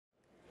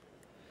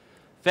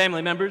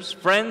Family members,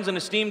 friends, and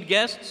esteemed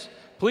guests,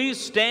 please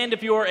stand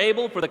if you are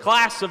able for the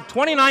class of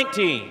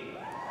 2019.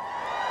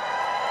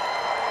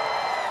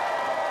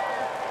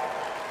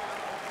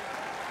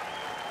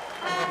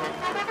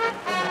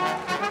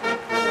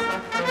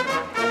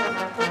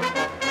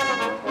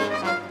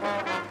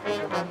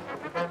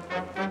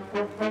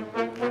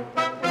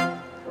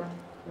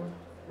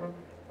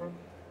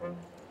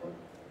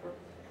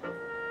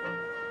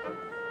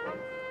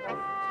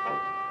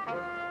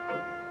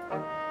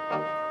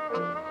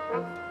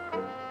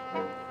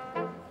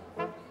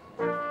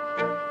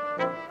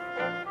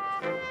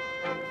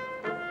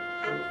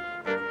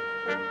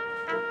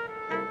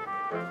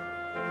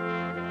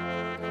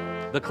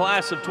 The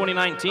class of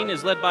 2019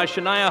 is led by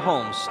Shania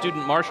Holmes,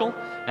 student marshal,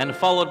 and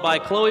followed by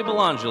Chloe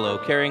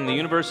Belangelo carrying the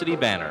university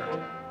banner.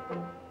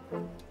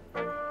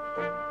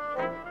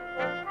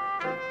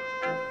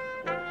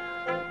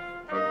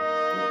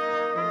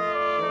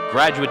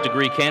 Graduate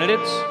degree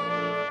candidates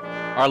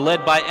are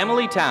led by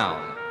Emily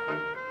Town.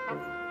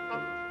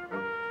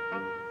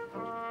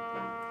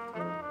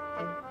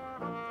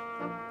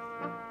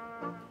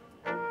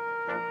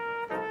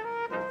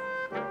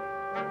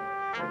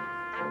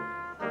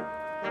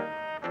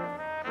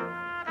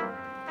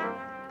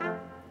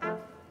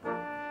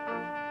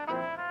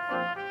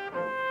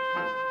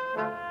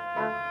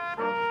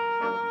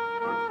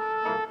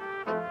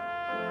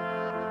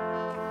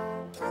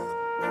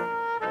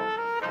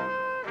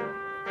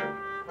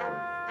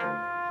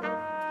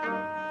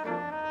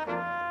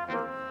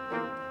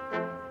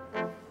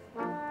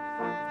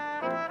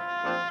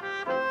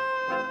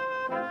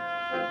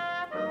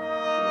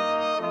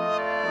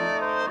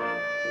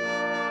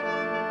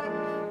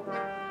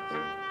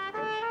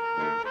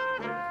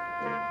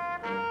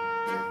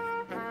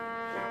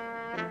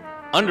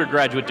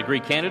 Undergraduate degree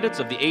candidates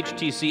of the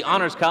HTC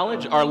Honors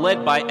College are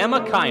led by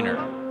Emma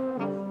Kiner.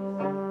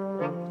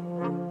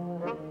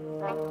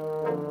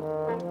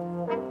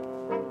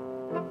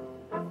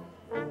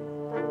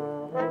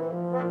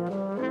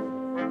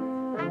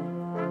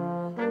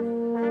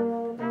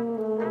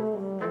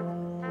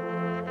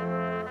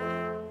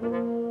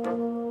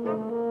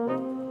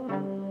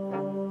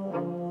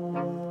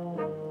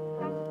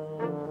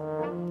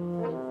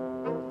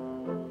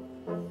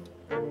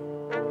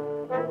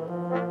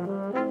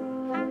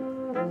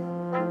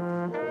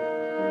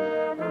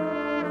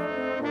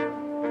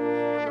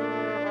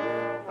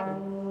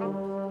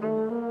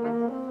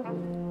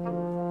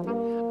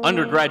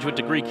 Undergraduate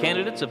degree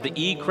candidates of the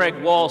E.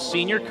 Craig Wall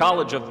Senior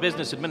College of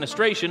Business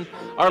Administration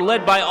are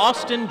led by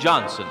Austin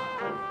Johnson.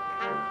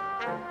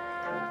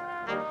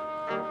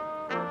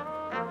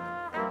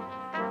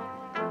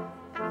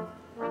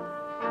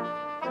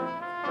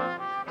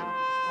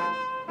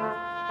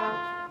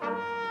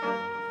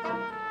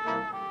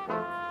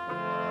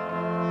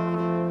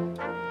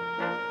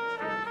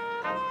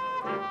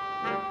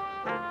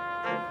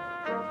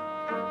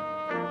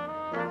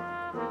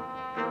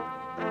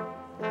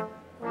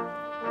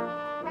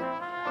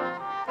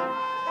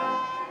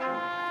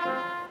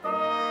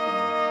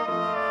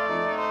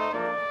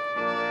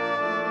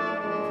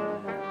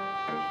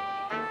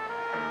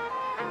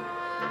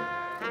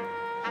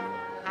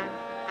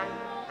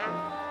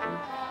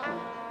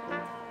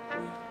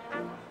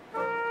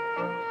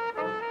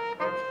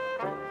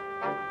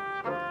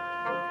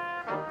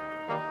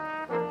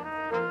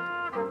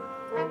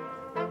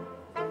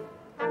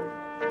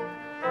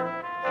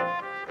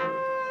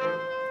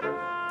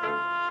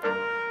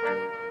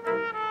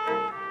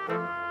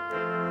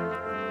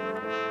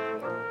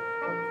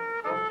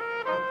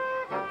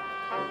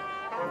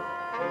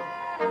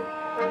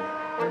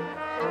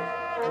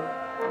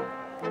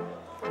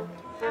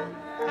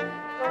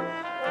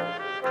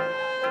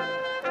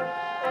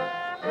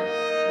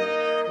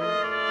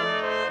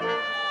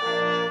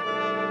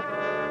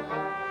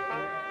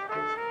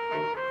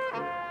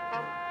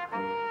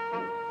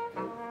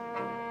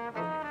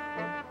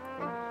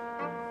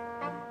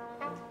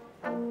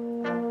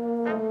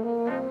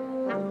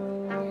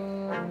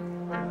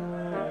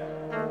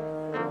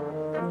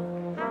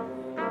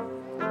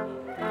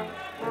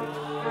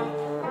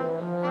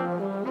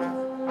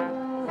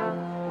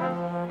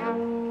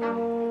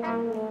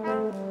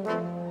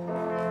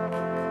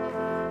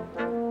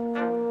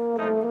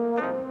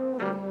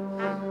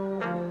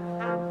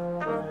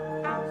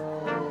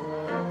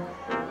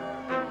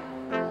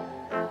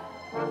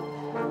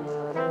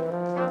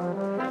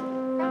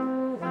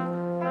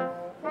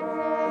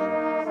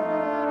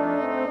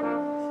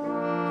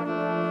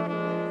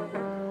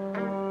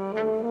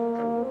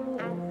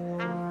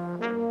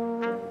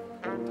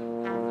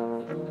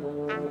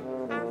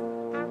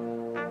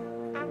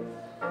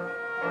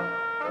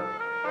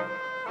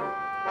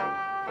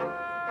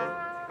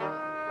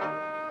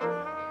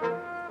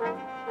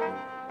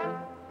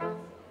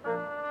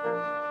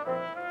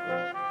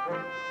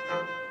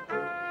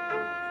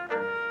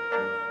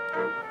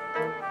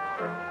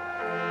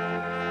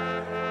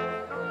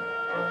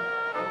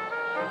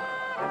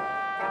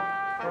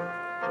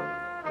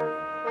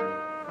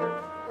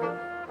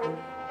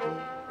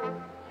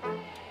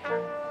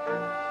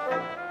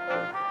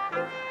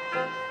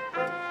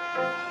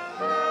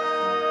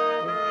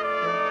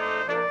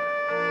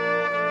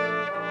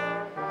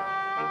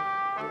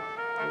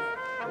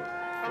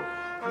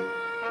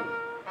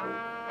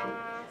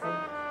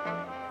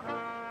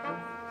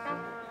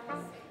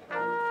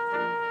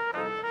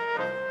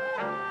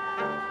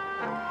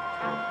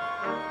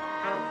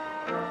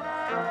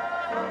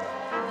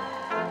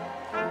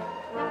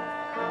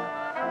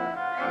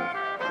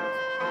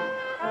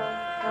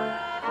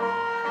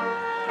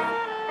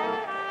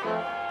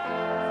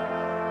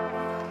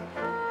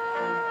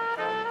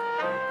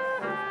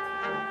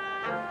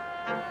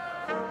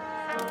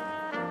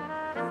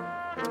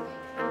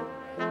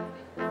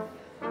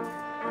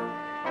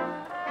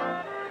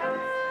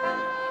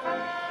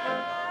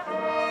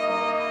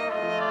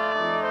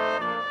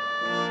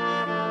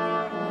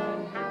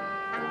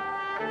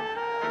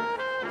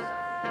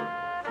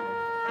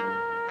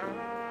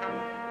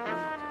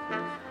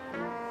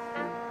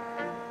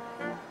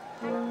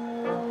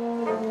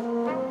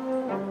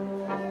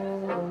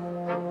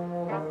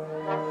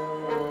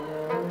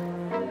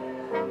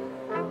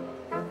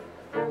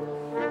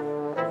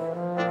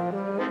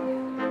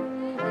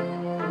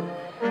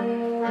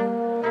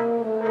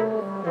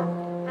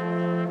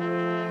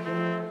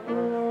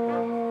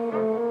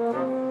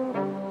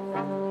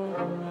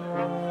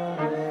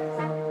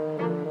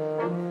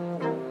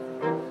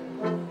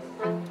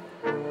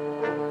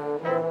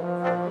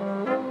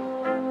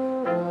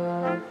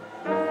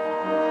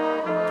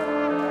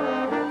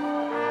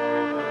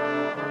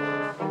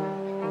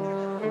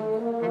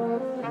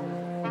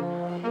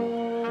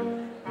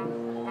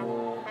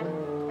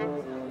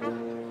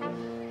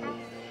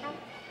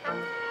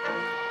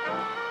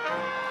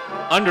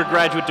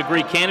 Undergraduate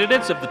degree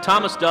candidates of the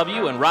Thomas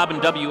W. and Robin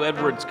W.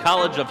 Edwards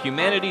College of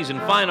Humanities and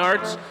Fine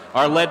Arts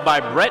are led by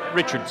Brett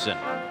Richardson.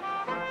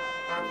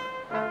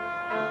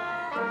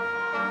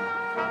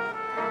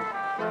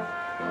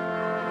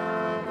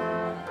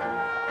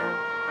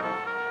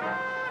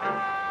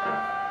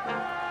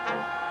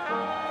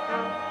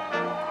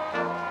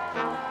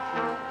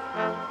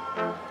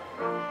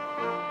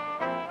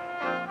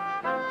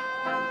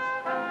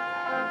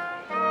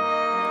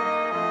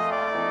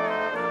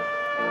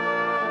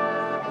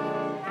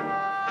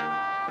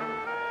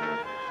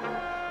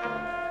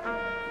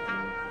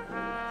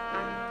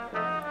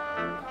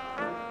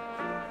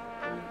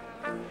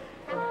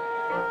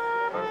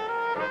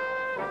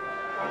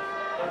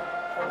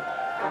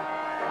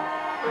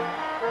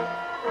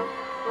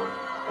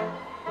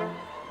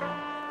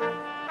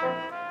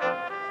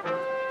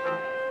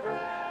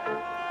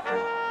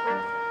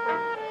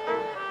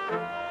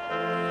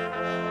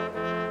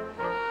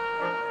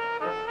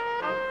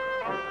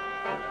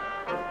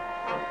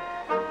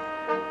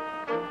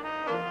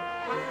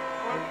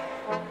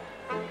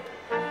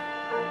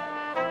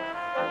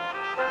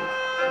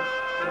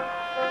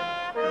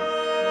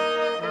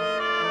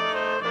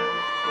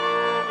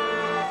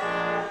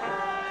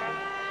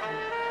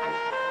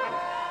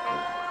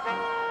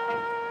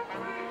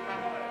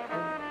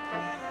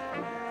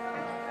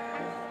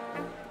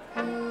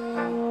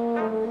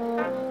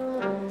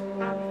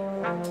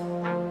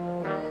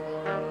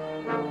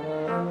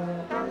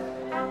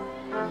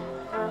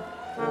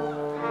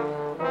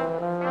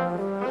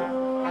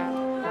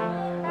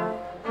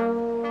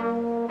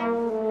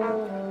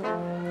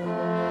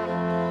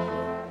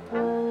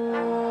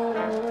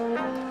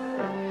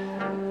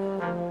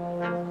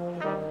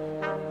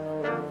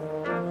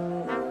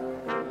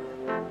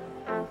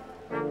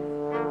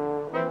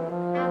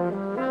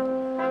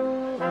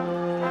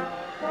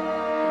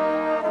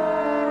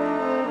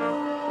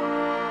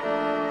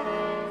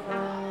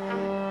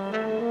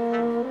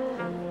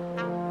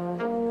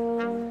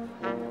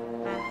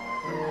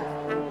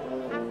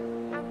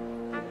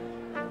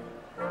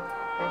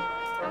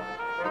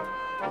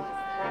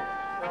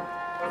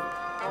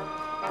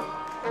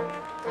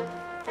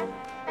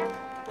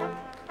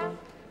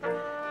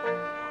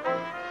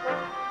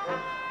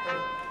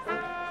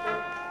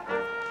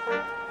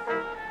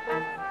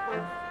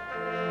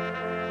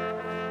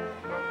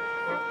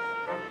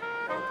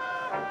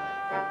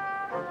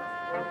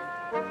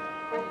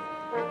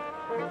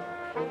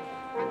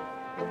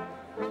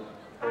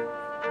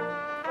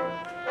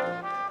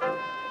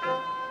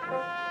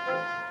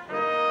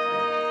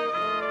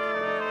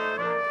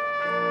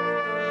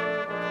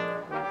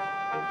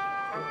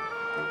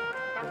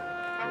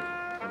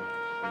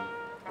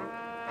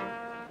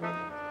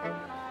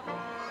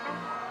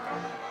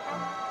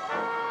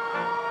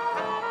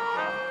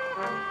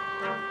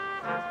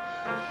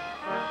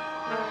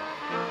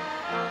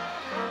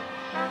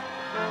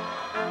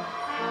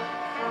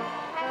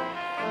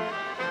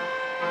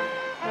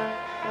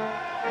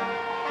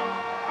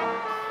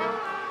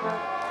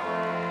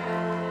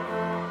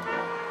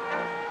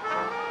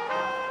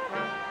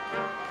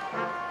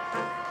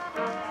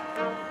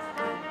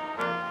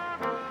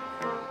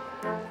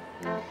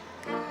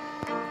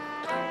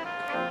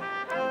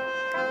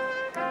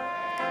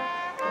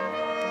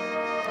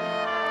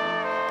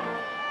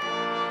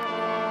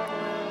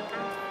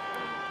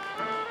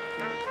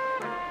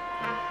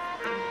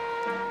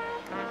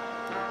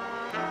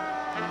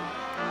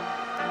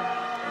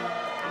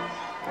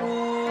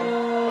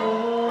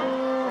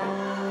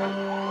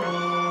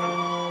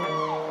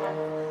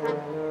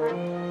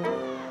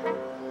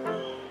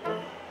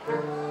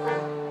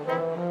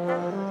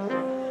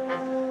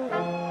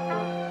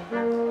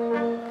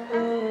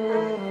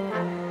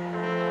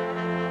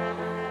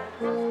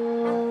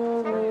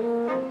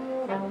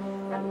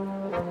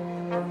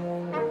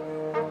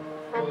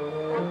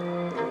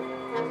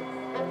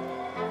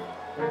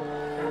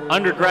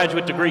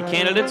 Undergraduate degree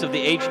candidates of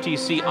the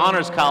HTC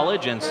Honors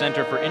College and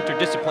Center for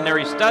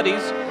Interdisciplinary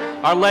Studies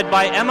are led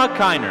by Emma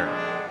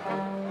Kiner.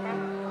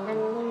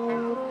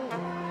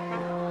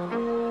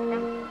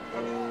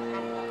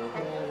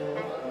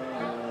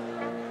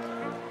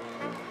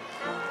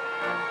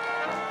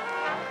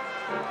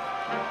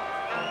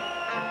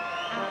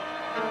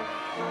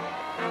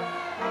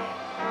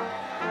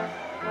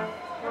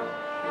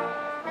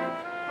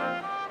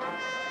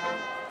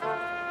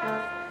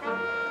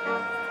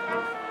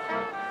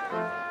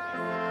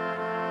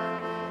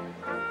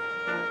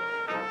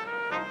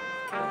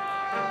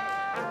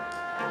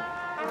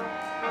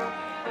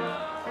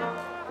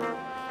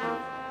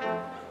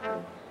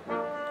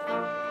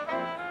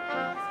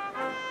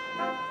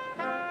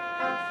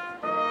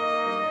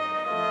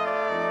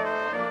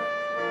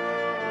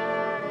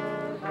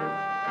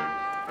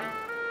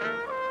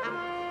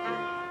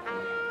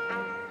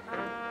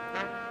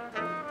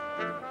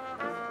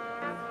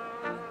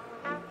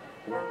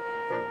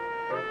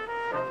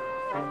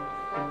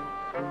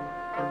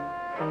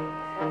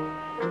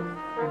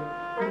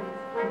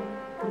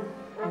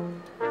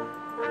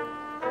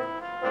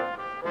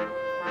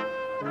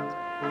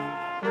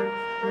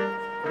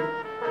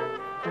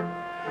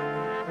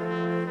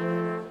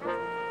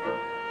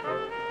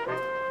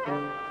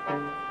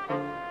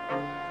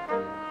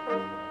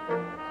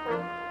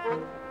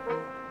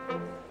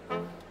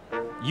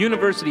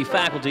 University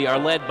faculty are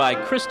led by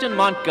Kristen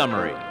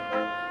Montgomery.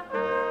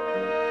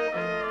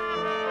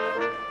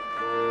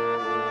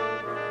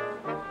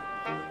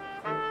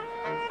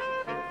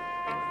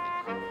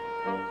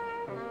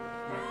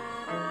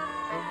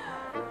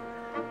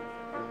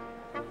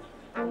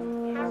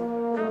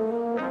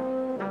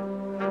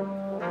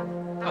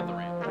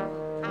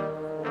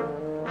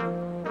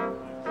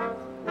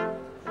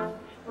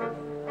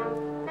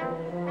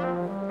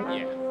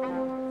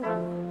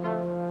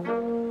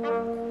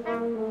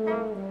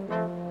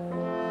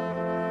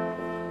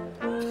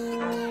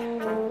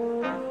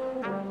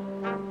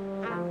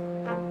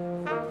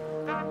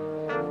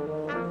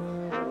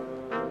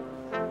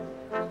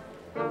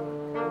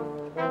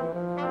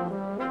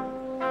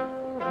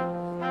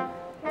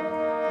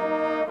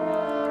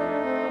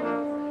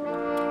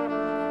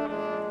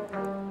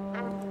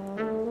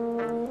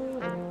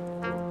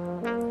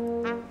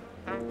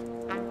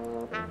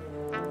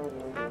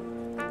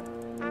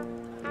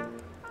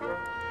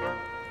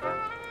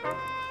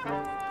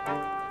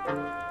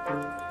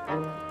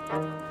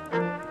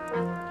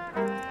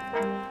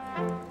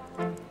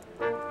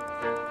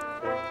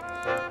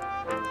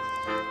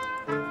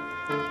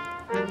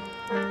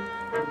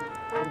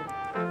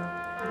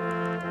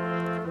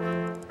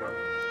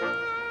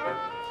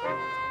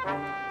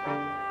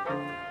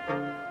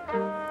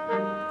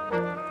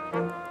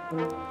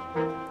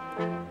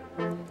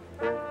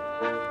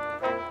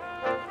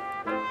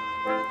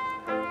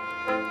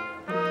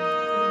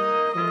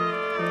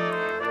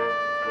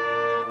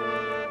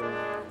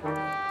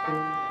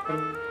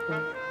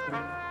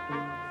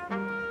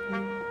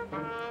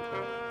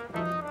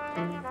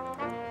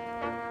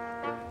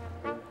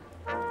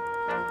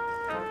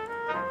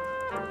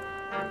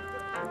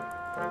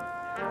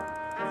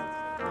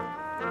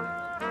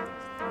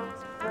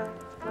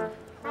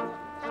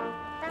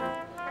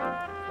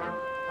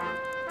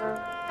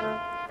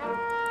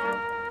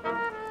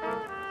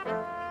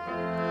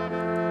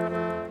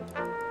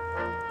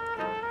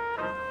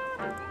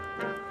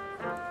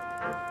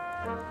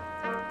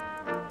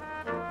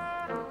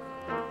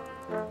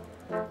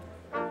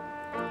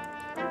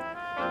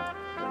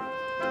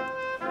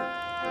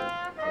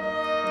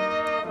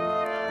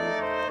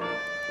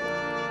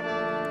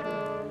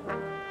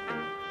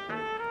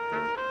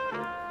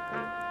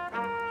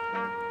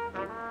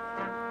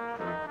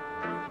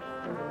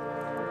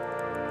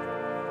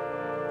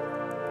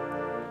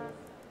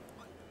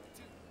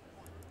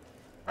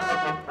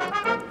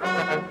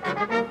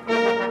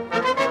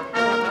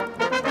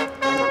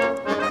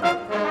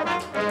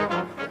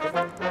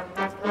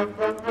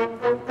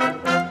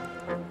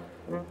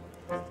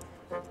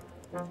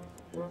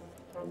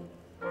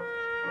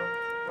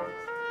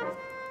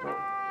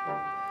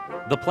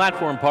 The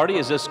platform party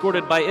is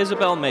escorted by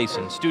Isabel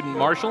Mason, student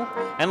marshal,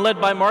 and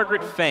led by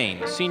Margaret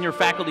Fain, senior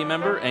faculty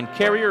member and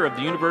carrier of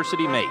the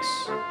university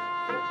mace.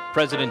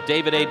 President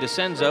David A.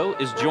 DeCenzo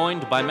is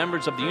joined by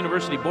members of the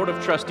University Board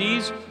of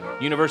Trustees,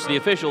 university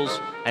officials,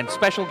 and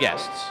special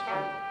guests.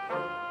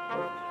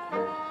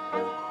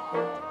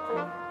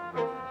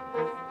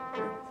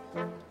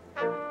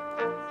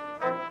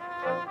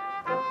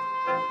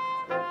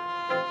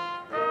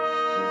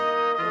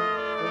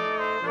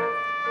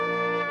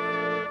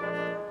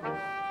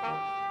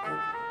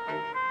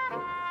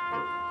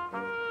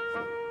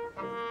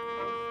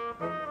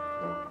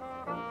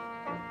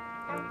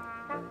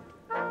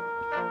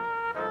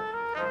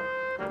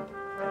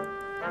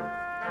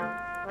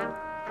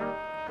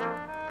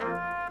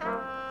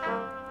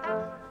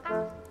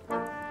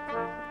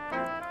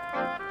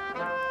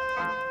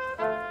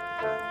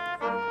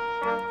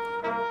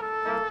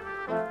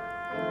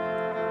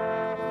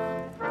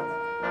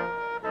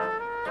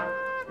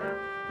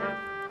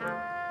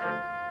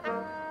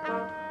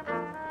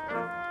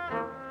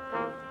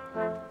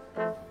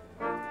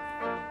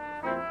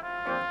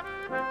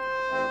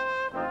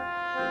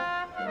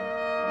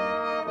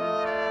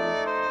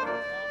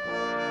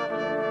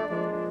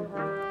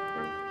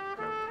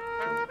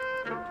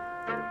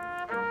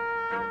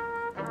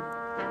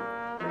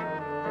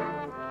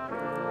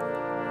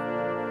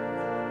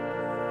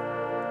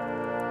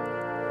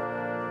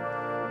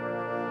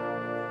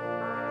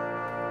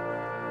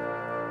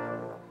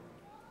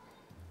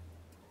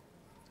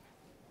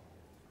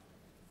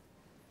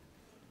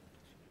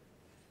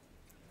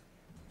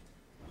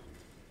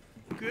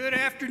 Good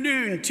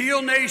afternoon,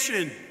 Teal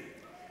Nation.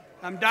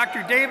 I'm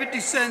Dr. David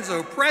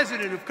DeCenzo,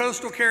 President of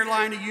Coastal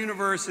Carolina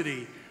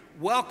University.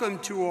 Welcome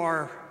to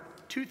our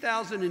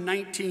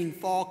 2019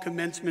 Fall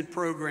Commencement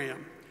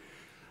Program.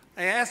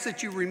 I ask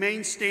that you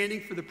remain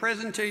standing for the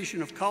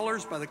presentation of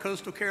colors by the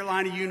Coastal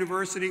Carolina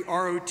University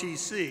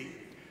ROTC,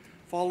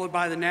 followed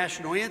by the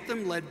National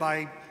Anthem led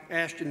by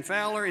Ashton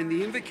Fowler and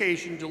the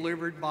invocation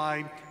delivered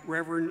by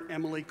Reverend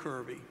Emily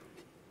Kirby.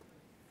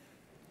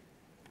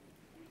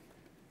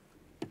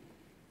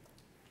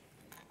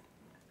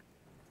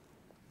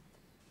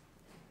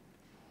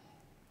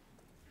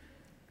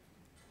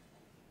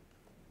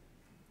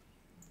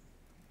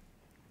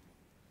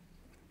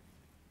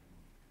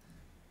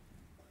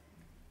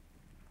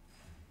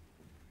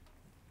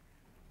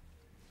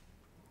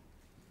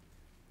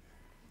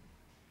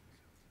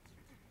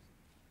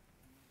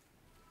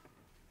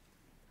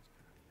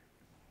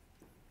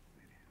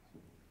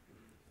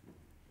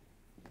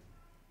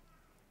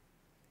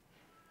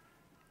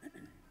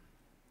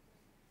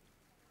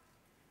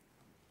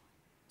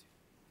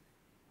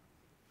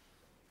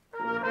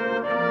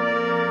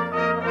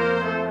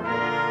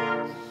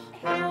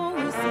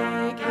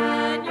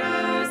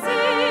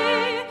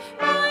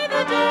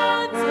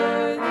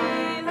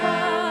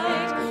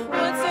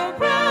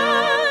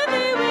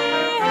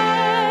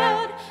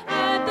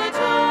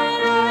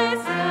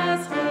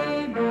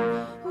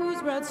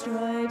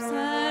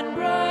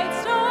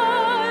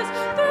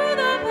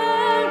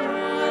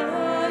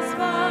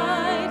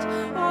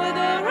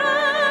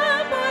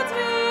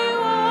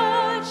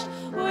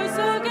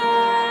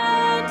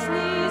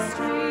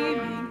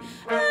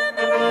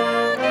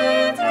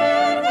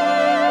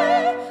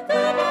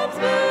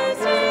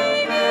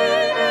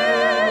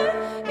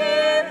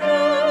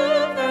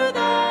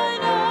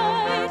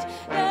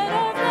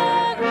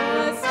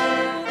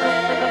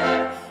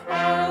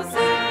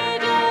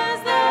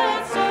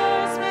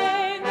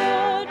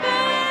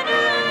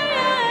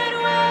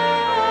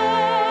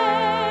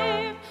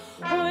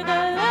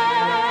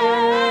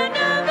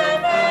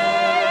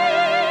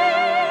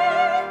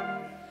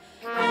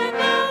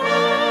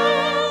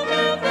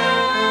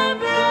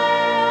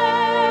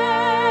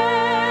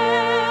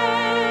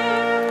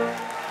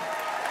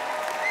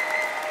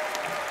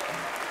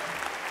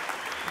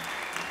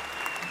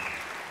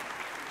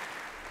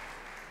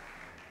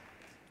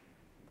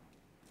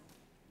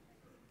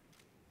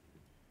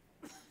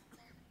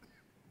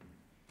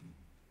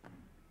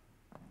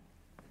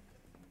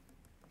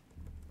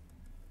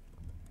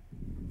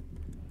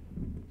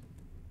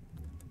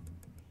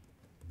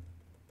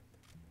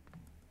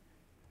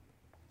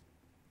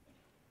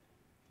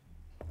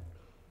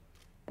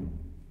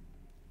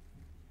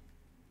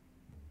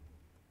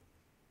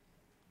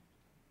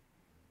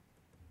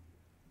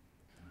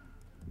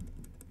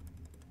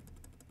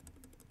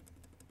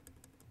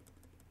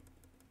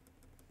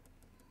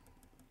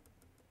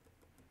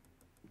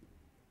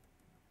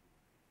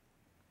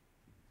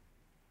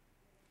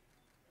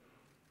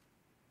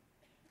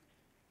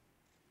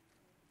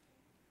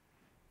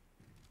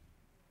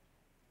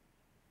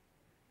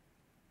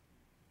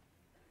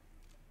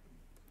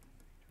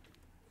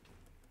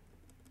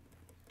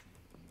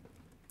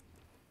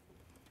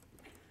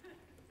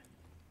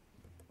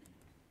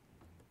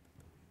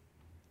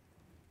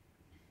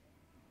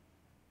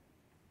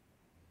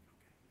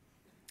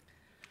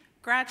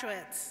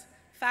 graduates,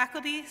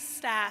 faculty,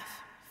 staff,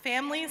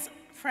 families,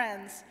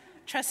 friends,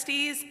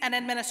 trustees, and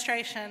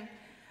administration,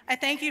 I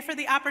thank you for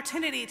the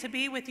opportunity to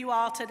be with you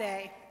all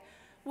today.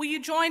 Will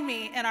you join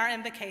me in our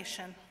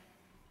invocation?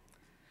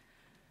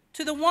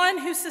 To the one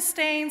who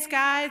sustains,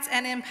 guides,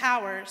 and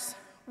empowers,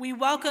 we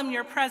welcome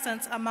your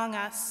presence among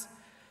us.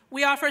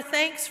 We offer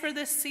thanks for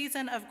this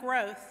season of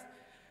growth,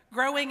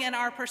 growing in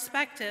our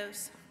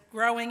perspectives,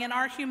 growing in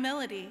our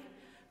humility,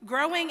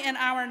 growing in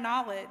our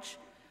knowledge,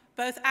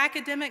 both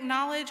academic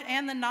knowledge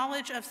and the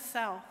knowledge of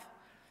self,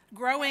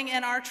 growing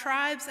in our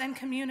tribes and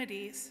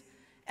communities,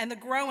 and the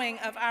growing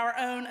of our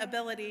own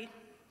ability.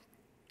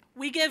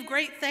 We give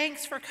great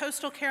thanks for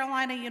Coastal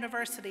Carolina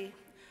University.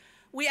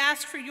 We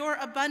ask for your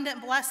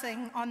abundant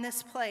blessing on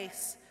this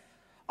place,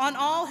 on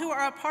all who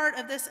are a part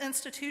of this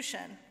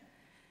institution,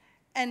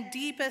 and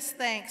deepest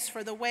thanks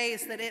for the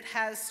ways that it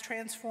has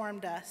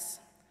transformed us.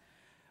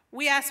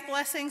 We ask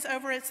blessings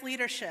over its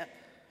leadership,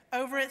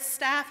 over its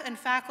staff and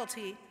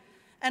faculty,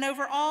 and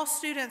over all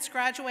students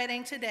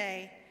graduating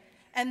today,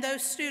 and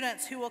those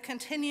students who will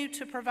continue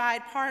to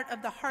provide part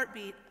of the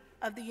heartbeat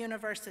of the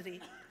university.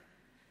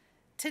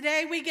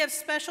 Today, we give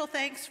special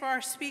thanks for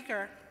our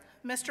speaker,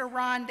 Mr.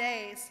 Ron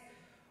Daise.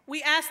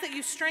 We ask that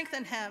you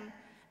strengthen him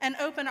and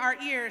open our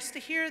ears to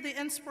hear the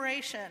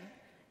inspiration,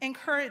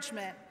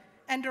 encouragement,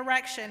 and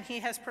direction he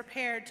has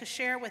prepared to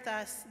share with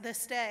us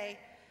this day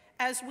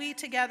as we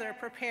together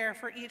prepare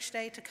for each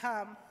day to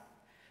come.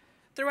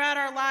 Throughout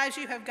our lives,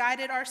 you have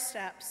guided our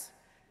steps,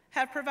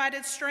 have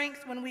provided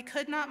strength when we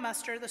could not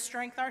muster the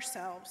strength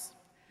ourselves.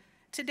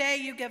 Today,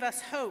 you give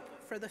us hope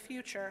for the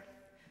future.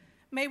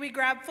 May we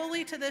grab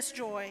fully to this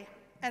joy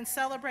and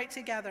celebrate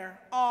together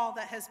all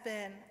that has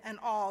been and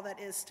all that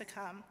is to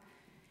come.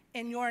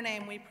 In your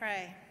name we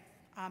pray.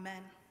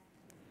 Amen.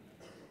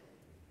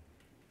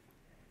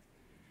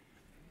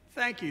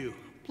 Thank you.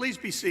 Please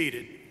be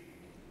seated.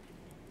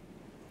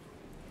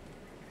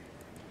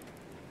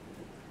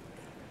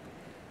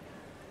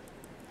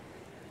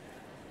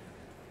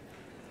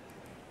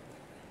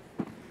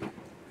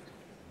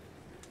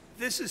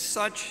 This is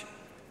such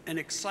an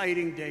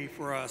exciting day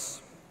for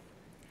us.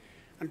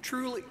 I'm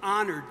truly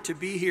honored to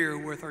be here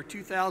with our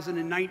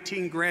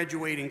 2019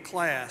 graduating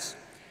class,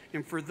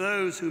 and for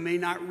those who may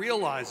not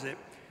realize it,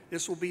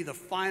 this will be the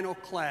final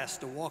class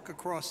to walk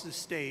across the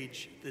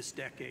stage this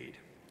decade.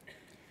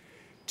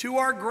 To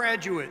our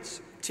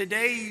graduates,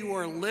 today you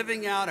are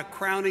living out a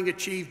crowning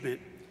achievement,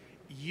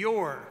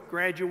 your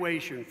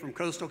graduation from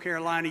Coastal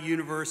Carolina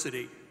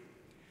University.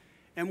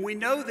 And we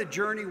know the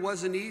journey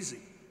wasn't easy.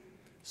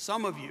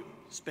 Some of you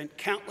spent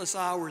countless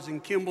hours in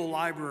Kimball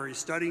Library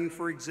studying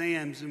for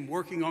exams and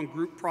working on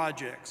group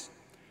projects.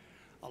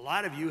 A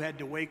lot of you had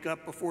to wake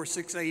up before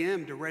 6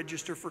 a.m. to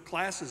register for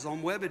classes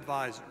on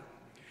WebAdvisor.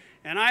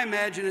 And I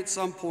imagine at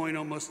some point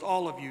almost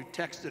all of you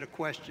texted a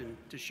question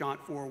to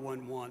Shant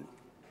 411.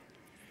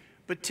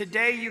 But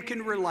today you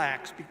can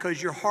relax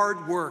because your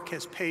hard work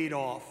has paid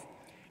off.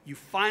 You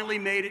finally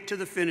made it to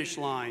the finish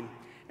line,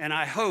 and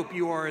I hope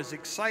you are as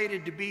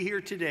excited to be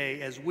here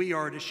today as we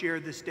are to share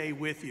this day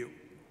with you.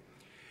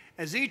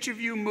 As each of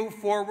you move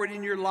forward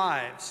in your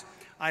lives,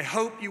 I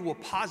hope you will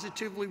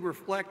positively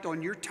reflect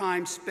on your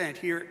time spent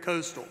here at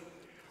Coastal.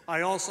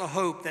 I also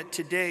hope that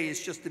today is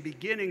just the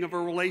beginning of a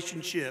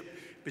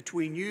relationship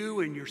between you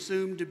and your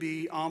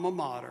soon-to-be alma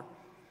mater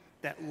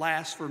that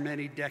lasts for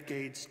many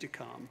decades to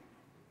come.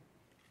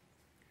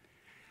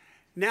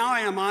 Now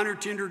I am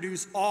honored to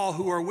introduce all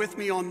who are with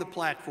me on the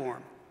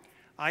platform.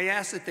 I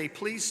ask that they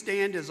please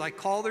stand as I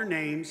call their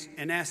names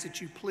and ask that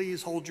you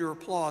please hold your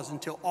applause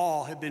until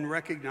all have been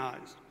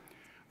recognized.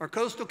 Our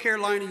Coastal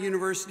Carolina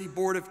University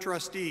Board of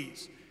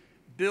Trustees,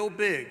 Bill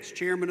Biggs,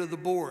 Chairman of the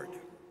Board,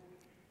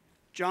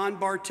 John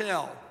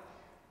Bartell,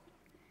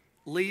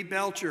 Lee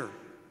Belcher,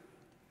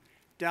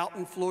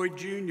 Dalton Floyd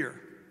Jr.,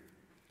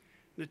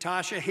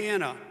 Natasha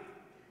Hanna,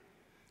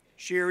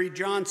 Sherry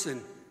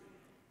Johnson,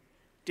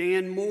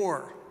 Dan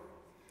Moore,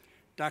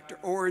 Dr.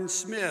 Orrin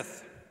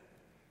Smith,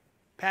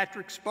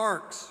 Patrick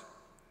Sparks,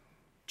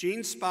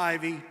 Gene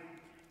Spivey,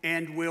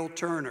 and Will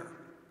Turner.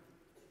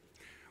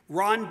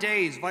 Ron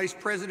Daise, Vice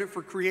President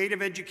for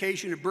Creative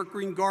Education at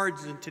Brookgreen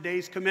Gardens and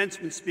today's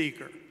commencement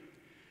speaker.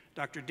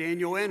 Dr.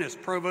 Daniel Ennis,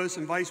 Provost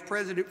and Vice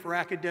President for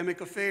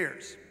Academic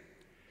Affairs.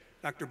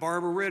 Dr.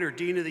 Barbara Ritter,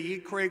 Dean of the E.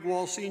 Craig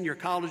Wall Senior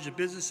College of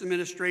Business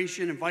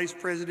Administration and Vice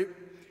President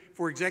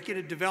for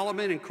Executive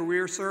Development and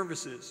Career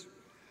Services.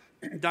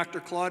 Dr.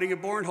 Claudia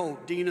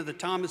Bornholt, Dean of the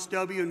Thomas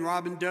W. and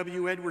Robin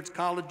W. Edwards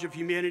College of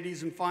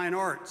Humanities and Fine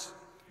Arts.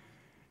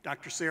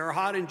 Dr. Sarah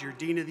Hottinger,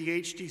 Dean of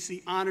the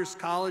HTC Honors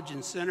College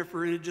and Center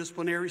for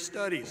Interdisciplinary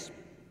Studies.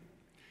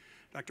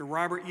 Dr.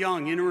 Robert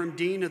Young, Interim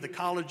Dean of the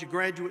College of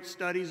Graduate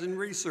Studies and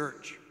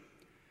Research.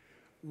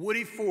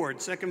 Woody Ford,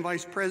 Second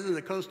Vice President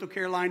of the Coastal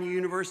Carolina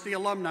University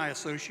Alumni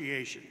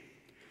Association.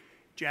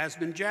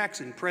 Jasmine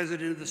Jackson,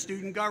 President of the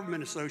Student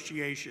Government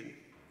Association.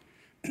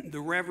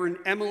 The Reverend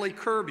Emily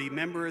Kirby,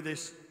 member of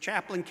the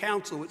Chaplain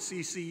Council at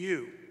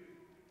CCU.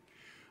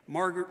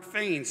 Margaret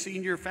Fain,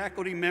 Senior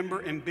Faculty Member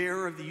and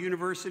bearer of the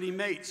University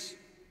Mace.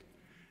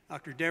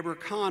 Dr. Deborah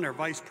Connor,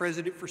 Vice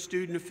President for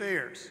Student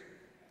Affairs,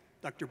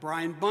 Dr.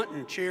 Brian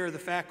Bunton, Chair of the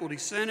Faculty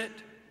Senate,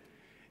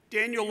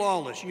 Daniel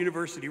Lawless,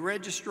 University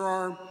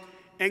Registrar,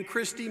 and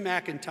Christy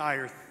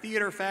McIntyre,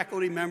 Theater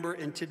Faculty Member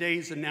and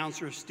today's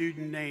announcer of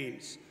student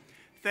names.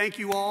 Thank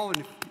you all,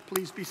 and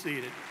please be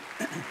seated.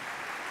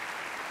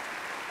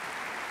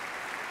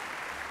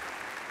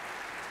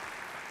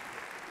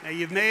 Now,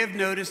 you may have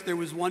noticed there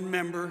was one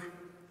member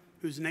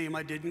whose name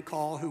I didn't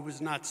call who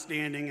was not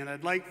standing, and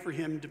I'd like for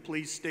him to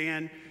please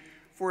stand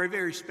for a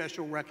very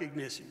special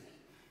recognition.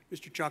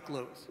 Mr. Chuck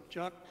Lewis.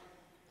 Chuck?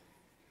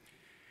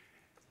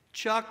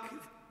 Chuck,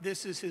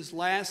 this is his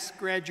last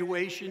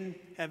graduation,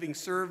 having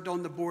served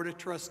on the Board of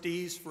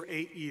Trustees for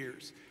 8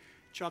 years.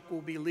 Chuck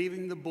will be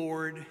leaving the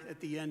board at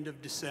the end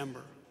of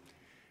December.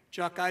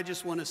 Chuck, I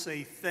just want to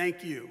say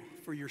thank you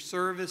for your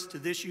service to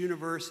this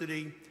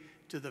university,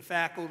 to the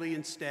faculty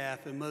and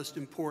staff, and most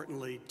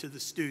importantly, to the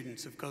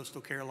students of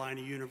Coastal Carolina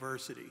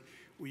University.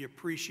 We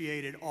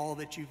appreciated all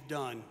that you've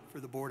done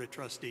for the Board of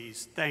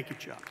Trustees. Thank you,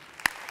 Chuck.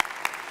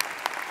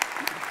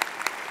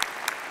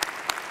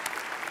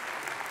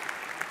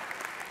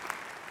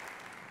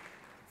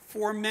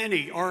 For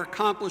many, our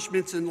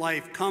accomplishments in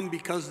life come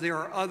because there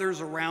are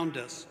others around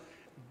us,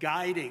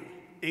 guiding,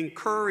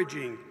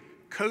 encouraging,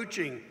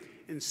 coaching,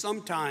 and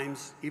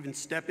sometimes even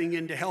stepping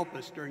in to help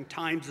us during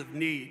times of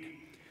need.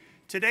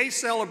 Today's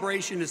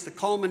celebration is the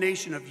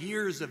culmination of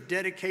years of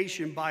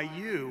dedication by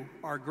you,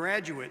 our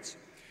graduates,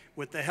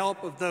 with the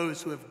help of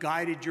those who have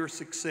guided your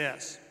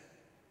success.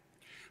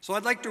 So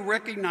I'd like to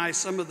recognize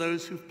some of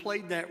those who've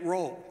played that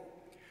role.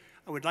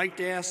 I would like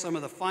to ask some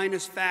of the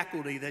finest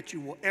faculty that you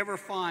will ever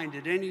find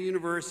at any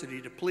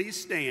university to please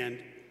stand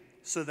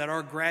so that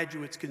our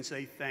graduates can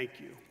say thank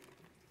you.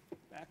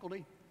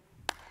 Faculty?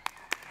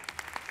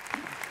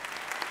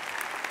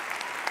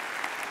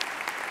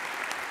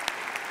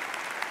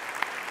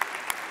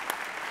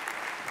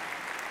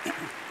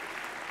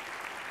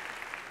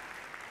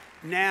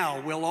 Now,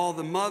 will all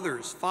the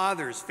mothers,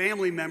 fathers,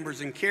 family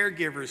members, and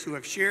caregivers who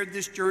have shared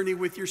this journey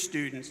with your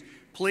students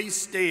please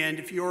stand,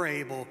 if you are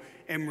able,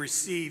 and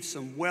receive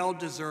some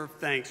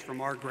well-deserved thanks from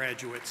our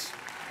graduates.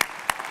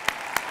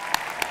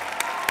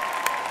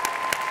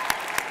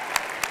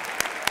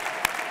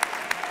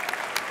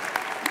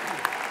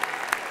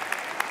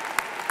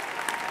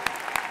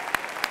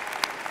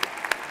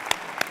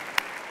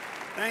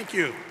 Thank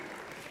you.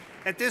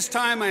 At this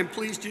time, I am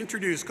pleased to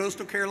introduce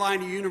Coastal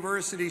Carolina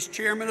University's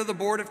Chairman of the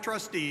Board of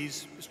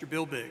Trustees, Mr.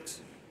 Bill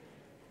Biggs.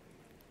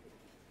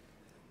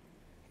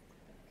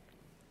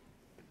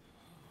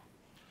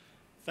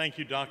 Thank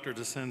you, Dr.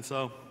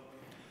 DiCenso.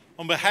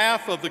 On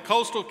behalf of the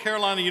Coastal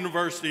Carolina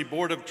University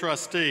Board of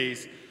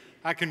Trustees,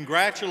 I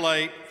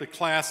congratulate the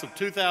class of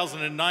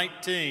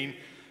 2019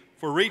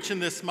 for reaching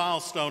this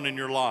milestone in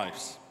your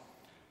lives.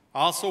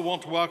 I also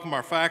want to welcome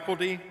our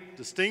faculty,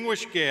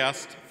 distinguished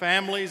guests,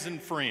 families, and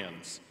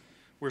friends.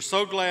 We're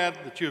so glad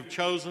that you have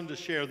chosen to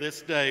share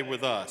this day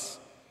with us.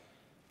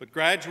 But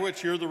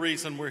graduates, you're the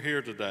reason we're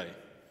here today.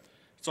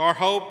 It's our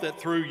hope that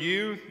through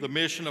you, the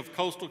mission of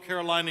Coastal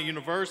Carolina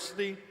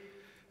University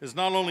is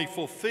not only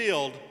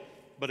fulfilled,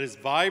 but is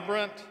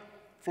vibrant,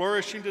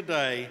 flourishing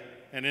today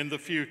and in the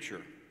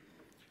future.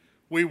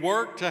 We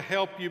work to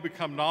help you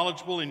become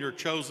knowledgeable in your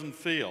chosen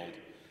field,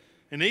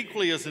 and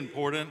equally as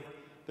important,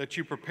 that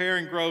you prepare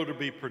and grow to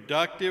be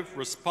productive,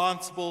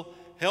 responsible,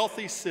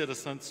 healthy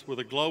citizens with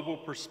a global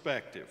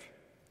perspective.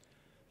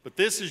 But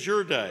this is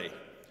your day,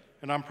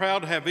 and I'm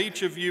proud to have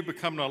each of you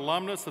become an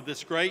alumnus of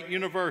this great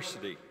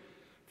university.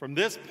 From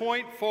this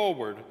point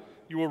forward,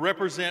 you will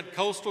represent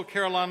Coastal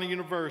Carolina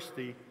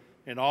University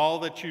in all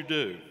that you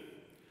do.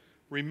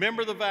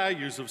 Remember the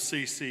values of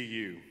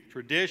CCU: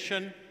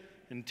 tradition,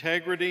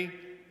 integrity,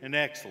 and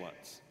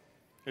excellence.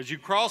 As you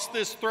cross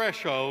this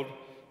threshold,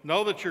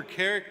 know that your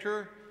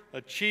character,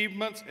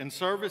 achievements, and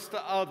service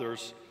to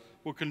others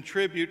will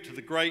contribute to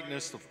the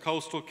greatness of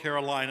Coastal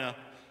Carolina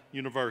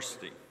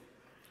University.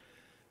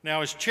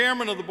 Now, as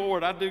chairman of the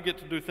board, I do get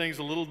to do things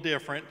a little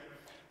different.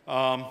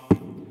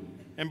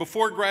 And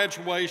before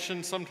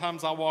graduation,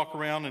 sometimes I walk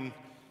around and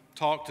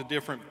talk to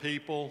different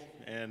people,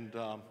 and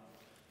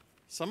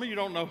some of you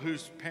don't know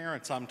whose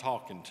parents I'm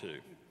talking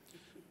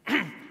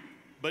to.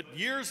 But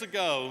years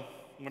ago,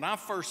 when I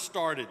first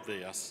started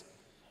this,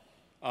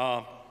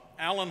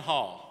 Alan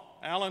Hall.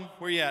 Alan,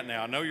 where you at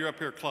now? I know you're up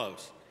here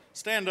close.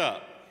 Stand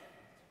up.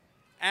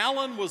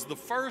 Alan was the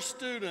first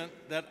student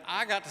that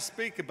I got to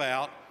speak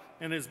about,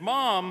 and his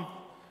mom,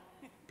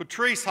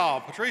 Patrice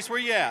Hall. Patrice, where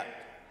you at?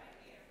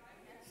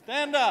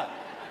 Stand up.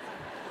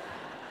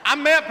 I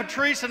met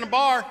Patrice in a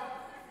bar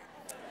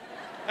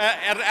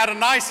at a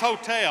nice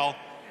hotel,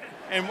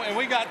 and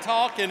we got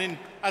talking, and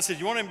I said,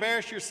 "You want to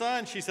embarrass your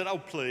son?" She said, "Oh,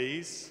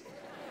 please."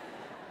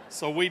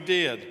 So we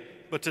did.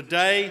 But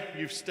today,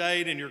 you've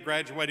stayed, and you're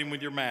graduating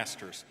with your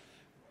master's.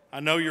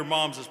 I know your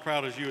mom's as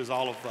proud as you as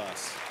all of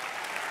us.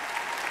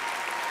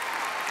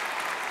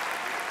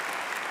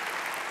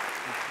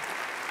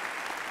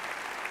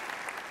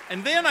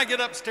 And then I get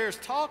upstairs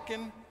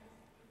talking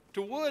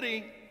to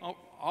Woody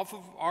off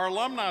of our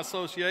Alumni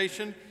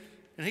Association,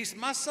 And he said,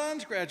 my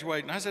son's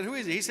graduating. I said, who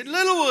is he? He said,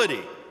 Little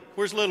Woody.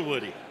 Where's Little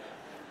Woody?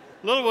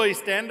 Little Woody,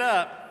 stand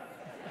up.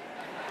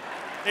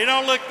 He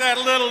don't look that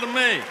little to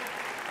me.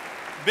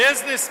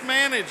 Business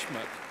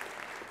management.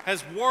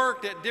 Has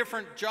worked at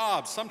different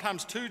jobs,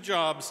 sometimes 2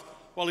 jobs,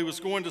 while he was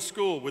going to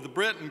school with the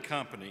Britton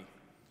Company.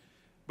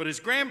 But his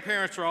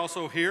grandparents are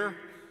also here,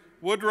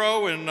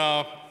 Woodrow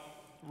and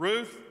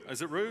Ruth.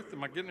 Is it Ruth?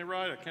 Am I getting it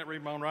right? I can't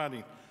read my own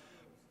writing.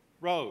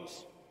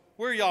 Rose.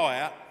 Where are y'all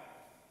at?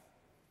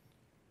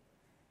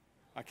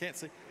 I can't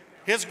see.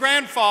 His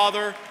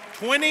grandfather,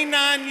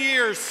 29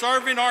 years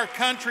serving our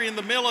country in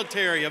the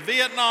military, a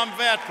Vietnam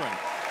veteran.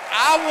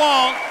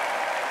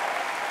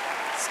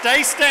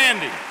 Stay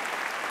standing.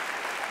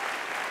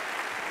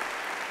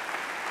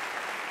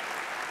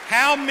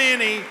 How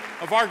many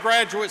of our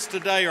graduates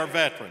today are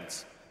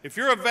veterans? If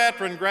you're a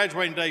veteran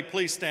graduating today,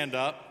 please stand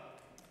up.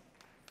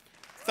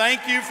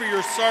 Thank you for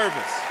your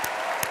service.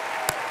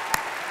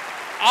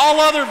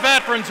 All other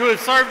veterans who have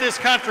served this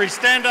country,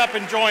 stand up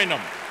and join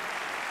them.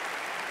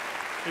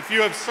 If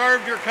you have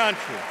served your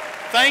country,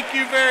 thank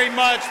you very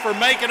much for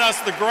making us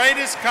the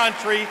greatest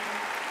country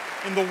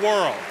in the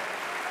world.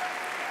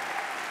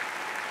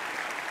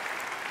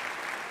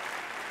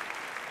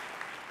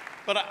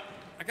 But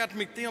I got to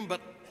meet them, but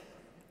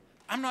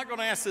I'm not going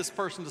to ask this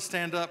person to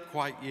stand up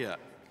quite yet.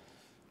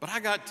 But I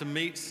got to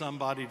meet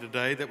somebody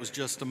today that was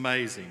just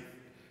amazing.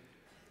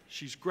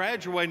 She's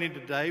graduating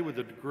today with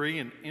a degree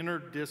in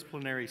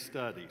interdisciplinary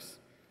studies.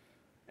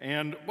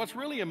 And what's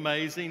really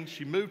amazing,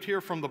 she moved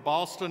here from the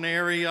Boston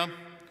area,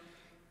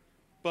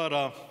 but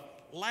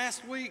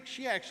last week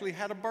she actually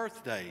had a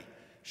birthday.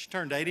 She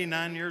turned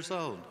 89 years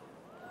old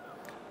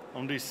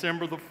on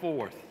December the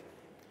 4th.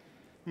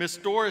 Miss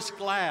Doris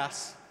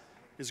Glass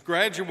is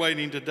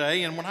graduating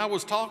today, and when I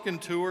was talking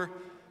to her,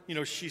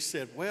 she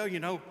said,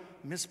 well,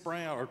 Miss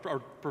Brown, or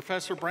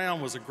Professor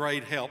Brown was a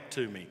great help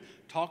to me,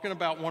 talking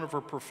about one of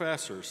her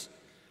professors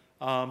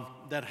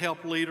that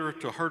helped lead her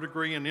to her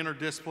degree in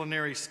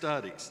interdisciplinary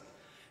studies.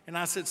 And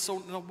I said, so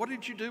what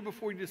did you do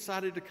before you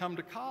decided to come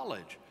to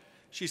college?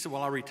 She said,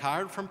 well, I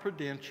retired from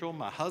Prudential.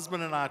 My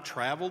husband and I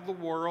traveled the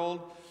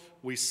world.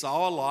 We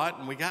saw a lot,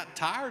 and we got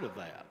tired of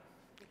that.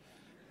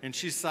 And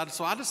she decided,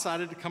 so I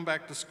decided to come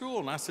back to school.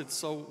 And I said,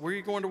 so where are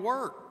you going to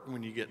work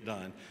when you get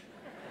done?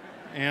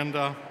 And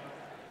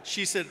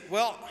she said,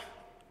 well,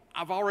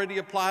 I've already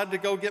applied to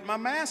go get my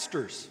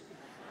master's.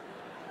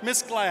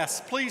 Miss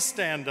Glass, please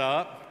stand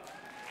up.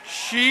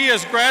 She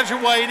is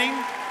graduating.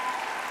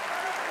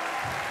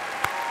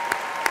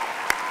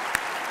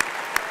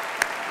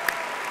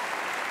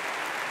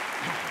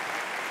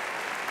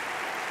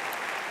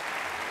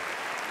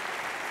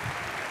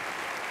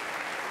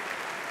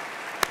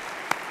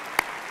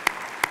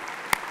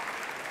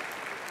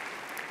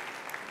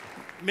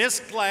 Miss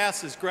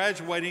Glass is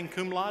graduating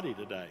cum laude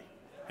today.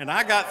 And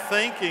I got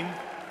thinking,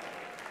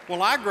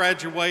 well, I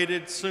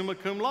graduated summa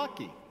cum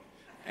laude,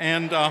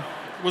 and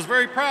was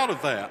very proud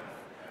of that.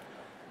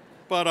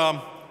 But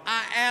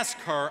I asked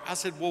her, I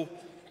said, well,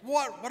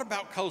 what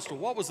about Coastal?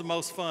 What was the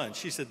most fun?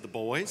 She said, the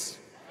boys.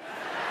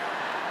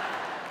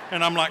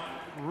 And I'm like,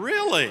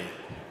 really?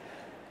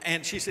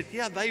 And she said,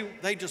 yeah,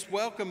 they just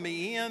welcomed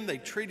me in. They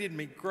treated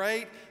me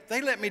great.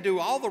 They let me do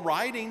all the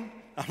writing.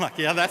 I'm like,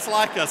 yeah, that's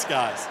like us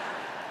guys.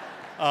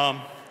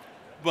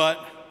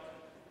 But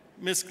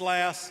Miss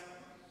Glass,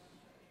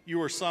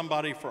 you are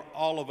somebody for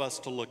all of us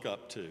to look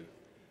up to.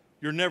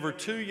 You're never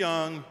too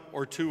young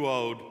or too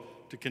old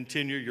to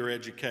continue your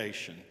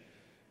education.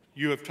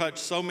 You have touched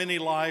so many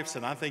lives,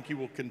 and I think you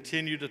will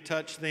continue to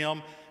touch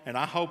them, and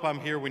I hope I'm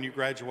here when you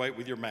graduate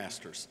with your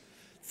master's.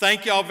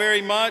 Thank y'all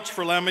very much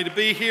for allowing me to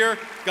be here.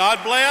 God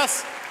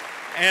bless,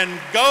 and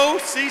go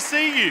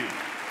CCU.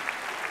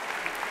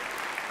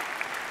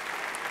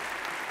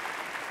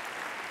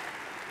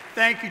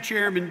 Thank you,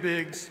 Chairman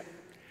Biggs.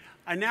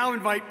 I now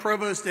invite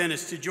Provost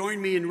Ennis to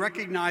join me in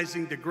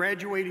recognizing the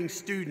graduating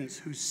students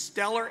whose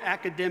stellar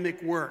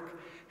academic work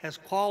has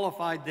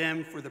qualified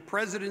them for the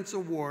President's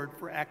Award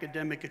for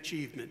Academic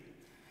Achievement.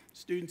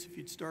 Students, if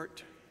you'd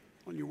start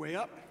on your way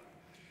up.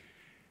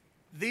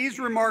 These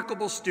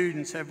remarkable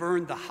students have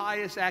earned the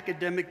highest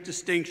academic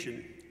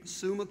distinction,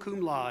 summa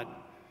cum laude,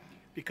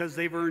 because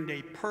they've earned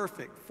a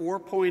perfect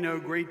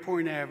 4.0 grade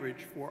point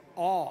average for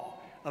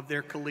all of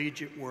their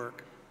collegiate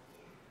work.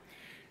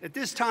 At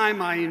this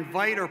time, I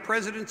invite our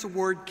President's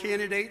Award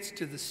candidates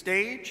to the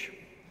stage.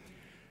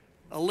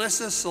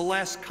 Alyssa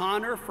Celeste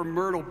Connor from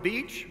Myrtle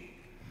Beach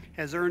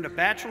has earned a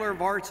Bachelor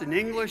of Arts in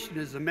English and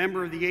is a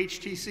member of the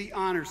HTC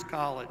Honors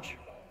College.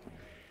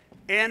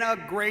 Anna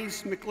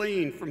Grace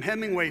McLean from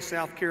Hemingway,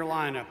 South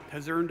Carolina,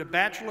 has earned a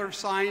Bachelor of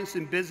Science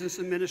in Business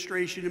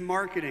Administration and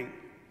Marketing.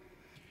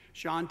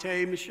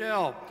 Shantae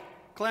Michelle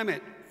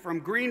Clement from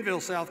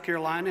Greenville, South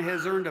Carolina,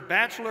 has earned a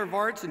Bachelor of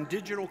Arts in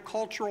Digital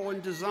Cultural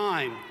and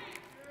Design.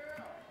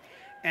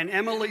 And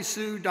Emily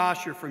Sue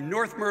Dosher from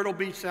North Myrtle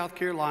Beach, South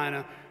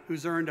Carolina,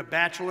 who's earned a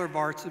Bachelor of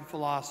Arts in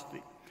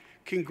Philosophy.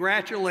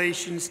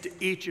 Congratulations to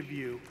each of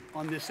you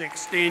on this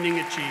outstanding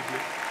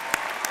achievement.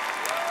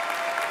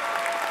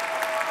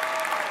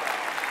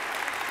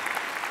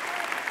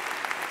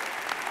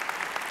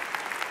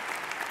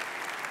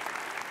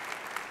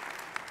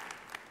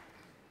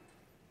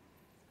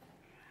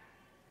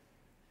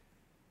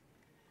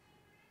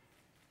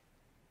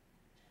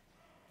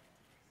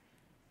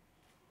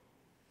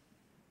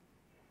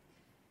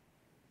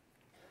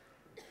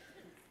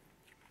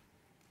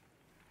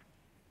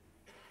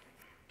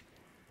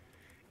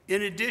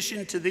 In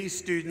addition to these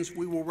students,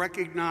 we will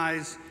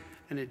recognize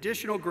an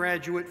additional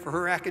graduate for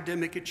her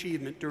academic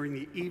achievement during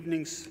the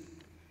evening's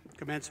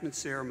commencement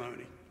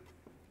ceremony.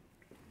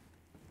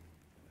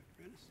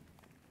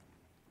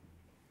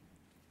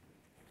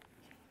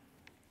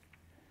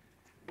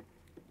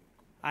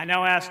 I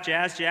now ask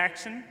Jazz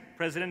Jackson,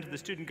 President of the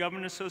Student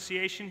Government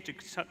Association,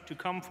 to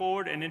come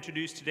forward and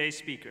introduce today's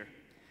speaker.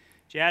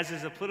 Jazz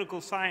is a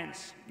political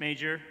science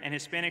major and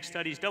Hispanic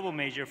Studies double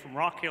major from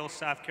Rock Hill,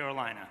 South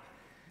Carolina.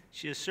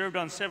 She has served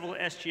on several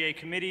SGA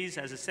committees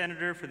as a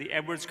senator for the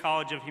Edwards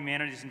College of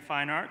Humanities and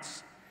Fine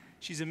Arts.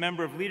 She's a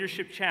member of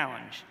Leadership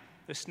Challenge,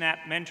 the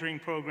SNAP mentoring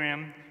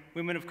program,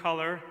 Women of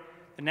Color,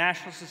 the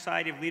National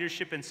Society of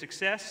Leadership and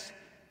Success,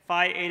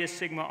 Phi Eta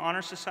Sigma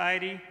Honor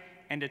Society,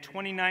 and a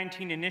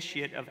 2019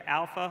 initiate of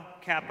Alpha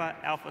Kappa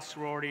Alpha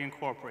Sorority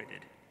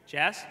Incorporated.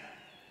 Jazz?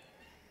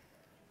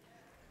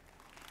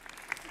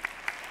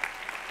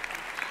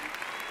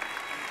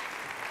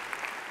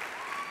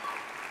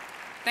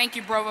 Thank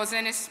you, Provost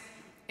Ennis.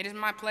 It is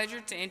my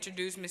pleasure to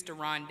introduce Mr.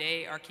 Ron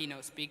Day, our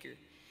keynote speaker.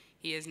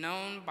 He is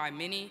known by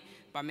many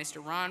by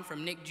Mr. Ron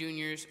from Nick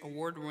Jr.'s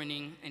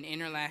award-winning and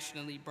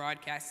internationally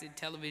broadcasted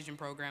television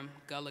program,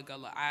 Gullah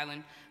Gullah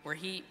Island, where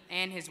he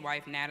and his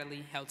wife,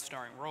 Natalie, held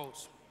starring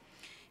roles.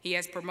 He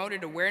has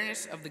promoted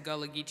awareness of the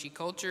Gullah Geechee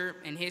culture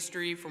and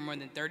history for more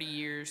than 30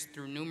 years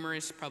through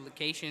numerous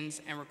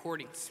publications and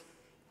recordings.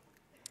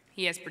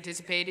 He has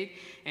participated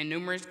in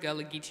numerous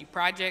Gullah Geechee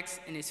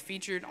projects and is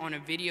featured on a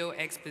video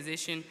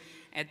exposition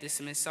at the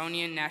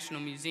Smithsonian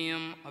National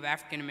Museum of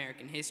African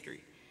American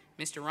History.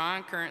 Mr.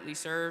 Ron currently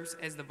serves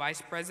as the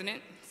Vice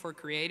President for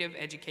Creative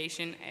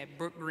Education at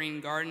Brookgreen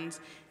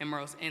Gardens in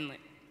Merle's Inlet,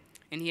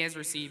 and he has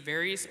received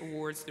various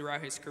awards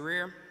throughout his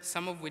career,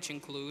 some of which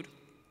include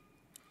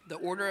the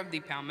Order of the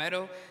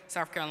Palmetto,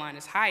 South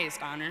Carolina's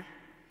highest honor,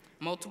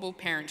 multiple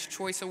Parents'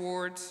 Choice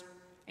Awards,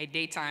 a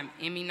Daytime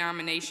Emmy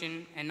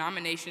nomination, and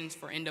nominations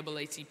for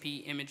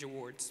NAACP Image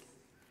Awards.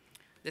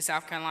 The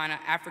South Carolina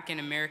African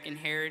American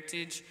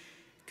Heritage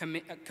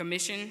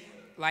Commission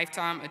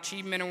Lifetime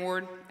Achievement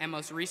Award, and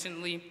most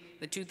recently,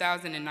 the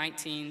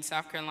 2019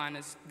 South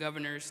Carolina's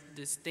Governor's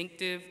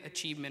Distinctive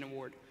Achievement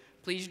Award.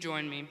 Please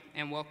join me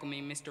in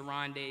welcoming Mr.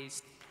 Ron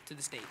Daise to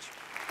the stage.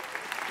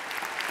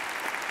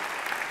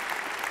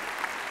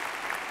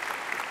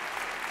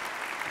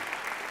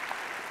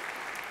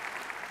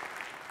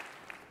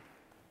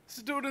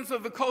 Students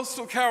of the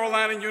Coastal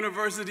Carolina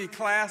University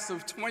class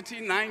of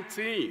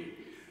 2019,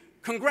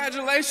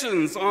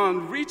 congratulations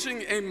on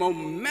reaching a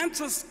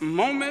momentous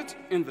moment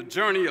in the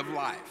journey of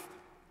life.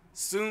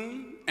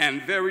 Soon,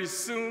 and very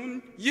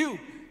soon, you,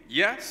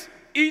 yes,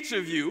 each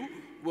of you,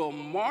 will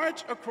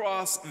march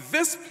across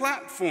this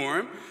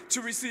platform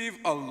to receive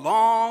a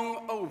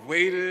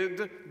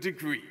long-awaited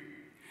degree.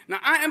 Now,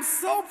 I am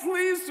so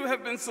pleased to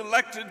have been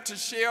selected to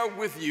share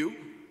with you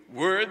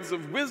words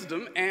of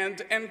wisdom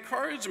and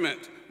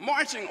encouragement,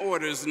 marching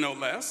orders no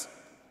less,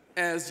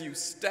 as you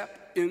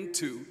step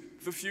into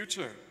the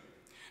future.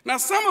 Now,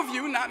 some of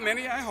you, not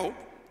many I hope,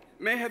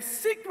 may have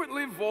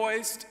secretly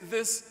voiced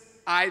this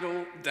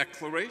idle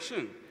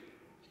declaration.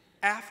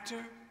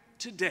 After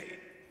today,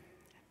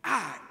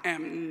 I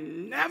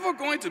am never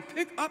going to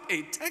pick up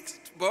a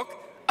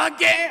textbook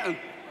again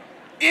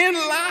in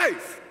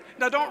life.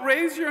 Now, don't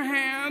raise your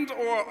hand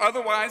or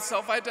otherwise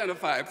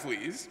self-identify,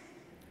 please.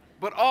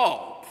 But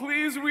all,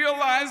 please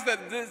realize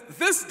that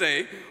this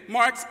day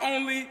marks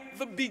only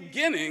the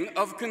beginning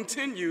of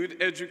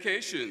continued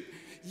education.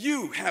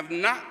 You have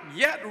not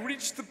yet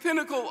reached the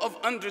pinnacle of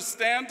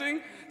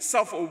understanding,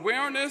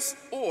 self-awareness,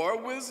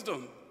 or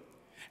wisdom.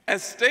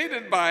 As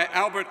stated by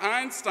Albert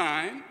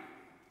Einstein,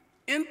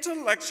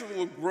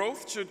 intellectual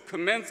growth should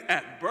commence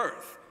at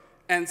birth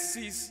and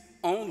cease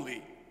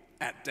only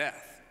at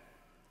death.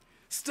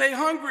 Stay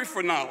hungry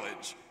for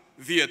knowledge,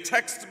 via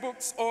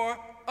textbooks or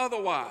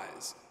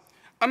otherwise.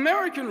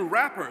 American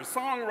rapper,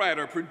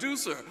 songwriter,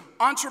 producer,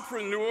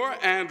 entrepreneur,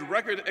 and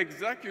record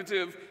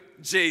executive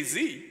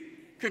Daise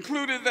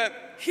concluded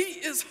that he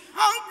is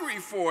hungry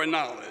for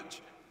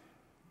knowledge.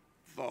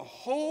 The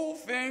whole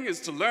thing is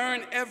to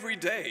learn every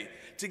day,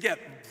 to get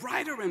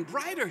brighter and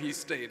brighter, he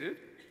stated.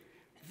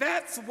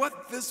 That's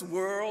what this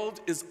world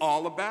is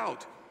all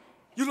about.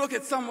 You look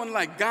at someone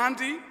like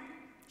Gandhi,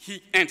 he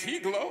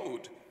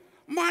glowed.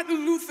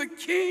 Martin Luther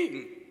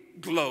King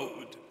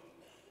glowed.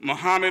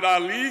 Muhammad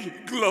Ali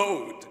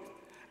glowed.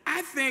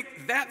 I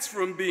think that's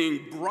from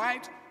being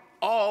bright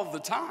all the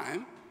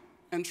time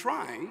and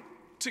trying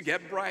to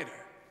get brighter,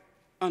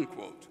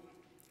 unquote.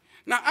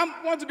 Now,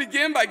 I want to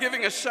begin by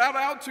giving a shout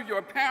out to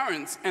your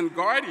parents and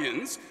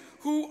guardians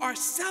who are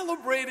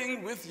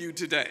celebrating with you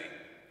today.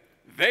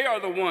 They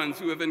are the ones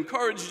who have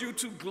encouraged you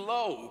to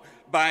glow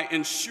by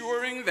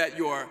ensuring that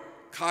your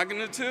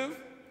cognitive,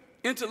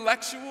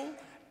 intellectual,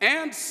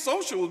 and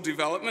social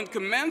development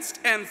commenced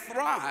and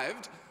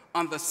thrived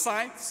on the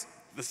sights,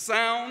 the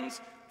sounds,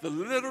 the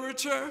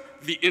literature,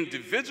 the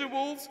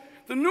individuals,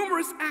 the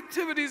numerous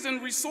activities and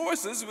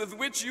resources with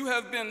which you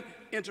have been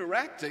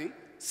interacting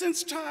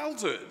since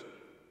childhood.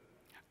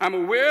 I'm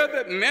aware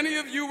that many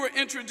of you were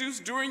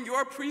introduced during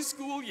your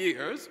preschool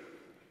years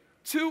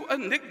to a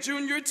Nick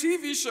Jr.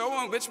 TV show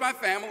on which my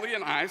family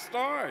and I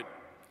starred.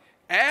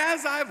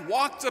 As I've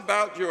walked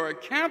about your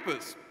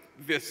campus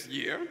this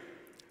year,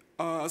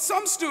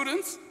 some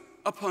students,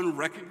 upon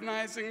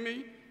recognizing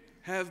me,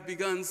 have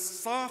begun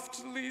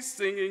softly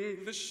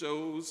singing the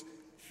show's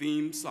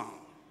theme song.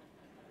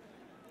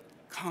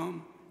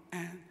 Come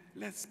and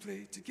let's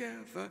play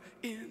together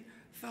in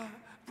the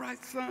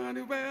bright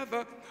sunny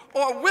weather,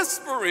 or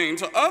whispering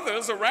to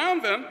others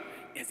around them,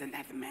 isn't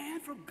that the man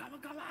from Gullah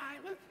Gullah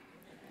Island?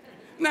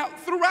 Now,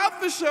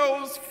 throughout the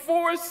show's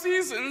 4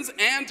 seasons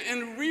and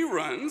in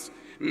reruns,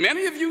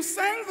 many of you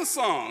sang the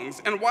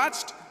songs and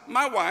watched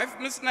my wife,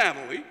 Miss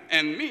Natalie,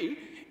 and me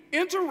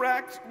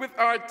interact with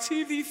our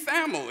TV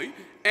family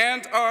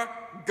and our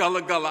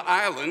Gullah Gullah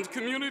Island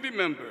community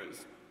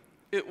members.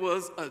 It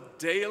was a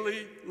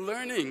daily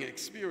learning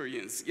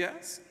experience,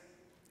 yes?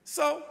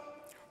 So,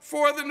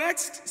 for the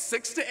next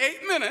 6 to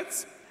 8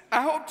 minutes,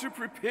 I hope to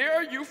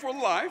prepare you for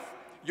life,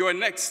 your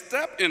next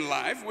step in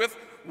life, with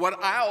what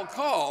I'll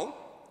call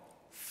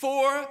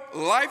 4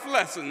 life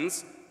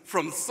lessons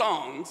from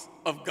songs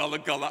of Gullah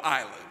Gullah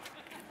Island.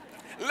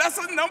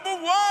 Lesson number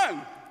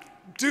 1,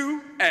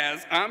 do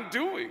as I'm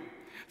doing.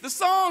 The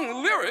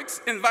song lyrics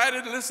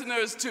invited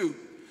listeners to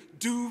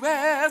do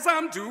as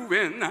I'm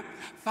doing,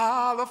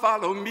 follow,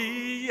 follow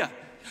me.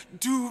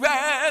 Do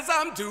as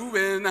I'm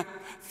doing,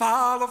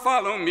 follow,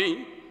 follow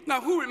me. Now,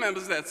 who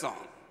remembers that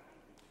song?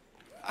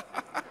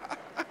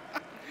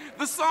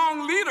 The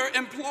song leader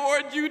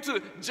implored you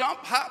to jump,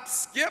 hop,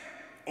 skip,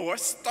 or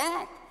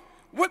stomp.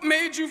 What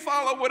made you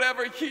follow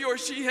whatever he or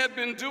she had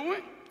been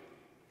doing?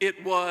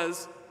 It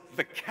was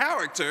the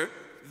character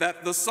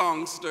that the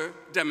songster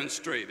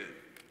demonstrated.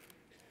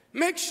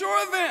 Make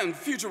sure then,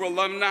 future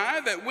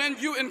alumni, that when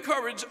you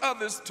encourage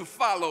others to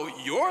follow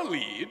your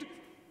lead,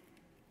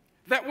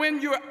 that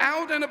when you're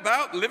out and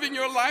about living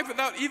your life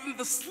without even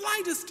the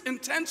slightest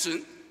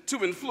intention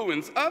to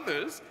influence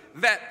others,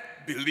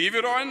 that, believe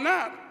it or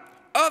not,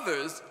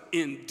 others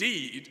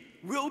indeed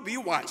will be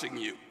watching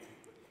you.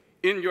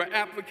 In your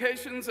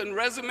applications and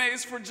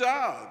resumes for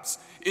jobs,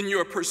 in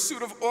your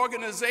pursuit of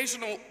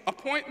organizational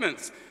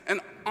appointments and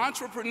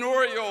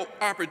entrepreneurial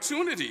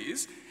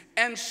opportunities,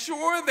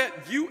 ensure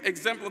that you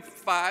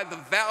exemplify the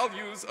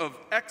values of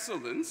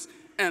excellence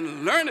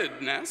and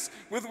learnedness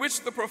with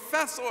which the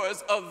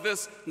professors of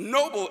this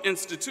noble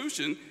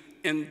institution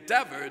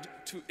endeavored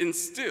to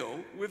instill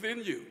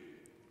within you.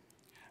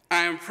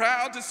 I am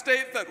proud to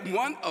state that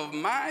one of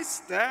my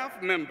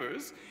staff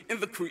members in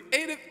the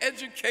Creative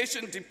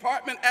Education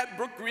Department at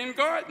Brookgreen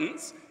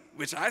Gardens,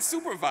 which I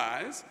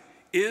supervise,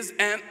 is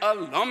an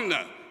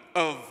alumna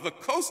of the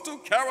Coastal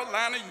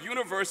Carolina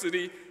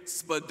University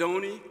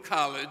Spadoni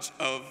College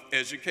of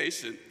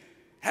Education,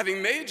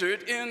 having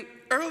majored in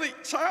early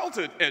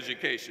childhood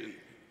education.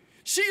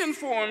 She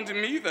informed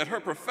me that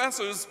her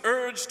professors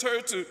urged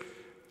her to,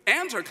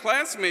 and her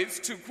classmates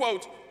to,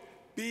 quote,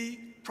 be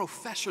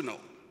professional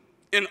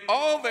in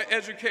all their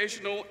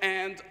educational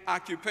and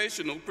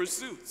occupational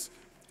pursuits.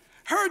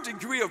 Her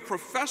degree of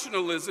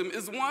professionalism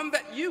is one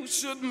that you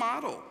should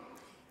model.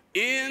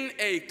 In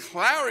a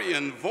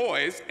clarion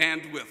voice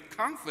and with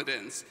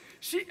confidence,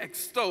 she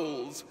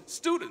extols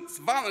students,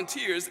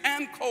 volunteers,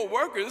 and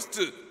co-workers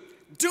to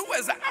do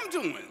as I'm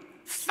doing,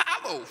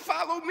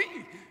 follow me.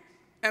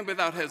 And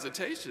without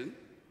hesitation,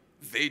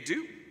 they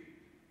do.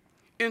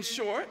 In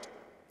short,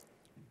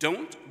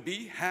 don't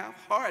be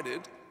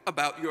half-hearted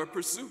about your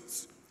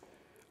pursuits.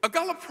 A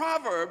Gullah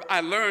proverb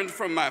I learned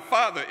from my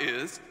father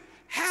is,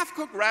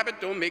 half-cooked rabbit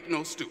don't make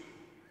no stew.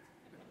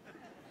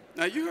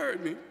 Now you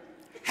heard me.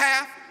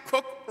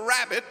 Half-cooked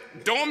rabbit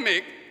don't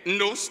make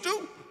no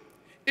stew.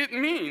 It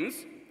means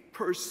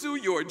pursue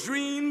your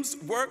dreams,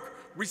 work,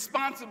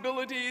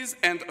 responsibilities,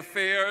 and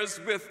affairs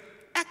with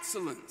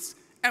excellence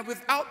and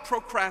without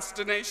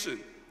procrastination.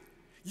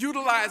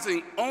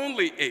 Utilizing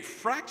only a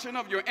fraction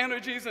of your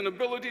energies and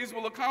abilities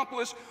will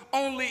accomplish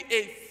only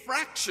a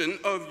fraction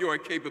of your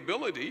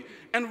capability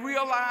and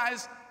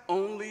realize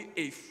only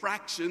a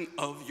fraction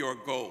of your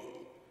goal.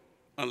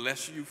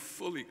 Unless you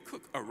fully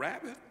cook a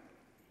rabbit,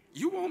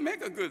 you won't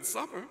make a good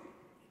supper,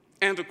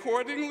 and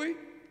accordingly,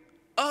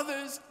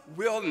 others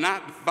will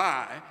not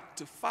vie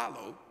to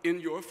follow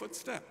in your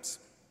footsteps.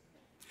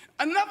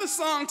 Another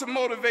song to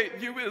motivate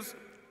you is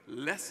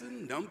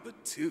lesson number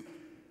 2.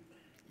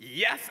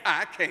 Yes,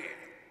 I can.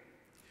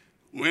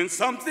 When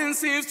something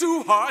seems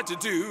too hard to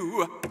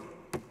do,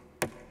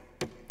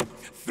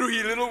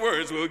 3 little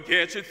words will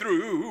get you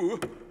through.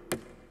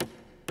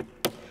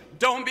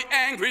 Don't be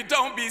angry,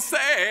 don't be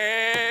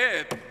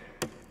sad.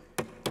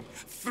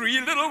 3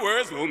 little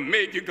words will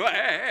make you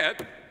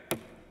glad.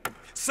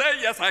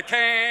 Say yes, I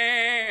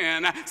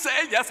can.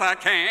 Say yes, I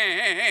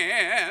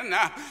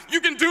can. You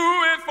can do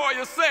it for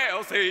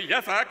yourself. Say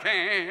yes, I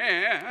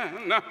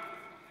can.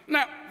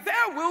 Now,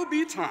 there will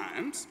be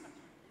times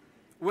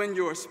when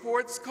your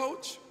sports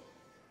coach,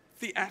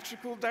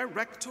 theatrical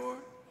director,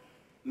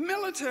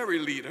 military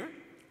leader,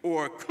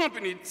 or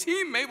company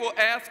teammate will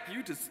ask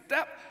you to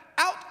step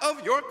out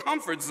of your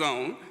comfort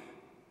zone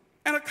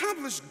and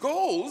accomplish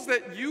goals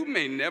that you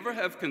may never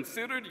have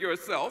considered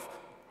yourself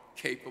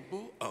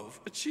capable of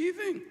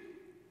achieving.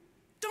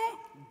 Don't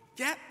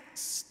get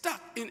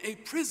stuck in a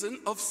prison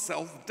of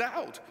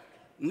self-doubt.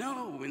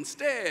 No,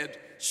 instead,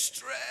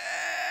 stretch.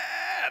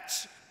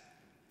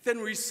 Then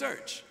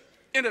research,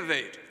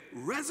 innovate,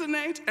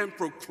 resonate, and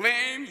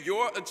proclaim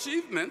your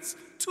achievements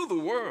to the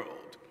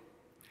world.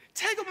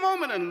 Take a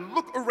moment and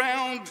look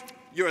around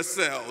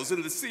yourselves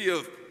in the sea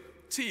of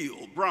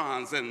teal,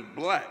 bronze, and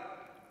black.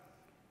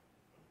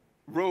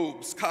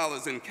 Robes,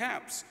 collars, and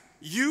caps.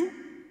 You,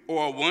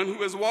 or one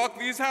who has walked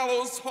these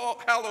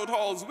hallowed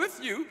halls with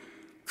you,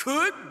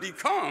 could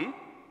become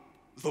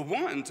the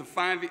one to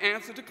find the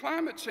answer to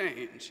climate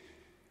change,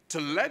 to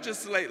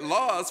legislate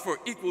laws for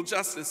equal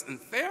justice and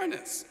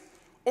fairness,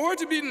 or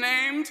to be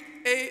named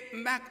a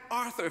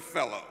MacArthur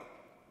Fellow.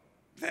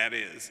 That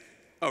is,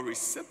 a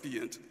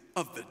recipient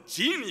of the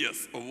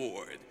Genius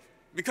Award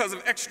because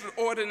of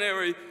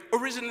extraordinary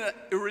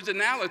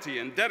originality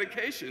and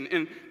dedication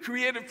in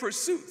creative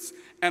pursuits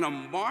and a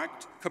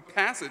marked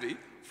capacity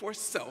for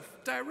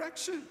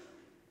self-direction.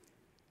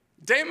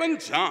 Damon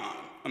John,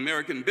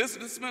 American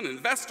businessman,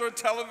 investor,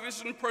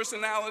 television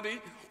personality,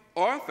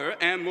 author,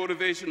 and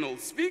motivational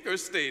speaker,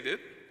 stated,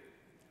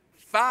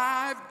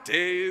 5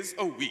 days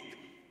a week,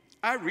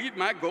 I read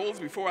my goals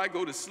before I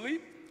go to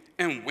sleep,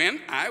 and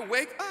when I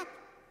wake up,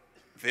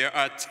 there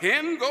are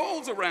 10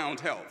 goals around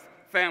health,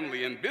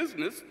 family, and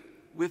business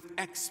with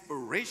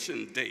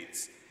expiration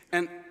dates,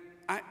 and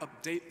I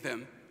update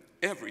them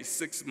every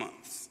 6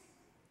 months.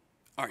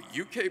 Are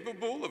you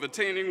capable of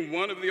attaining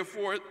one of the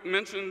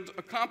aforementioned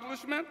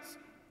accomplishments?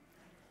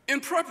 In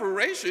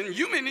preparation,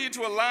 you may need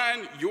to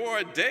align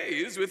your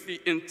days with the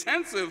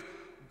intensive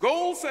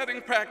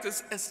goal-setting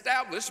practice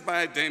established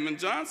by Damon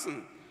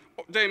John,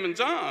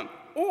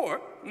 or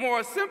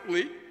more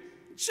simply,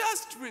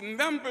 just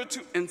remember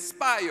to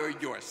inspire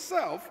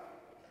yourself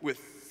with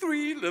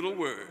 3 little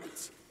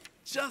words.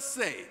 Just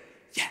say,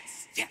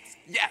 yes, yes,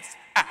 yes,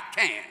 I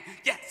can.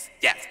 Yes,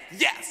 yes,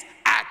 yes,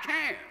 I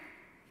can.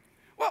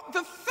 Well,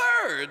 the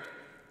third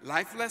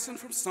life lesson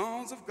from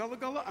Songs of Gullah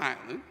Gullah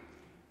Island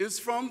is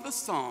from the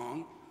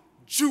song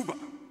Juba.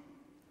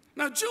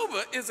 Now,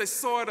 Juba is a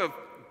sort of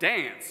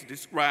dance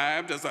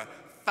described as a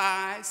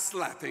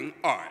thigh-slapping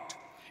art.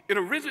 It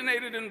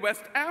originated in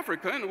West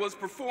Africa and was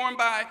performed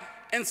by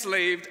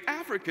enslaved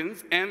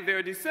Africans and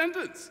their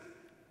descendants,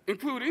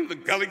 including the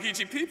Gullah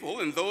Geechee people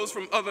and those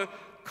from other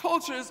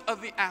cultures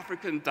of the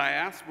African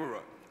diaspora.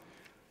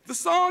 The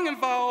song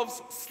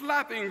involves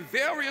slapping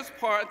various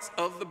parts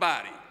of the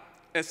body,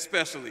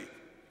 especially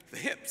the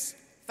hips,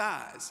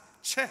 thighs,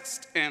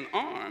 chest, and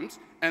arms,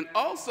 and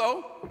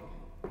also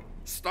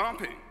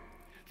stomping.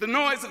 The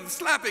noise of the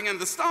slapping and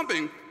the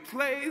stomping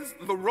plays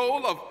the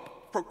role of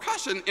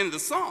percussion in the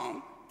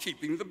song,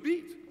 keeping the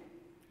beat.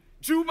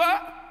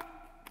 Juba,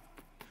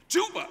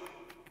 Juba,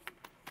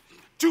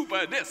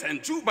 Juba this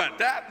and Juba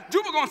that.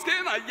 Juba gonna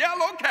skin a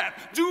yellow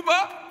cat.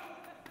 Juba,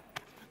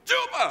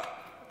 Juba,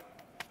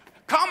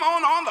 come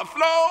on the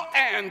floor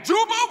and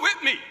Juba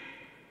with me.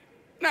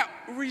 Now,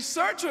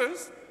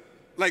 researchers,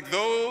 like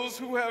those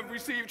who have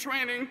received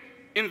training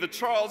in the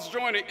Charles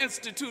Joiner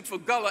Institute for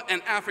Gullah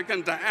and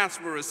African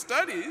Diaspora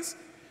Studies,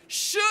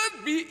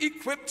 should be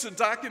equipped to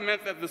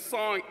document that the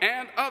song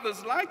and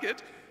others like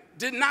it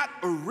did not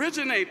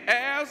originate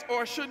as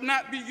or should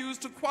not be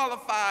used to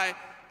qualify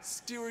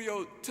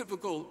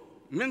stereotypical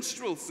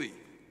minstrelsy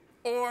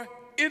or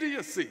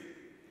idiocy.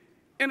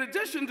 In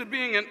addition to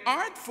being an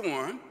art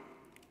form,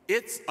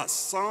 it's a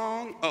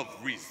song of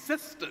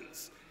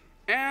resistance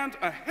and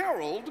a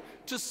herald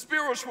to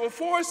spiritual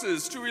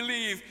forces to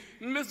relieve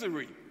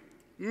misery,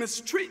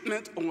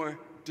 mistreatment, or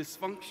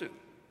dysfunction.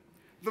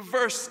 The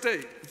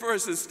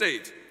verses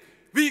state,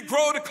 we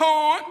grow the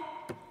corn,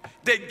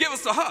 they give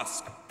us the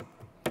husk.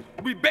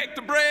 We bake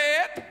the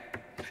bread,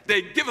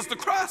 they give us the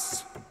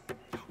crust.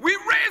 We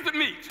raise the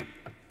meat,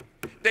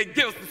 they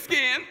give us the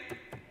skin.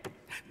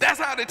 That's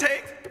how they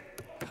take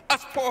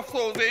us poor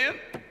souls in.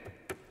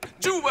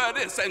 Juba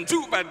this and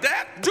Juba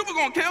that. Juba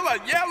gonna kill a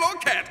yellow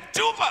cat.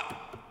 Juba,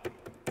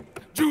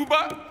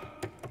 Juba,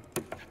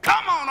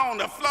 come on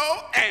the floor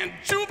and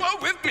Juba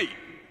with me.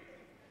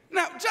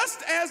 Now,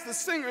 just as the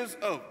singers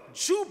of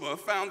Juba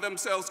found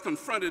themselves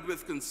confronted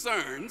with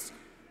concerns,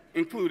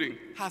 including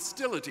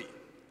hostility,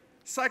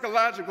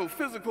 psychological,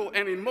 physical,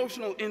 and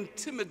emotional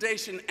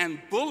intimidation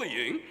and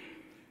bullying,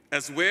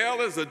 as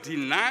well as a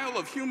denial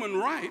of human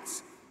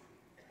rights,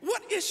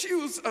 what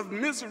issues of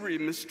misery,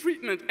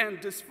 mistreatment, and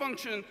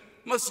dysfunction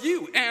must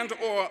you and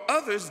or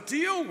others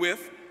deal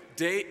with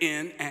day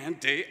in and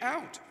day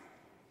out?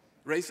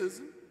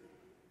 Racism,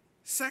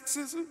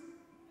 sexism,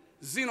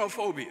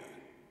 xenophobia,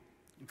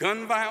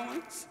 gun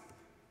violence.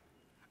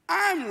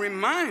 I'm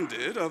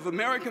reminded of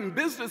American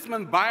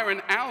businessman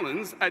Byron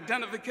Allen's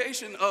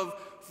identification of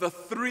the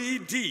 3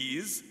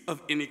 Ds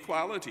of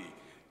inequality.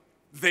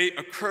 They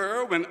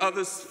occur when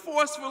others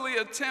forcefully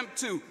attempt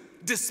to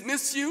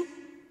dismiss you,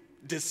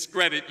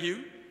 discredit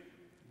you,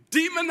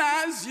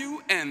 demonize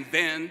you, and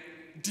then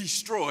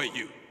destroy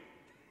you.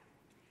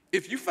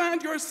 If you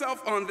find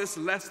yourself on this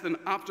less than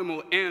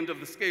optimal end of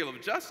the scale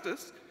of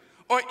justice,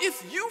 or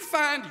if you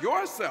find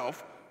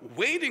yourself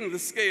weighting the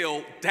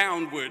scale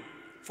downward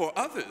for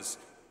others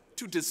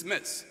to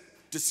dismiss,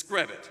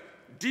 discredit,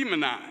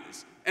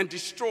 demonize, and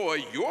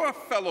destroy your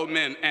fellow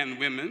men and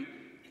women,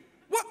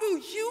 what will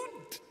you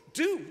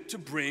do to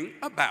bring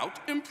about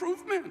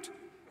improvement?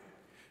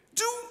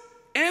 Do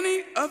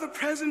any other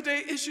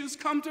present-day issues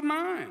come to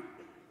mind?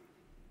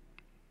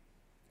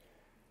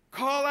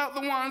 Call out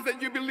the ones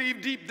that you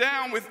believe deep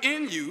down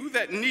within you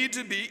that need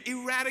to be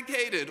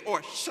eradicated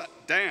or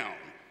shut down.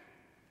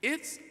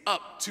 It's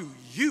up to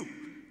you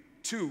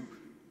to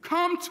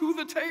come to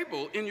the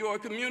table in your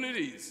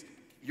communities,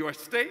 your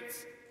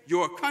states,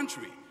 your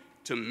country,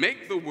 to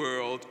make the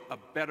world a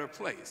better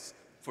place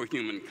for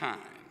humankind.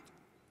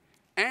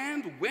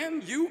 And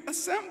when you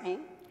assemble,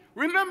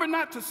 remember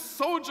not to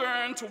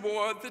sojourn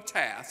toward the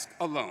task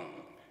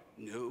alone.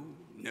 No,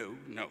 no,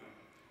 no.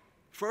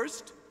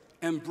 First,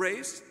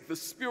 embrace the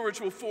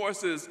spiritual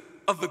forces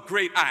of the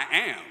great I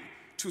am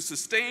to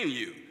sustain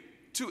you,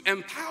 to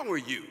empower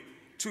you,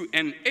 to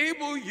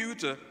enable you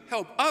to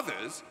help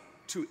others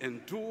to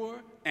endure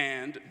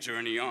and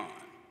journey on.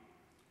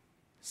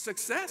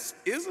 Success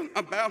isn't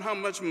about how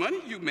much money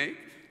you make,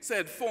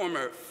 said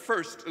former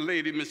First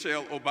Lady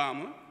Michelle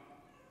Obama.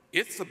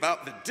 It's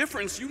about the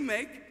difference you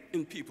make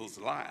in people's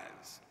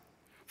lives.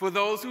 For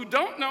those who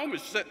don't know,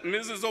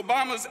 Mrs.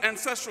 Obama's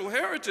ancestral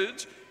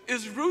heritage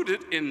is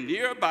rooted in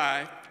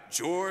nearby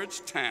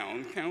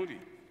Georgetown County.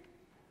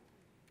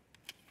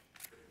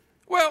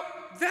 Well,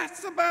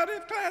 that's about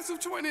it, class of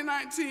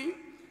 2019.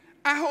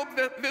 I hope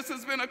that this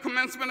has been a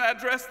commencement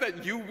address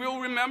that you will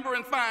remember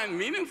and find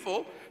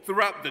meaningful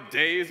throughout the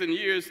days and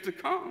years to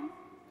come.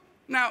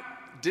 Now,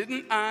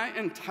 didn't I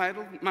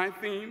entitle my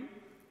theme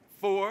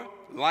 4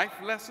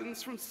 Life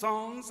Lessons from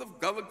Songs of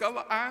Gullah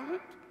Gullah Island?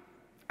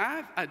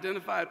 I've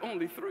identified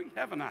only 3,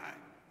 haven't I?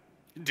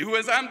 Do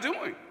as I'm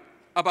doing,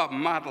 about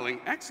modeling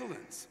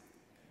excellence.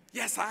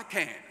 Yes, I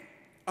can,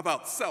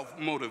 about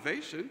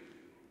self-motivation.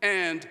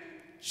 And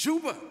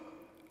Juba,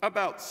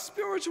 about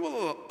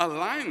spiritual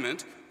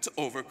alignment to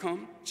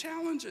overcome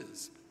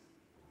challenges.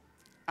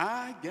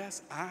 I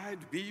guess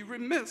I'd be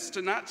remiss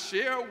to not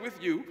share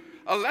with you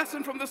a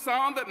lesson from the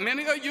song that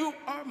many of you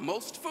are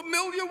most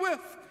familiar with,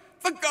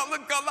 the Gullah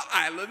Gullah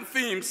Island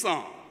theme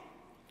song.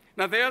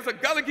 Now, there's a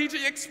Gullah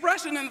Geechee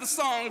expression in the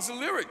song's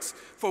lyrics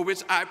for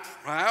which I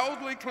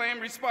proudly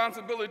claim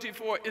responsibility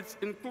for its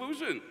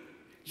inclusion.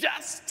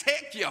 Just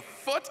take your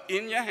foot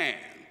in your hand.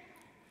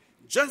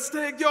 Just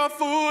take your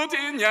foot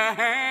in your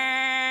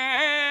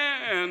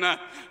hand.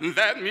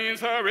 That means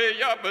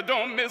hurry up, but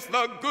don't miss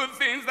the good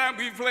things that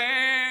we've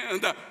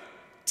planned.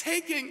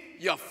 Taking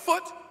your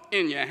foot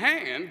in your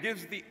hand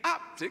gives the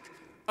optic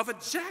of a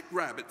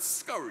jackrabbit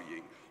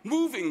scurrying,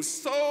 moving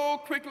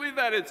so quickly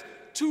that its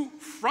 2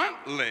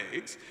 front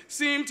legs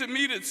seem to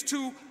meet its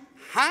 2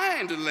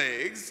 hind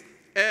legs,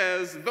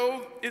 as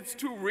though its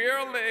 2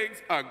 rear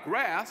legs are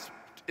grasped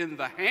in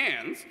the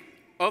hands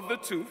of the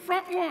 2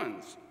 front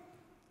ones.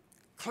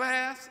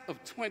 Class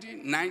of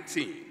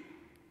 2019,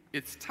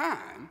 it's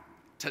time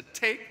to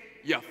take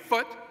your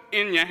foot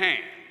in your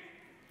hand.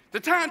 The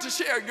time to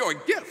share your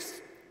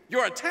gifts,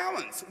 your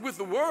talents with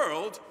the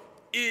world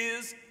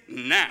is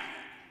now.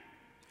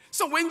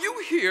 So when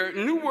you hear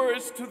new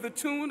words to the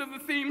tune of the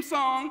theme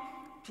song,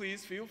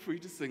 please feel free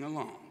to sing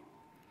along.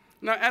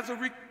 Now, as a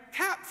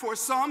recap for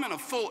some and a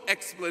full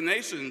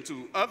explanation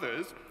to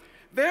others,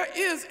 there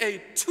is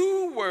a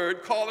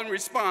 2-word call and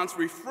response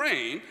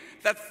refrain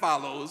that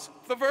follows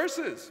the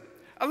verses.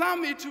 Allow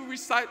me to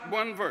recite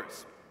one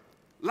verse.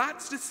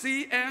 Lots to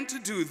see and to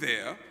do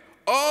there.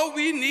 All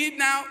we need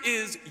now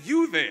is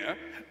you there.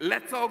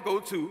 Let's all go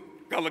to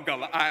Gullah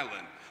Gullah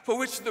Island, for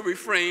which the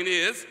refrain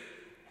is,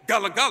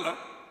 Gullah Gullah,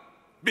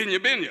 Binya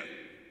Binya.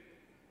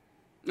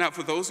 Now,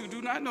 for those who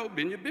do not know,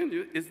 Binya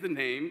Binya is the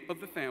name of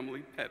the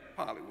family pet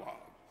pollywog.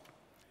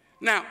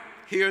 Now,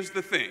 here's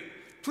the thing.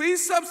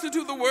 Please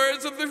substitute the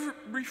words of the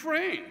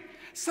refrain.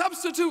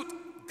 Substitute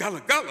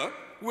Gullah Gullah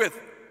with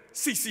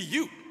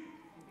CCU,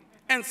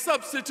 and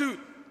substitute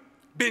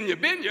Binya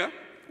Binya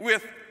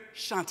with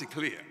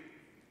Chanticleer.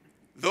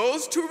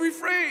 Those 2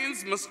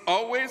 refrains must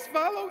always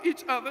follow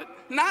each other,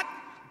 not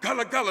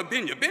Gullah Gullah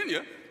Binya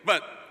Binya,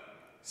 but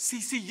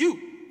CCU,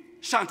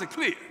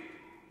 Chanticleer.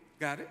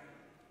 Got it?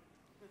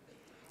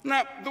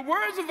 Now, the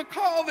words of the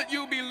call that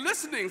you'll be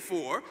listening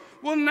for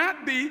will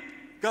not be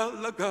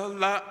Gullah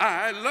Gullah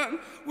Island,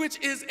 which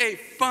is a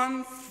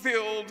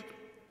fun-filled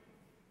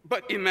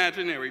but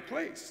imaginary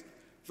place.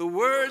 The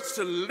words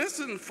to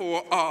listen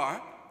for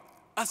are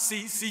a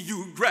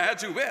CCU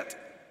graduate,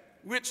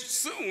 which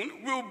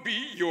soon will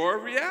be your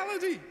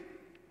reality.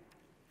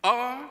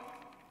 Are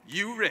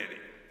you ready?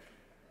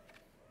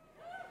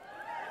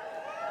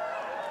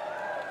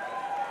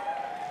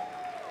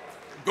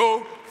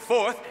 go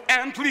forth,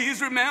 and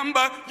please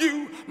remember,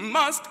 you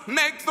must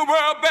make the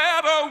world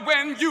better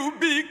when you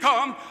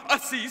become a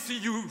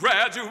CCU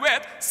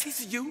graduate.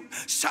 CCU,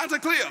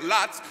 Chanticleer,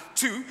 lots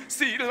to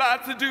see,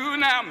 lots to do.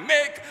 Now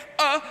make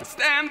a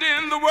stand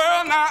in the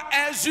world now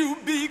as you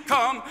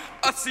become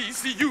a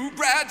CCU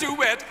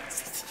graduate.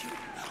 CCU,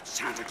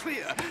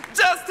 Chanticleer,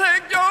 just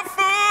take your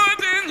foot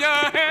in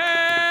your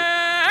hand.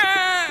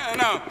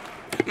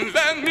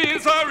 That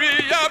means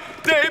hurry up,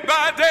 day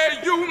by day,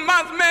 you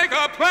must make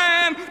a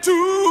plan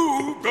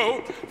to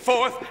go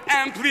forth.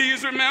 And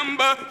please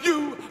remember,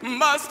 you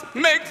must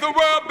make the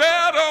world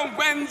better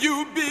when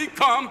you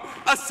become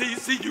a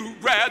CCU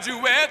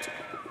graduate.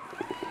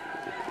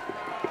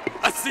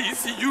 A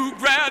CCU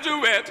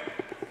graduate.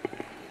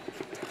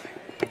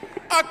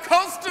 A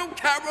Coastal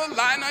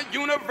Carolina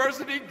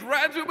University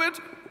graduate,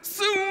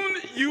 soon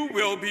you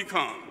will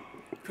become.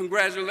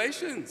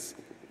 Congratulations.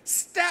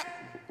 Step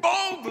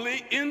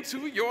boldly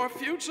into your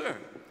future.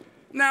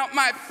 Now,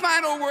 my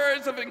final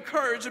words of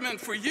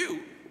encouragement for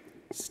you,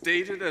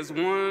 stated as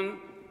one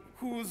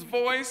whose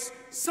voice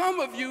some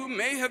of you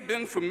may have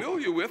been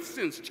familiar with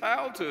since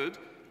childhood,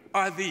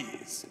 are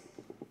these.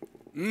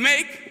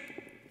 Make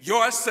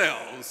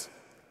yourselves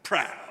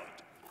proud.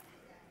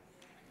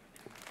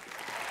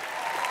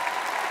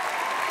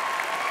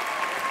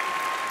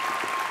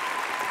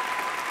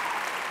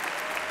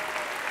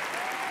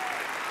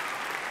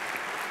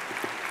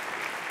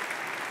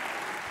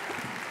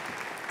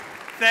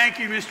 Thank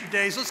you, Mr.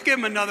 Daise. Let's give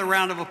him another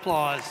round of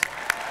applause.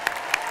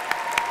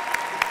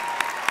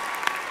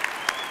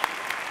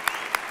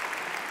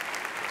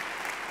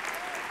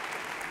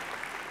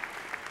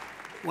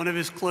 One of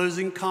his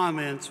closing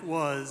comments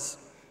was,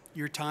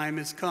 "Your time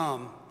has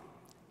come,"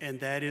 and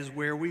that is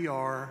where we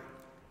are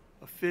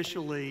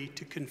officially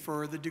to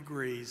confer the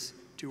degrees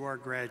to our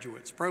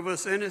graduates.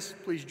 Provost Ennis,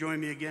 please join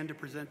me again to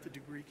present the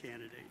degree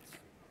candidates.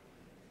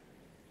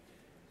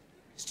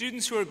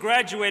 Students who are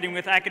graduating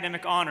with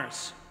academic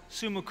honors,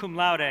 summa cum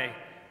laude,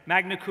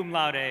 magna cum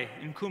laude,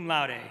 and cum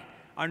laude,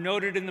 are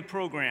noted in the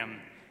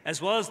program,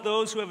 as well as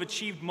those who have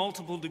achieved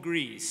multiple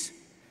degrees.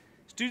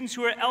 Students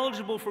who are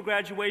eligible for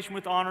graduation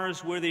with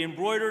honors wear the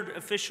embroidered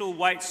official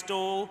white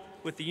stole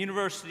with the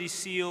university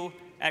seal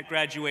at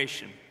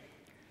graduation.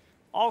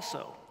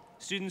 Also,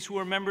 students who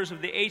are members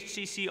of the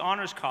HCC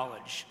Honors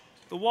College,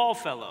 the Wall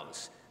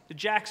Fellows, the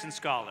Jackson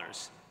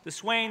Scholars, the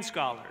Swain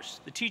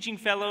Scholars, the Teaching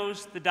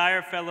Fellows, the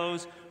Dyer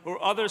Fellows,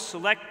 or other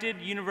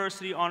selected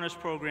university honors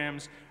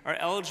programs are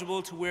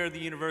eligible to wear the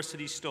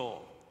university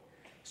stole.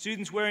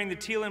 Students wearing the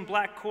teal and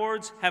black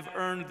cords have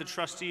earned the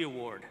Trustee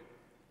Award.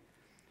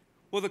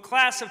 Will the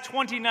class of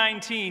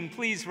 2019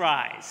 please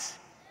rise?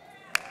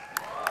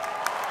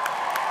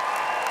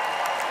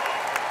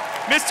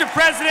 Mr.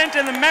 President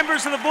and the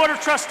members of the Board of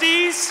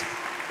Trustees,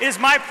 it is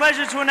my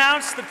pleasure to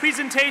announce the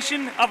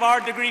presentation of our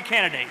degree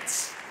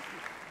candidates.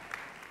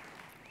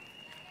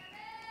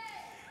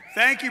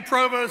 Thank you,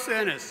 Provost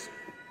Ennis.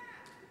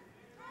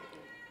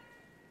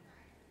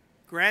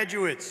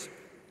 Graduates,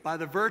 by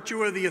the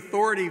virtue of the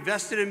authority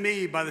vested in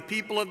me by the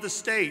people of the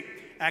state,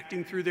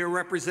 acting through their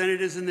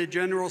representatives in the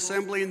General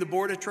Assembly and the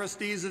Board of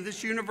Trustees of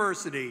this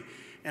university,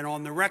 and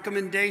on the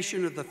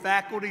recommendation of the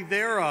faculty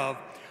thereof,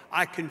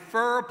 I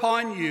confer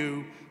upon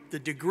you the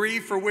degree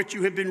for which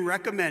you have been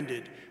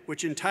recommended,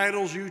 which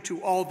entitles you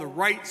to all the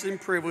rights and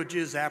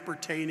privileges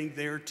appertaining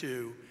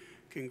thereto.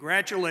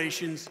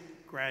 Congratulations,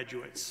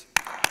 graduates.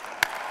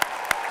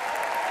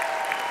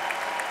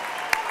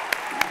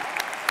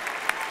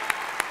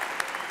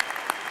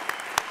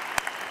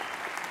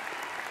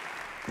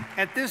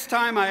 At this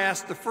time, I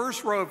ask the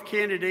first row of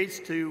candidates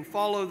to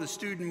follow the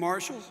student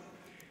marshals.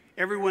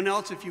 Everyone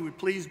else, if you would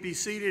please be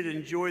seated and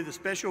enjoy the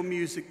special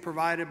music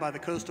provided by the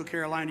Coastal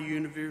Carolina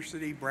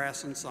University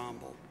Brass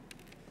Ensemble.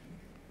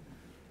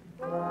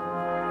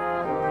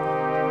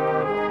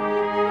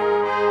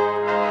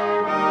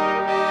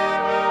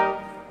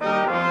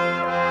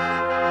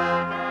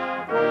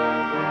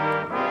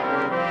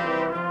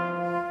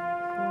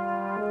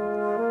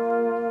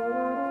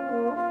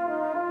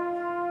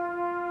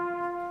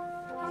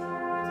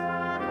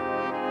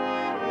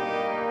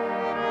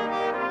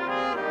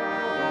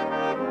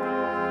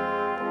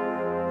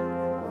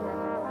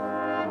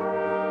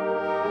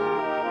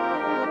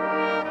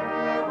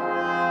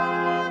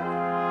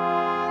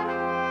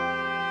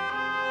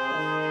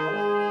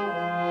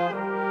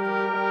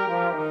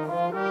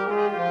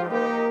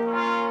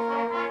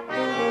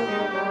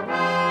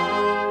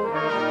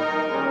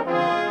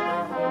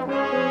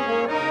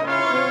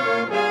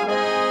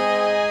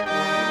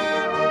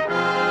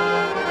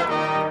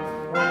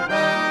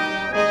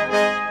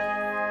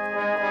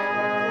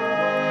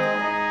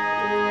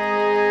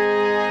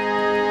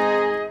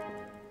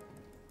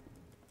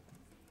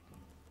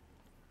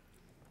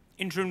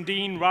 Interim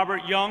Dean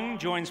Robert Young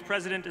joins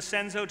President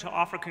DiCenzo to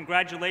offer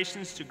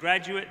congratulations to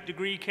graduate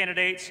degree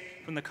candidates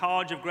from the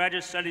College of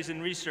Graduate Studies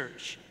and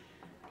Research.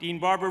 Dean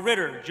Barbara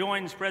Ritter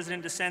joins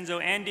President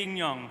DiCenzo and Dean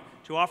Young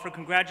to offer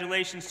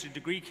congratulations to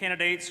degree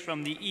candidates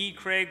from the E.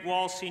 Craig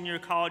Wall Senior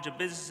College of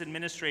Business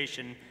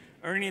Administration,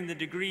 earning the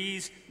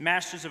degrees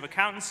Masters of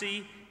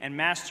Accountancy and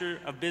Master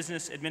of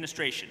Business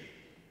Administration.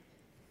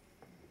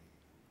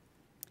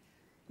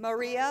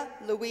 Maria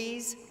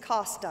Louise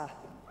Costa.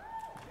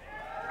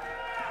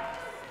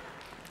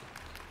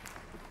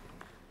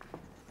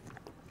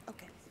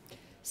 Okay.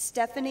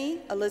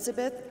 Stephanie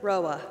Elizabeth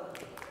Roa.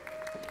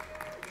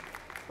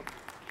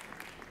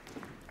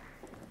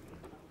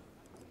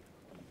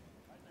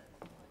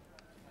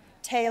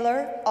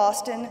 Taylor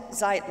Austin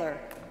Zeitler.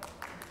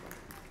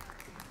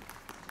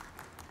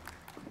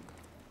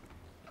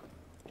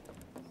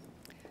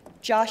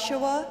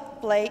 Joshua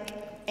Blake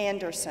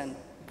Anderson.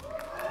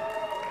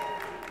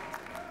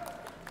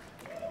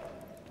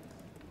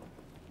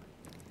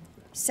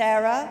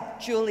 Sarah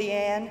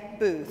Julianne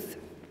Booth.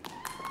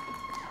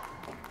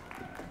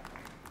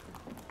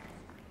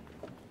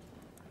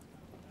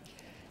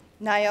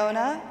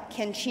 Nyona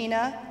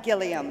Kenchina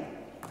Gilliam.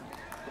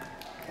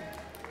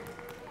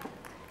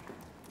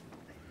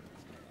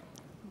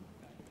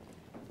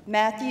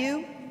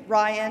 Matthew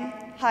Ryan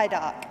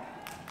Hydock.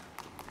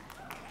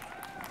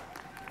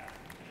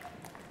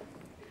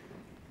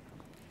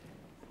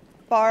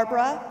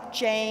 Barbara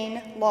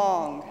Jane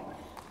Long.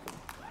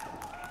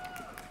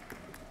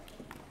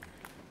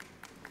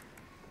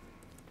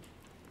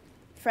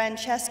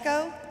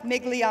 Francesco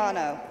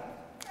Migliano.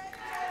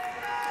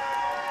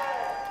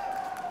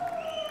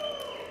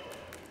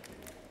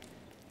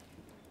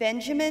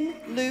 Benjamin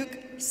Luke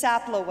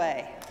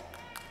Saplaway.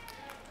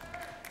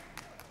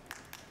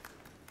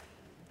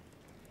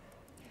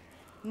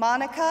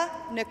 Monica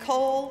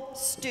Nicole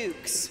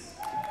Stukes.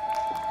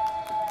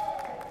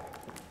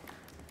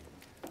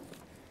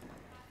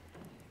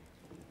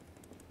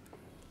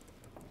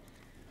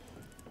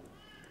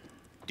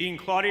 Dean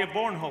Claudia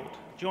Bornholt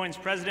joins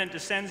President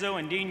DeCenzo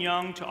and Dean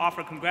Young to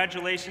offer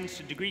congratulations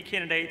to degree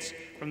candidates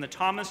from the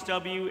Thomas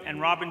W.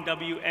 and Robin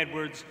W.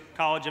 Edwards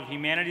College of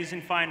Humanities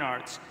and Fine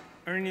Arts,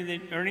 earning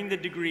the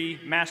degree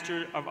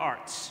Master of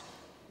Arts.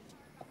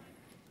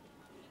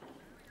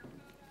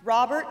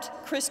 Robert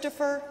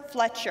Christopher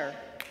Fletcher.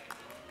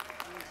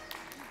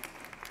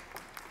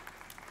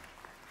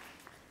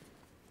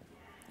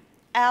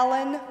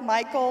 Alan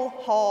Michael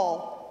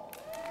Hall.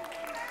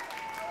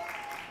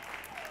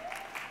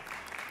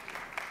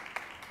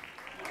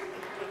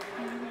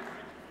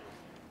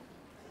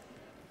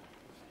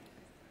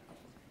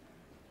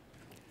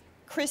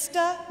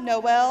 Krista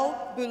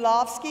Noel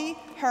Bulovsky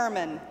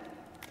Herman.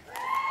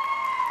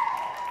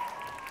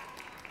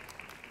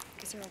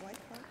 Is there a white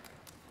card?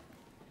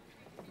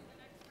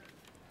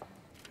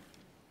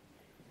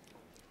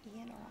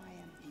 Ian or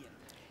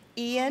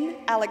Ian? Ian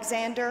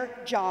Alexander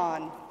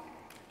John.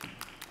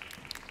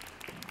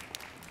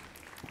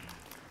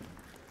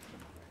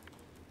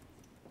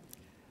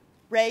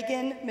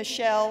 Reagan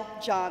Michelle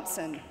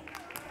Johnson.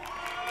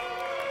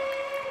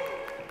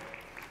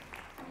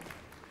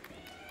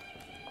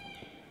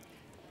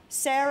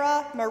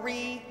 Sarah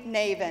Marie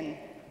Navin.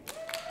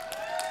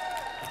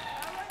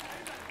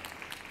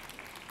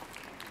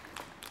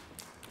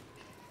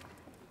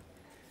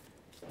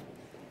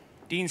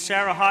 Dean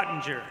Sarah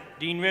Hottinger,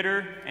 Dean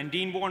Ritter, and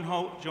Dean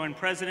Bornholt join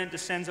President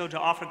DeCenzo to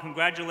offer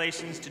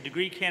congratulations to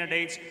degree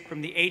candidates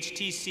from the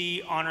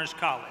HTC Honors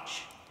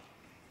College.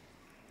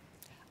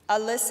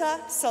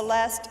 Alyssa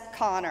Celeste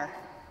Connor.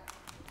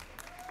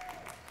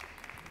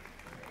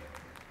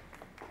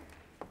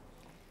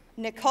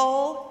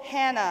 Nicole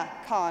Hannah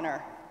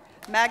Connor,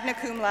 magna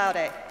cum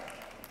laude.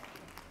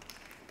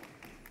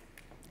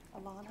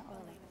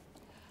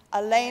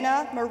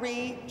 Elena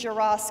Marie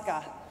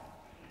Jaraska.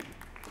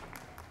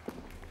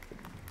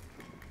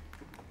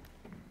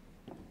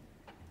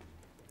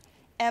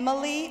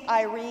 Emily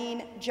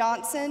Irene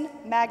Johnson,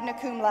 magna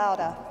cum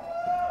laude.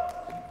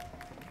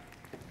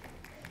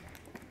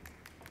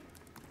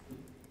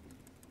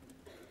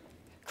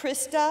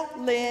 Krista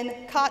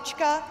Lynn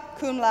Kochka,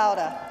 cum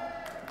laude.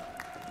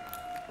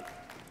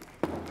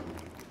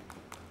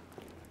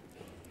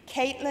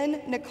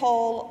 Caitlin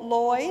Nicole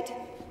Lloyd.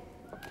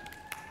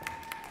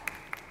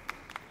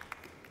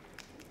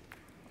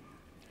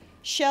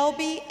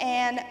 Shelby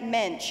Ann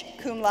Mensch,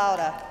 cum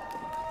laude.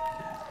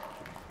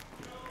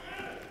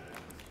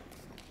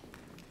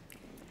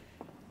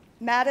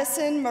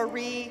 Madison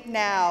Marie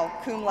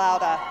Now, cum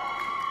laude.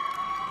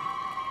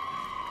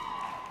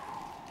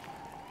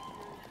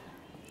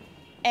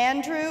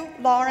 Andrew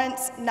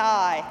Lawrence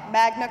Nye,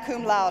 magna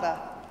cum laude.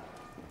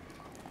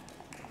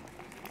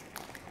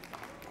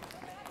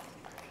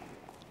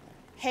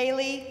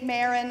 Haley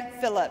Marin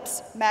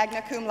Phillips,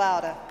 magna cum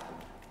laude.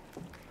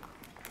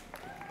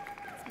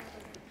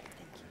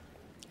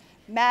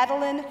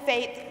 Madeline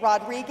Faith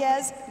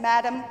Rodriguez,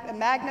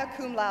 magna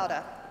cum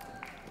laude.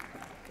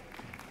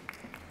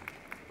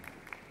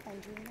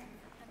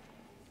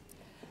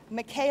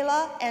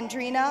 Michaela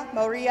Andrina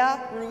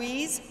Maria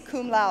Ruiz,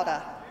 cum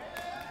laude.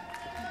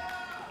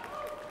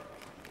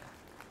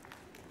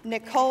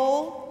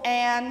 Nicole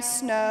Ann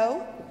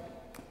Snow.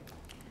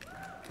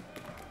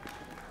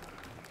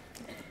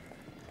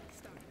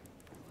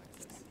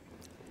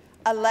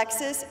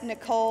 Alexis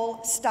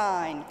Nicole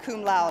Stein,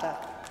 cum laude.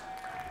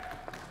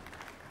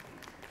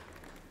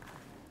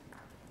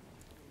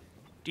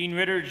 Dean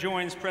Ritter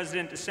joins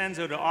President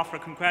DeCenzo to offer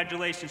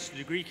congratulations to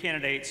degree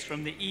candidates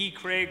from the E.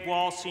 Craig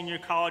Wall Senior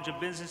College of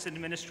Business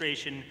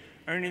Administration,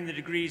 earning the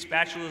degrees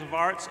Bachelor of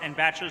Arts and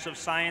Bachelor of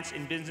Science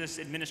in Business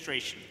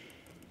Administration.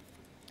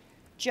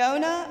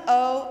 Jonah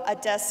O.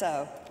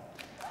 Adesso.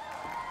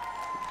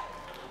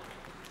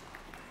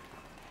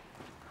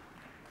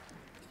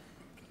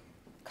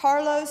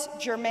 Carlos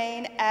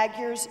Germain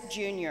Aguers,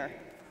 Jr.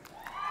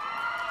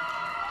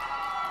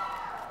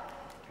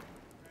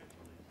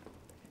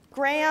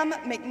 Graham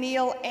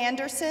McNeil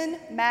Anderson,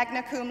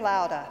 magna cum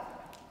laude.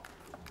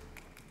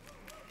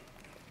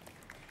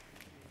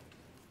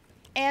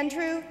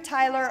 Andrew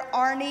Tyler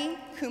Arney,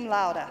 cum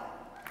laude.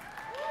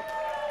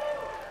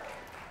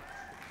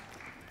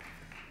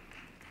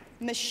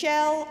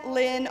 Michelle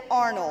Lynn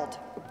Arnold.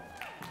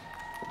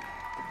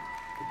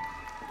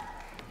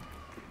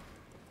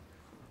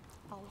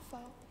 Alfo.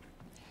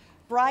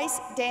 Bryce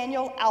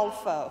Daniel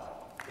Alfo.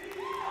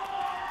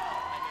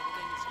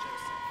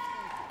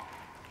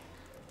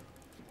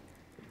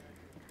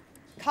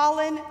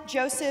 Colin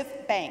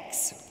Joseph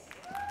Banks.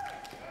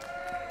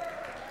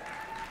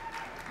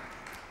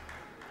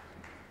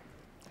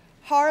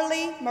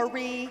 Harley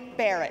Marie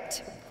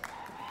Barrett.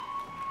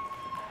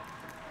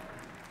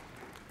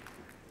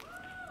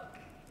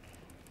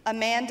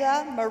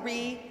 Amanda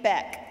Marie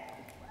Beck.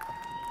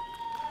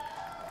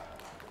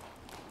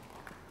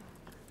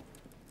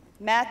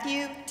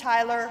 Matthew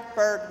Tyler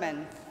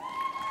Bergman.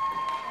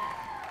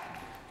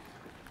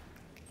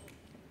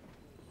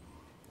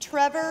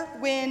 Trevor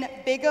Wynn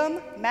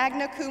Bigham,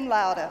 magna cum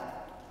laude.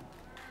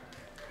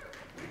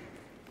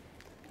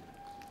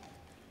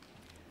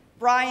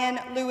 Brian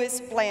Lewis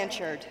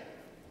Blanchard.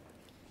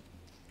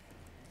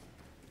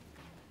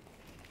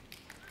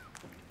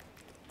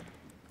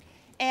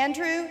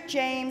 Andrew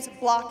James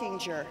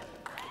Blockinger.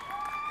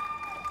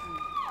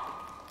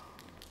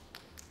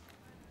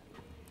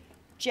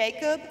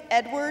 Jacob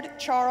Edward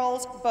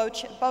Charles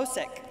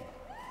Bosick.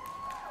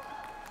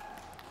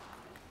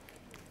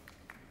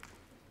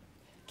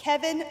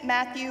 Kevin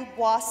Matthew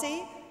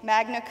Boissy,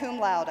 magna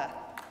cum laude.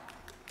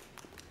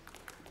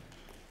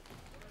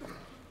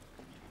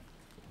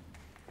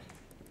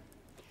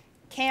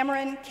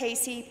 Cameron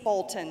Casey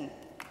Bolton.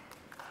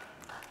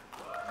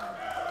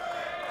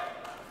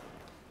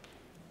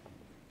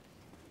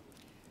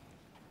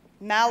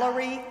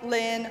 Mallory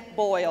Lynn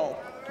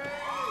Boyle.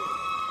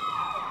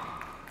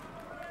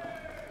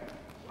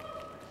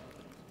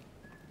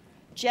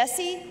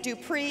 Jesse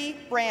Dupree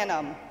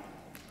Branham.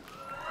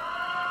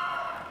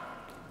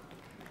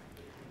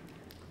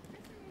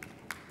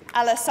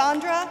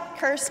 Alessandra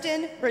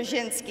Kirsten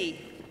Brzezinski.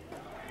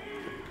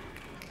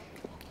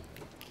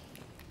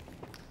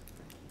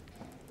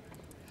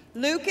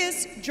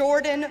 Lucas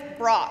Jordan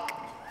Brock.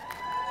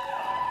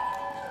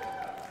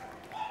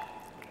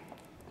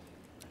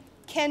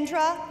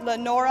 Kendra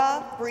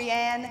Lenora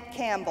Brianne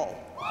Campbell.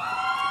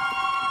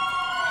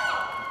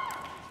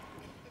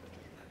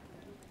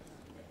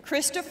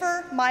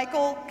 Christopher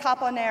Michael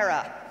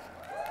Caponera.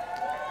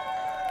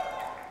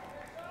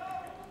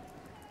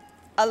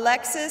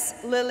 Alexis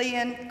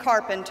Lillian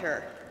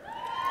Carpenter.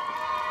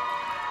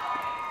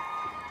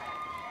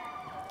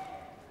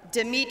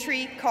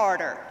 Dimitri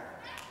Carter.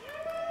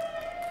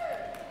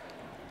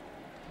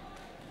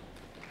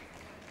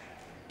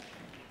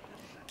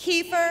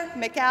 Kiefer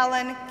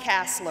McAllen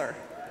Kassler.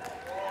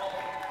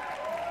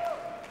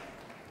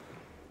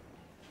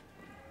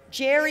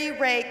 Jerry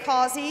Ray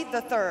Causey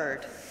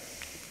III.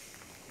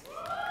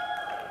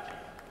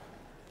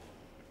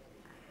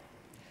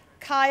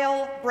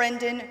 Kyle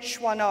Brendan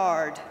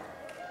Schwanard.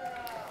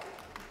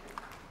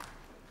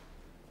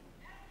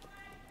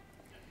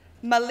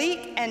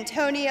 Malik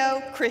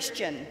Antonio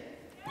Christian.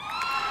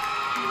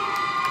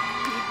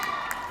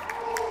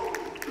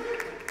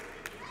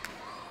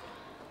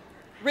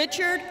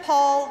 Richard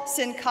Paul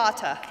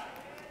Sincata.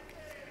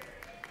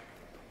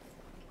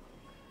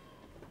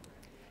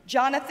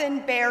 Jonathan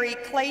Barry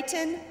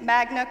Clayton,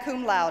 magna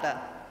cum laude.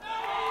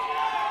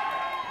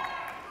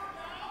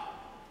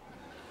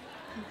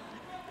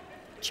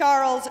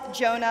 Charles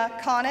Jonah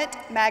Connett,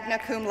 magna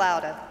cum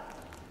laude.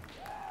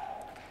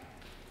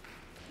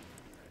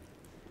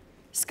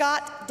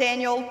 Scott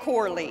Daniel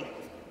Corley.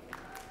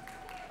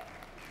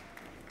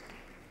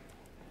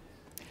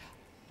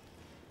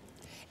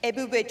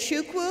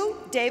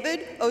 Ebubechukwu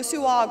David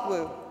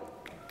Osuagwu.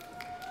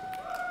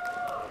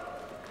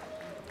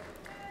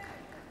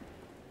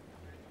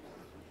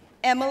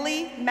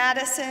 Emily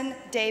Madison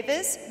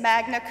Davis,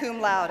 magna cum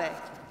laude.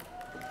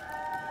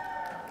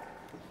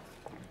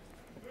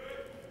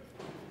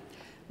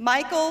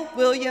 Michael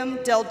William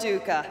Del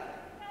Duca.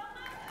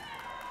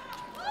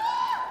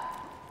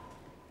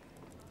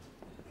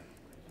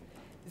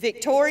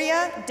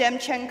 Victoria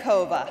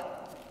Demchenkova.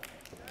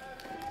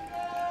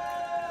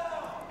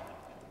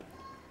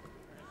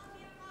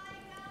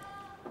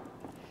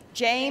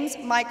 James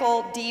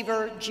Michael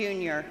Deaver,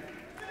 Jr.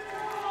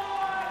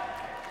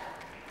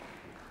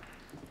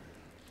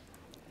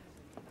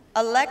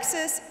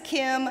 Alexis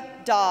Kim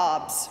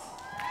Dobbs.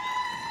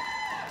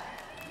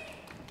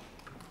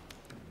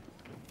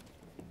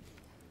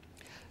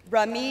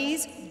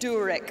 Ramiz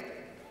Durik.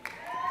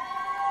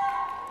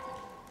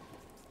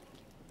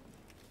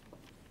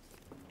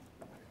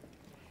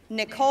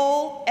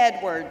 Nicole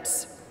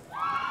Edwards.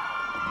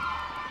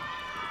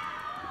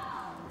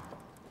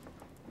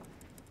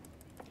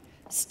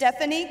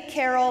 Stephanie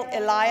Carol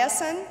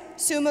Eliason,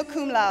 summa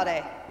cum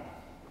laude.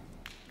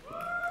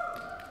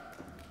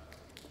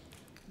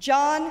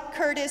 John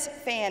Curtis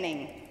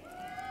Fanning.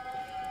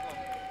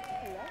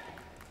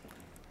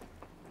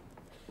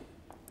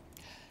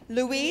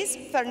 Luis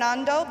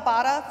Fernando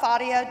Barra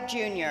Faria,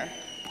 Jr.,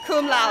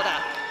 cum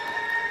laude.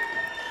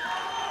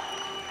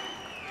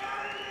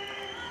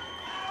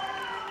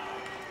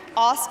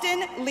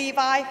 Austin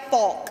Levi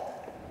Falk.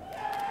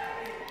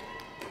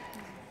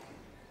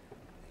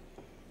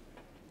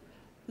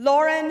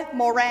 Lauren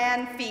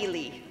Moran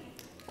Feely.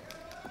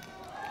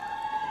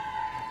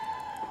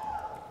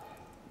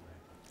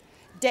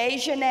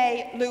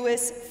 Dejanay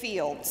Lewis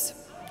Fields.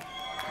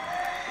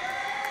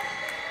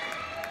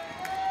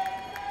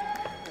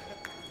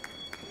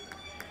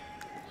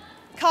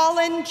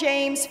 Colin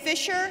James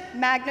Fisher,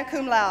 magna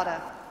cum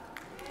laude.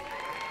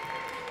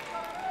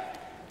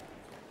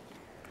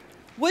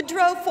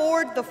 Woodrow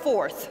Ford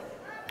IV.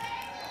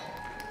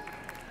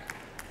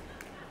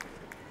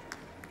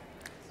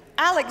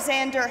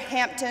 Alexander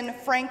Hampton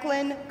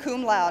Franklin,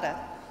 cum laude.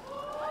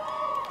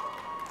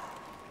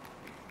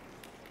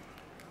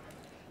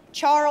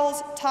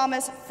 Charles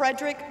Thomas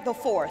Frederick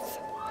IV.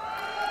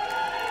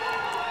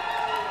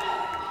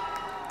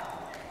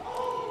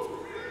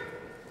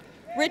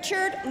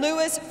 Richard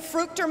Louis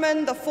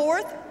Fruchterman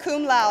IV,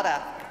 cum laude.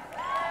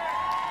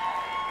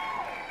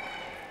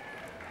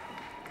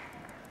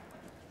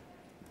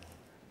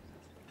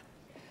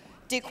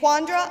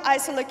 DeQuandra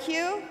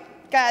Isolaque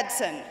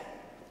Gadsden.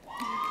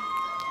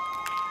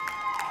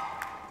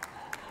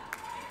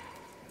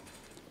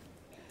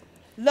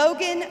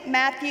 Logan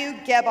Matthew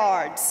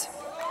Gebhards.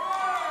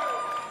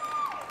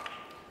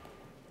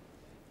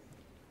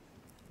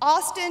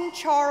 Austin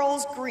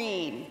Charles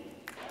Green.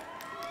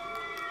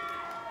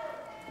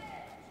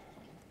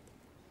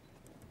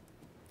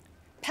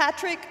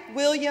 Patrick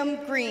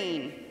William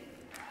Green.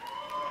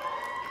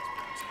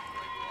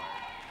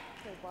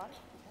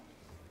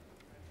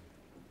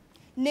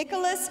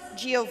 Nicholas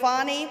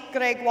Giovanni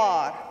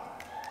Gregoire.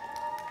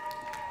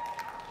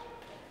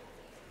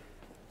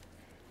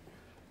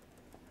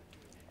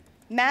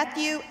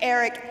 Matthew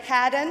Eric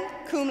Haddon,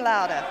 cum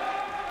laude.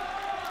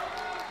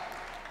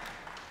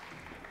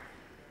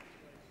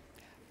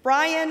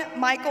 Brian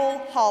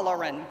Michael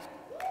Holleran.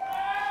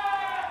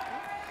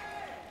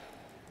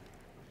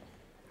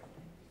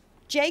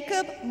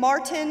 Jacob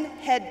Martin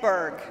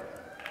Hedberg.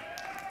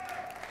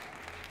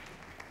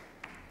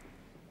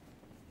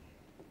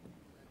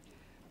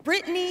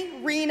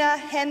 Brittany Rena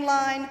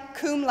Henline,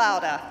 cum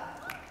laude.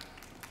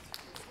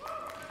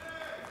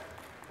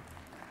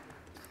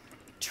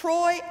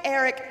 Troy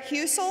Eric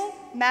Husel,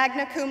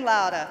 magna cum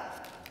laude.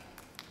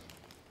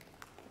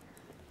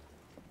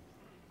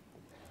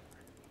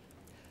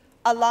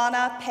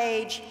 Alana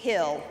Page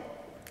Hill.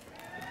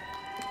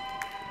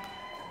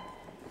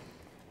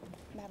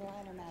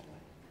 Madeline or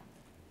Madeline?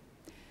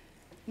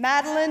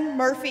 Madeline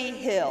Murphy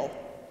Hill.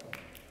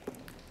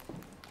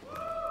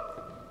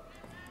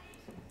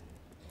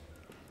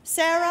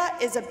 Sarah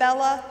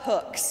Isabella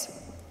Hooks.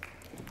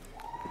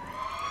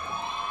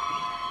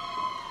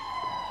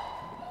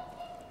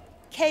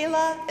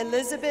 Kayla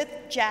Elizabeth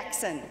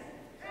Jackson.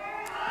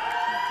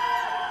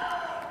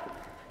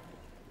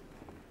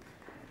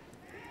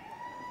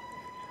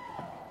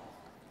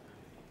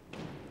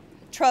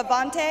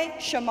 Travante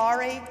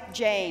Shamari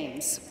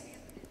James.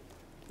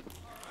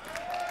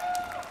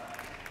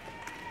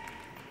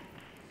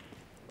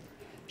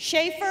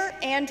 Schaefer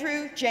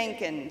Andrew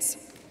Jenkins.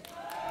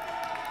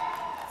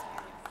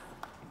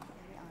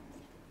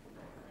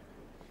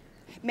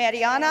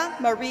 Mariana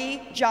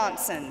Marie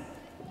Johnson.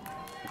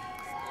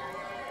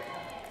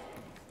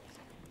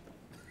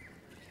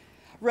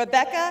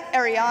 Rebecca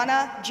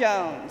Ariana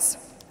Jones.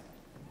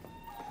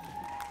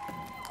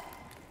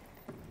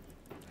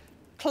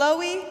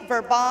 Chloe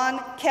Verban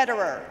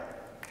Ketterer.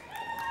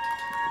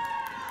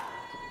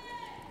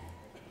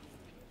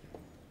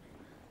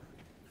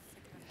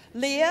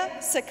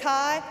 Leah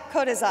Sakai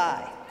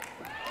Kodazai.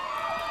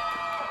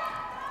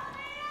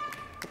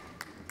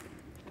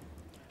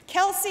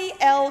 Kelsey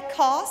L.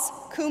 Koss,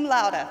 cum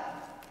laude.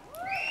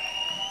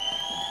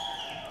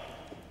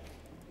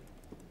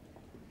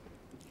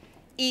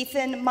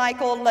 Ethan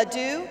Michael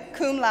Ledoux,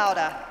 cum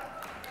laude.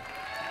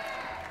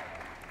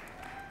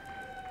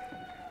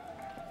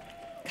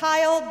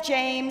 Kyle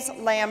James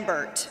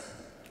Lambert.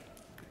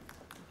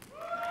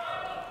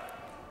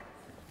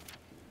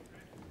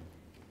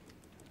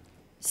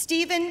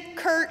 Stephen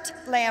Kurt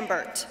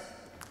Lambert.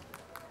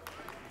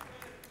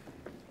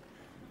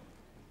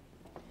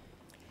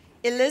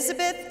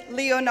 Elizabeth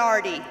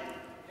Leonardi.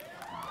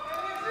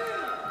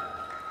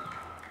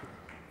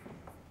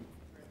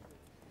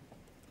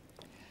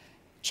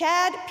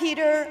 Chad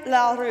Peter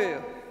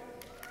LaRue.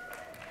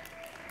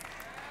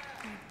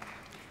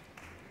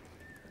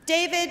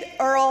 David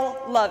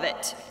Earl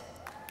Lovett.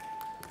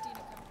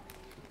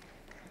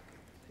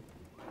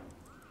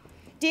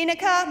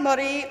 Dinika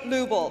Marie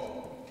Lubel.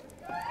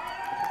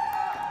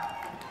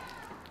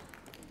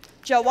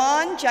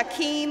 Jawan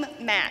Jakeem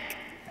Mack.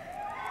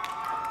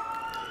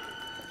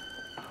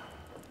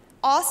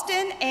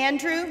 Austin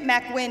Andrew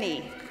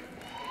McWhinney.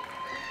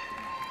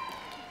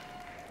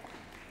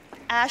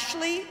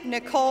 Ashley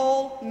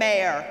Nicole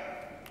Mayer.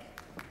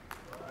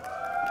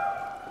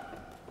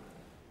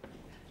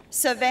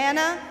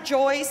 Savannah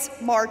Joyce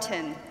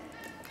Martin.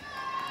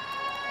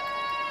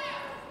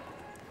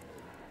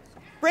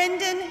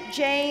 Brendan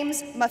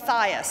James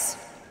Matthias.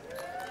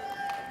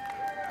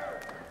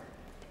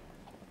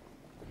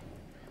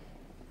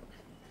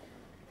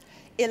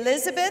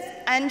 Elizabeth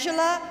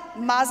Angela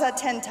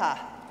Mazatenta.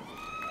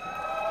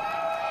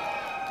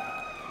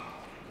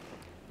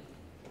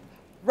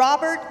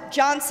 Robert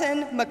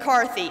Johnson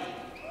McCarthy.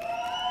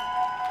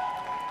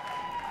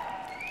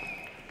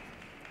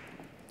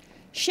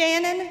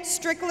 Shannon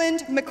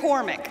Strickland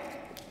McCormick.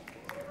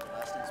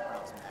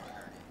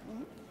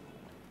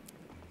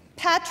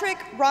 Patrick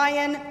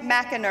Ryan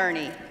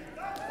McInerney.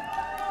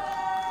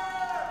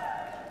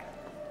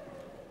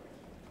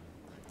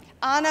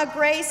 Anna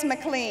Grace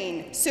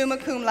McLean, summa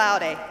cum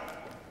laude.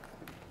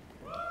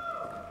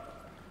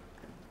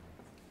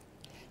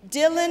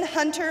 Dylan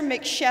Hunter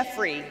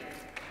McSheffrey.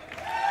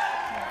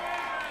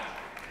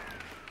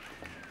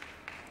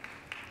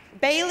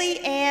 Bailey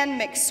Ann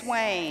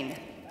McSwain.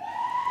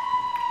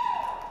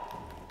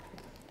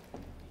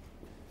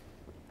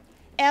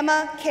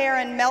 Emma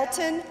Karen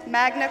Melton,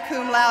 magna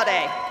cum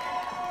laude.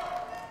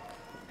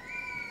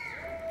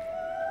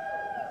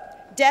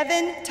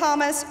 Devin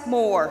Thomas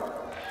Moore.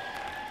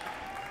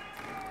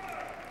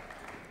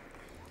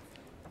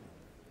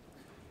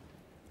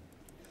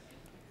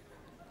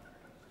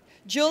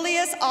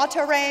 Julius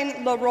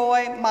Otterrain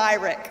Leroy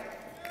Myrick.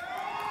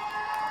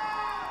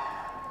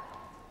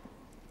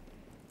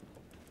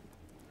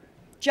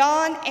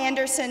 John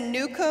Anderson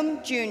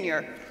Newcomb, Jr.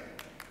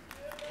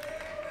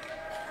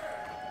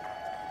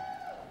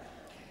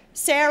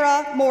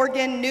 Sarah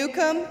Morgan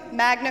Newcomb,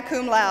 magna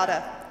cum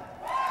laude.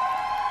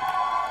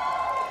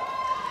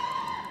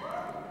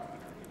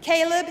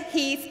 Caleb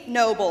Heath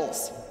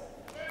Nobles.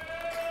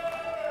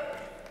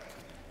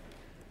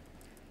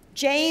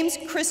 James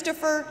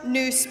Christopher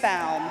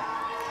Nussbaum.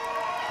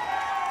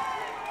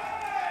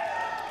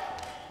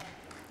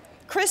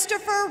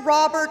 Christopher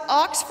Robert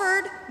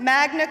Oxford,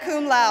 magna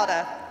cum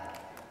laude.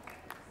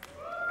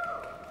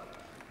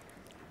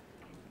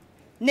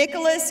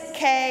 Nicholas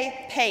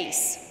K.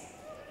 Pace.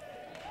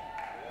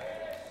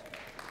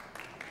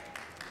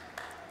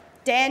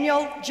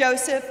 Daniel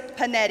Joseph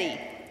Panetti.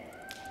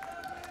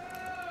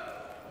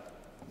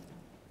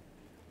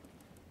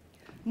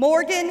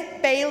 Morgan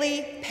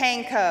Bailey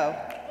Pankow.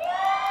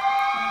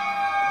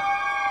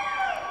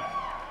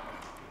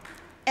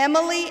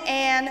 Emily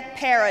Ann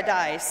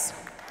Paradise.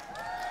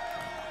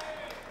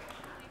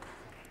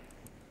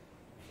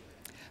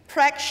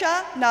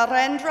 Preksha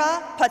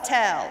Narendra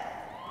Patel.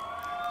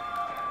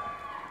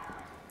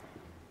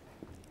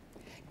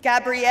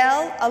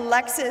 Gabrielle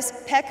Alexis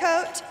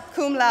Pecote,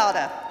 cum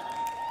laude.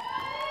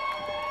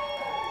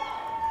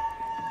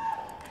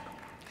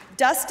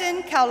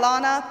 Dustin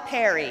Kaulana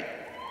Perry.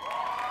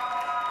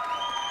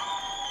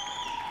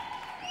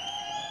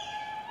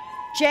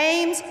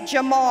 James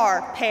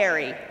Jamar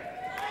Perry.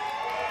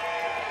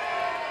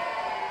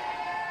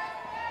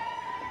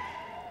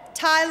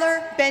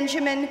 Tyler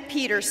Benjamin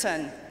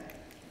Peterson.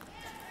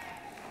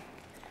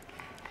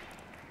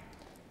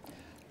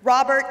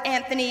 Robert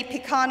Anthony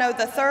Picano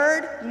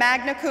III,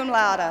 magna cum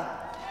laude.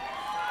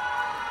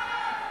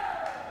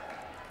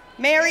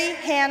 Mary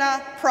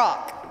Hannah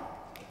Prock.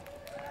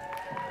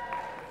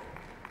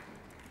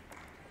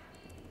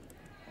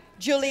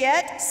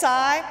 Juliet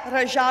Sai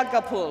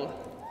Rajagapul.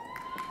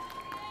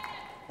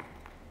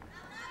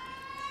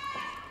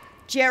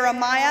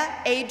 Jeremiah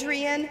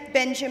Adrian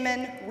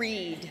Benjamin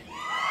Reed.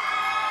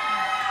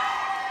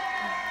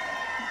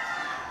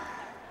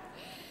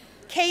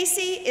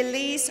 Casey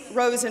Elise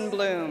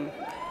Rosenblum.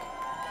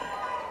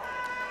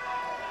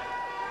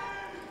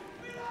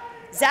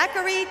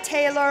 Zachary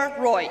Taylor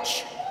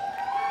Roich.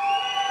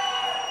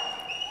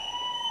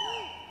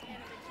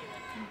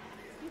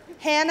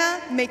 Hannah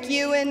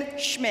McEwen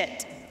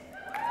Schmidt.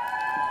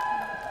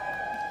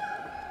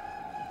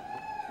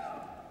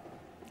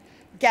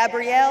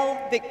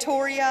 Gabrielle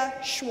Victoria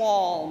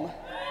Schwalm.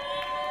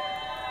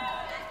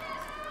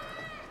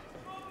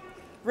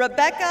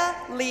 Rebecca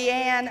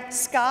Leanne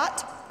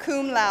Scott,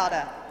 cum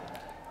laude.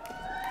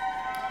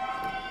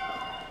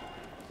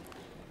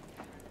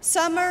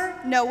 Summer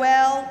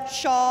Noel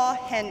Shaw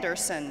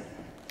Henderson.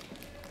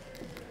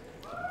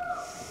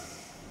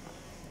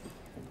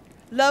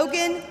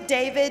 Logan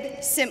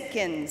David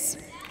Simpkins.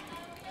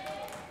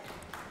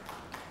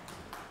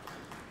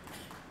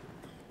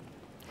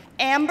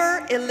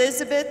 Amber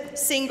Elizabeth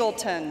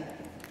Singleton.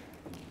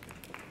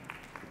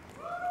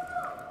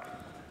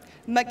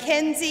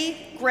 Mackenzie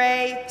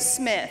Gray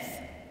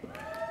Smith.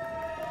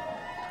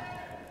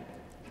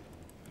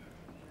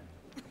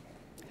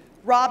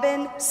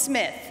 Robin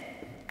Smith.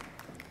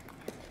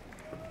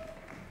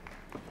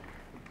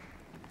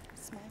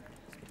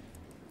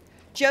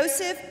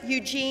 Joseph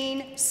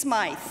Eugene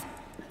Smythe.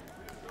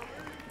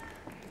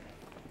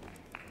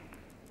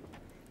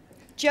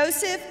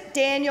 Joseph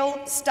Daniel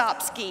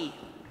Stopsky.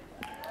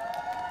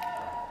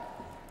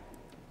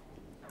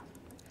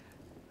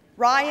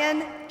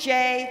 Ryan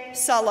J.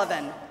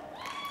 Sullivan.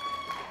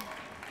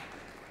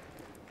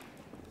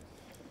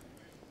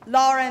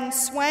 Lauren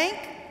Swank,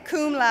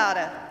 cum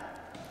laude.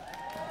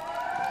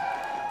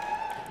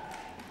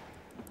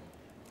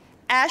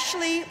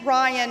 Ashley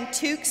Ryan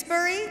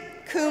Tewksbury,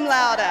 cum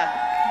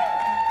laude.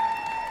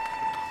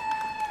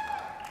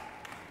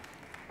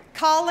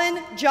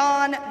 Colin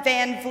John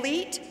Van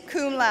Vliet,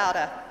 cum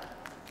laude.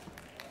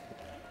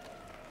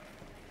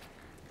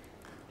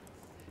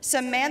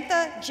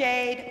 Samantha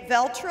Jade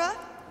Veltra.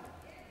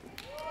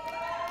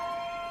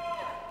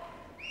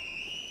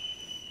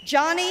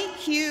 Johnny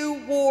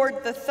Hugh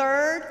Ward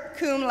III,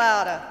 cum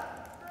laude.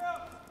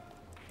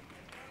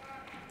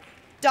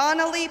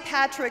 Donnelly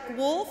Patrick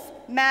Wolf,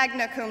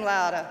 magna cum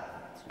laude.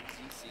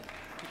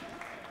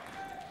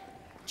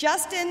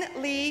 Justin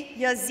Lee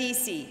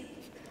Yazisi.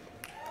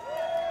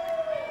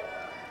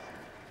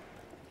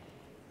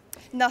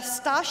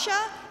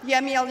 Nastasha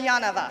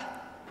Yemельянова,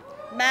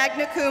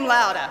 magna cum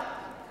laude.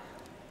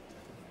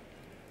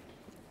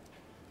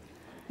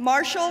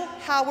 Marshall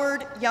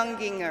Howard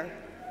Younginger.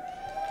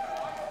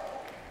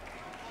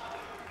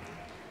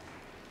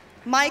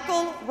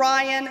 Michael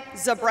Ryan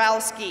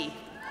Zabrowski.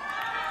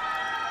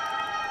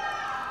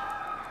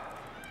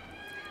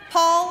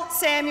 Paul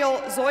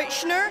Samuel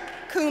Zeutschner,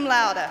 cum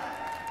laude.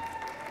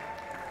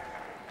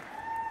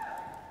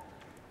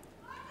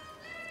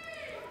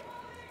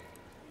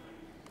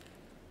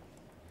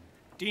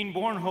 Dean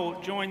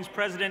Bornholt joins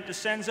President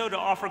DeCenzo to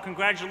offer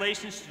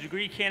congratulations to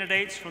degree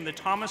candidates from the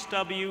Thomas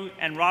W.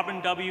 and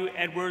Robin W.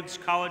 Edwards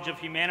College of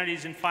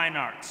Humanities and Fine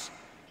Arts,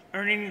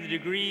 earning the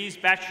degrees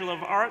Bachelor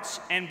of Arts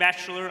and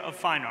Bachelor of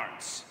Fine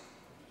Arts.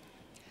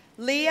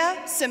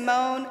 Leah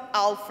Simone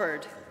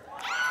Alford.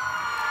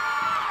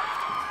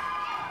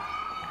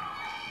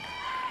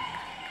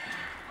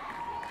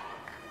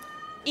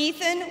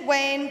 Ethan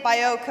Wayne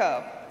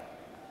Bioko.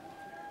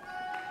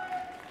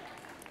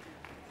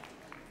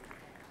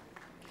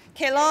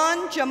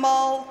 Kaelan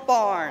Jamal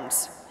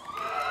Barnes.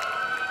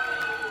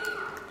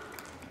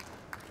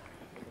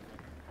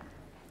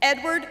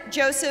 Edward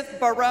Joseph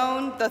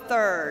Barone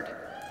III.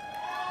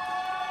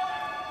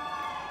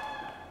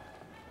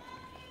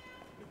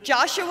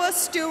 Joshua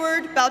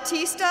Stewart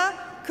Bautista,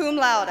 cum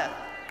laude.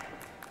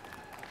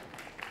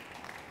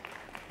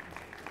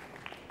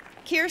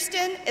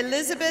 Kirsten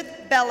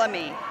Elizabeth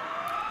Bellamy.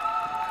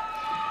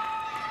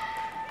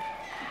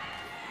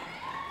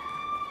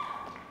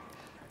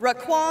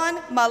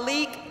 Raquan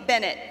Malik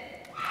Bennett.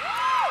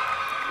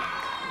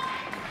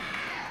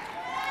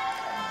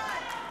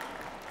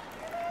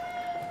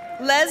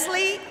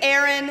 Leslie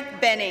Aaron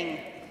Benning.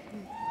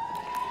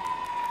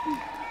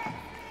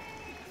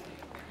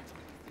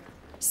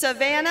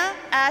 Savannah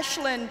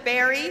Ashlyn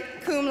Berry,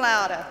 cum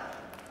laude.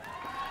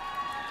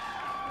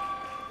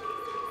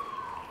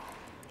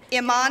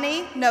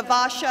 Imani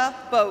Navasha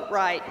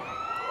Boatwright.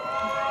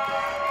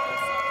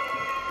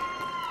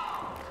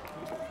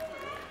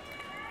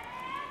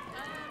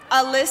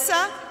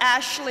 Alyssa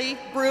Ashley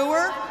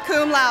Brewer,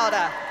 cum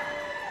laude.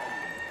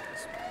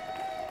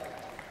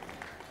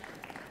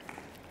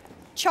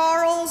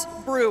 Charles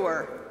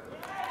Brewer.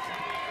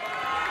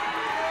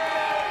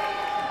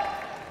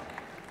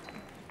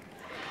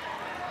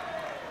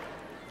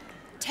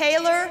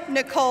 Taylor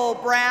Nicole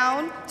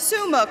Brown,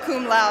 summa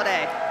cum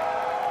laude.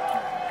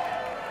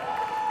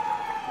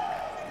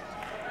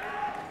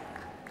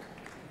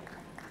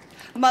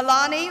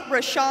 Malani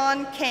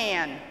Rashawn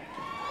Can.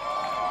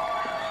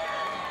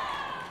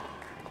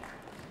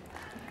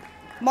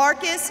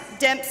 Marcus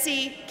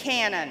Dempsey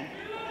Cannon.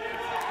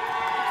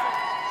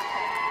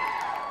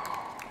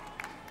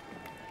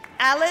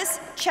 Alice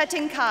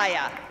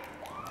Chetinkaya.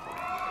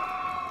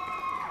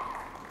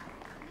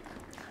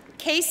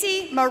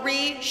 Casey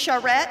Marie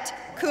Charette,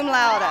 cum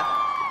laude.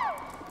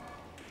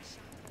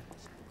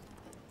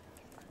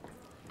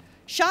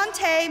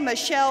 Shantae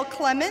Michelle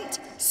Clement,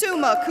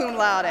 summa cum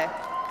laude.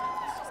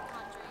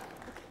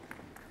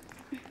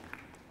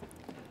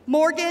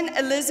 Morgan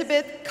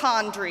Elizabeth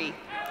Condry.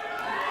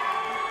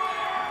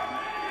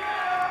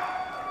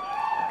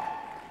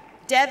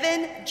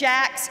 Devin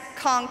Jax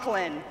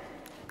Conklin.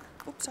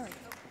 Oops, sorry.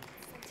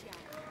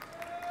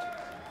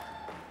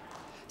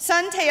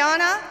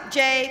 Santiana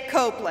J.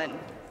 Copeland.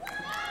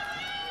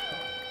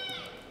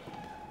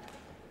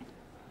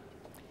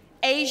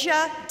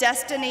 Asia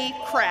Destiny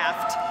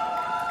Craft.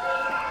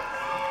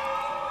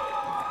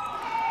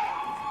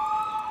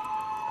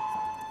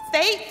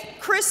 Faith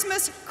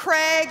Christmas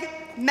Craig,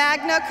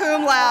 magna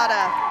cum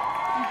laude.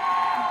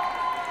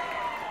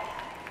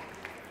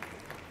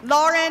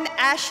 Lauren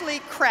Ashley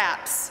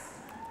Craps.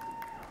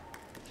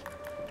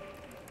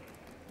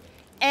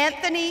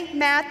 Anthony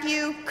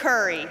Matthew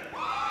Curry.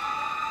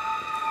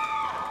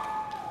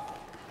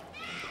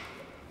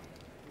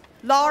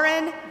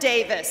 Lauren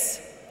Davis.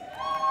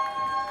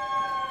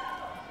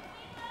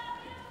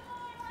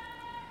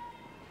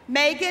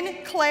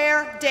 Megan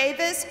Claire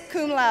Davis,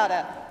 cum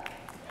laude.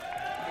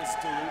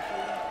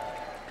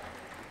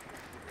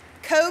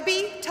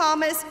 Kobe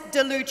Thomas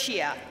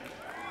DeLucia.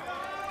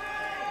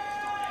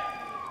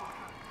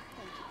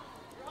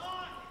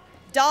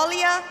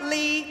 Dahlia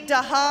Lee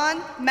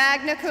Dahan,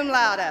 magna cum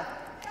laude.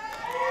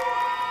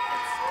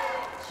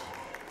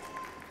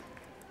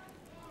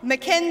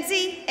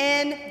 Mackenzie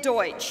N.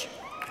 Deutsch.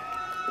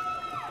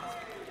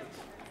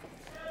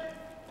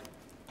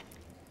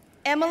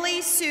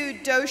 Emily Sue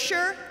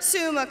Dosher,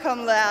 summa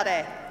cum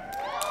laude.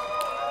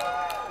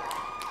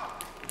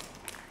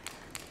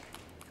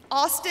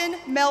 Austin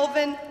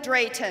Melvin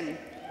Drayton.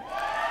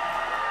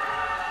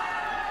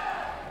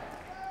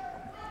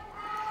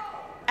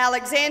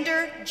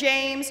 Alexander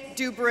James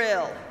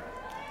Dubril.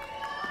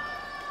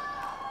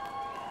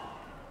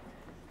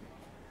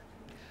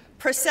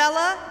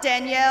 Priscilla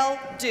Danielle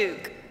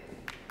Duke.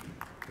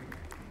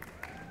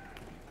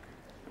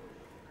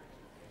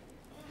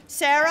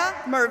 Sarah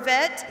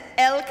Mervet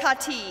El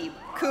Khatib,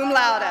 cum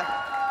laude.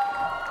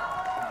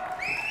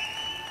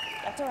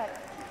 That's all right.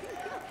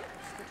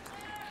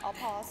 I'll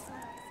pause.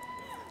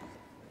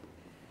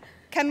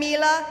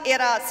 Camila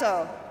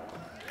Irazzo.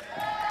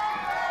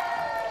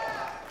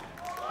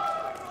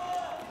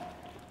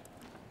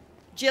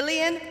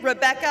 Jillian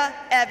Rebecca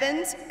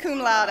Evans, cum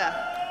laude.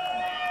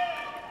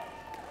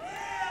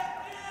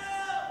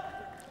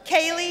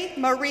 Kaylee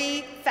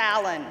Marie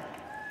Fallon.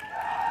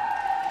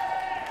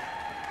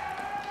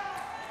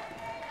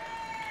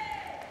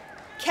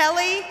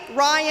 Kelly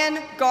Ryan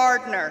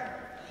Gardner.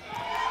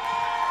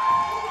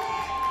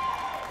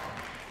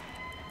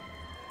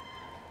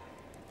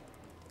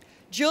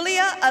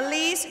 Julia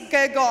Elise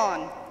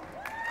Gagon.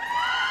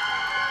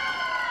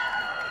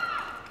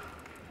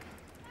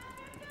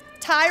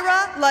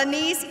 Tyra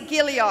Lanice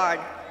Gilliard.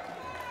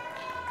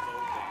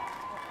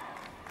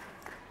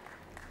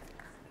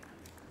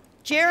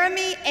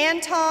 Jeremy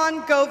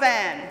Anton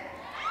Govan.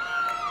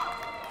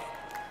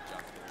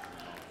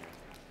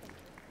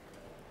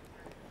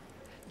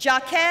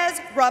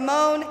 Jaquez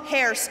Ramon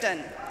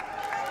Hairston.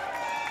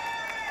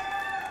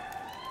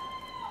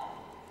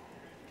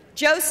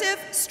 Joseph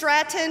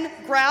Stratton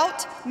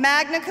Grout,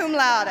 magna cum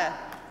laude.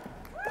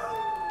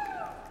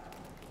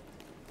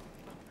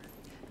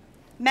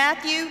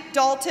 Matthew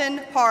Dalton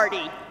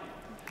Hardy.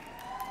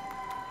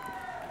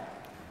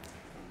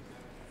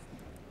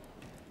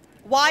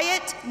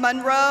 Wyatt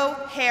Monroe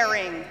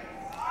Herring.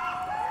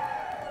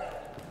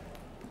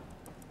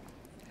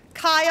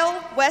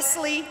 Kyle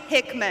Wesley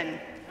Hickman.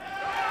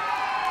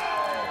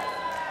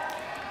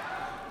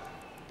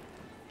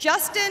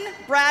 Justin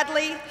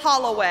Bradley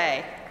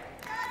Holloway.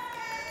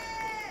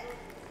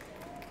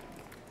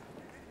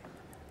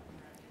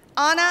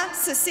 Ana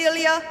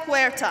Cecilia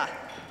Huerta.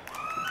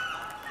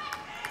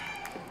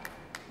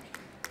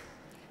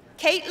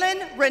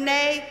 Caitlin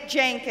Renee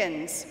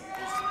Jenkins.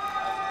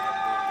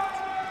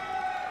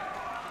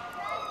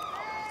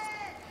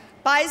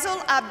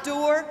 Baisel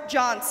Abdur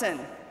Johnson.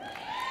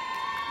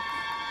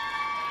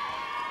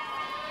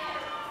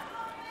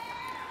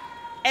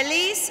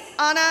 Elise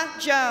Anna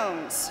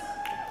Jones.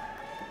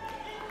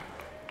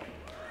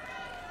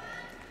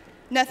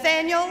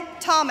 Nathaniel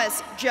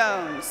Thomas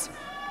Jones.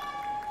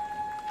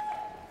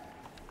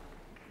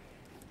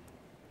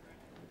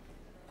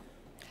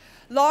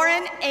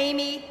 Lauren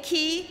Amy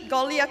Key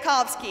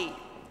Goliakovsky,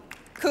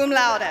 cum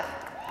laude.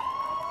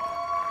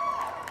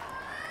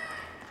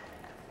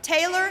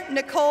 Taylor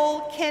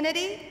Nicole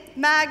Kennedy,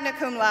 magna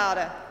cum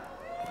laude.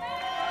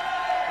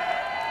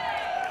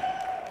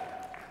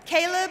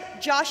 Caleb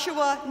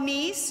Joshua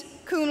Neese,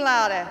 cum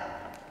laude.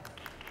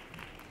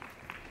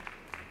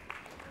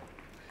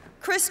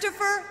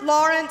 Christopher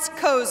Lawrence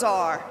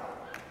Kozar.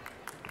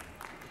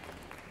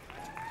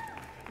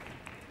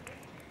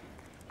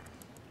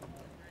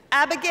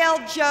 Abigail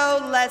Jo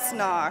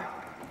Lesnar.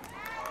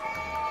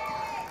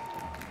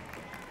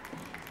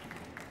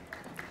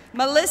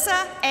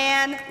 Melissa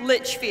Ann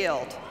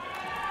Litchfield.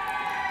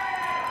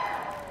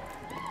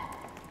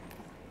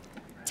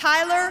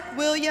 Tyler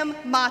William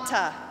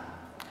Mata.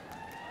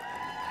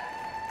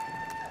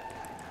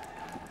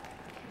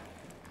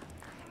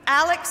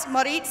 Alex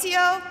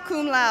Maurizio,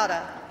 cum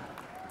laude.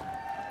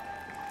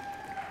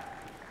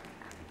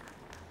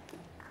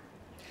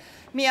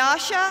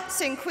 Miasha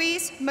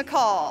Sinquise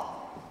McCall.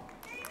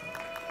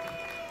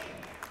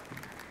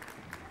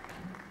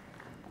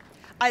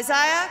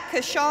 Isaiah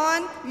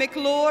Kashawn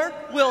McClure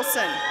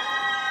Wilson.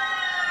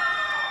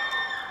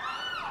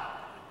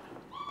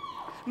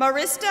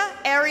 Marista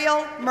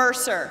Ariel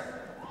Mercer.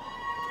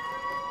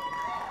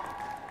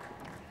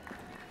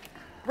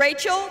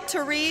 Rachel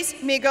Therese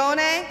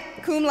Migone,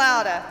 cum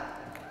laude.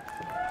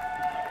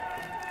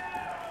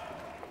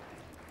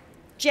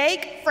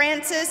 Jake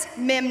Francis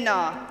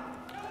Mimna.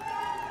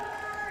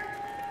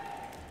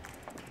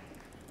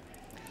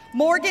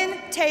 Morgan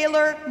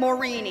Taylor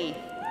Morini.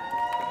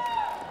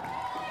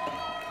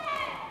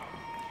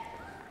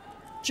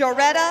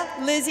 Joretta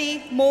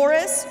Lizzie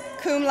Morris,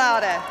 cum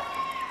laude.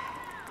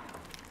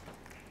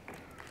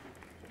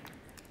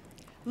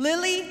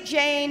 Lily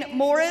Jane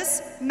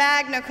Morris,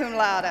 magna cum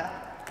laude.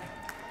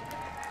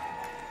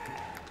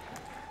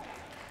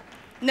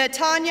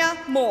 Natanya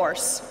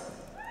Morse.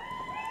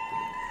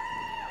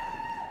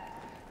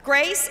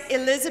 Grace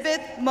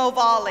Elizabeth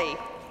Movali.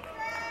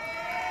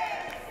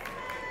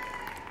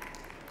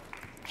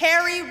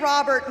 Harry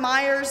Robert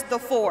Myers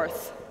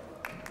IV.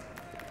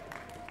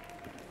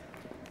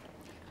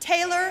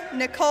 Taylor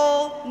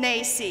Nicole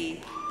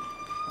Nacy.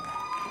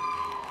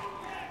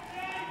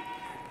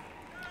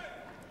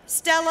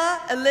 Stella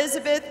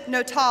Elizabeth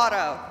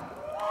Notaro.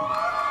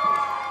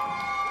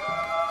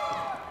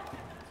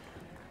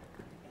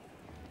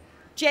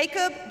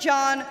 Jacob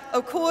John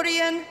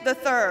Okorian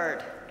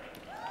III.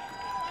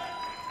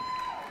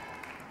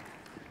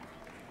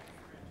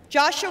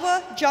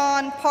 Joshua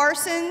John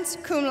Parsons,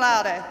 cum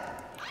laude.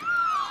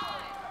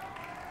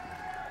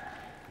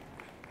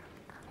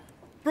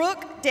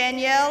 Brooke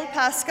Danielle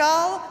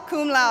Pascal,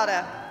 cum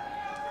laude.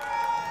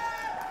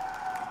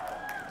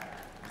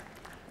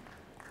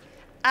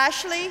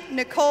 Ashley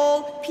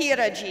Nicole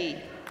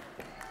Piragi.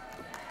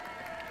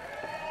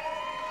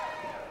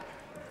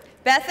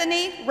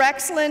 Bethany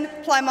Rexlin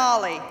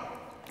Plymali.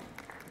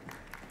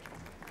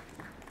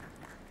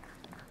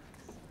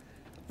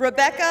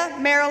 Rebecca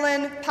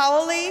Marilyn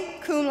Paoli,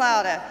 cum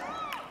laude.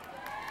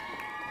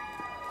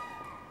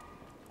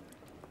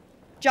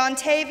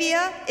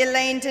 Jontavia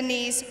Elaine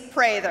Denise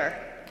Prather.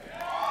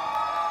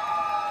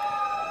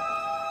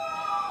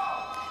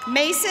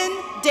 Mason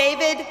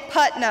David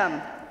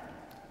Putnam.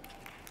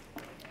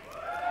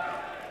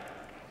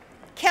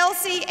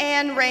 Kelsey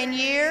Ann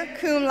Rainier,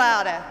 cum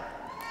laude.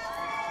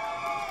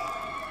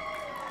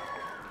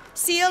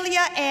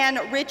 Celia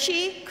Ann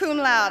Ritchie, cum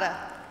laude.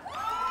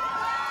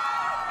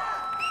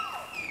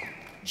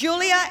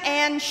 Julia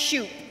Ann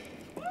Shoup.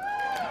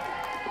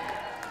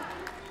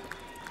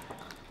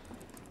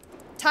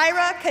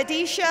 Tyra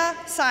Kadisha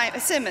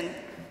Simon.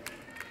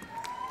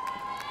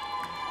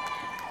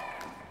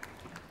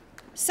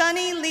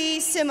 Sunny Lee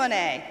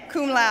Simone,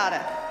 cum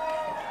laude.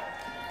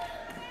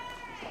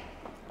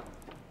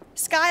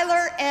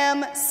 Skylar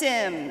M.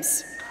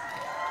 Sims.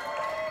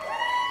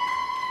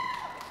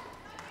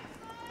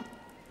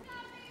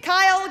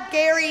 Kyle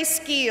Gary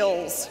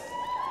Skeels.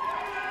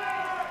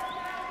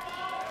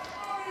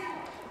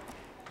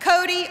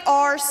 Cody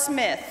R.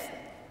 Smith.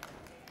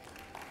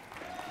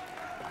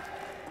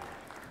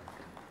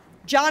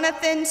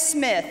 Jonathan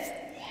Smith.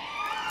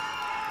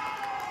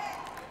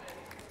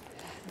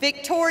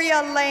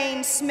 Victoria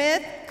Lane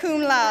Smith,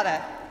 cum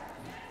laude.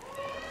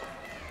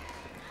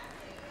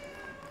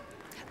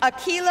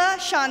 Akila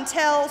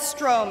Chantel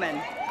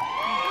Stroman.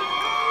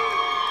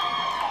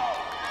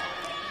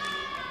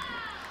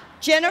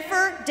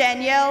 Jennifer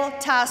Danielle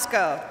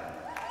Tasco.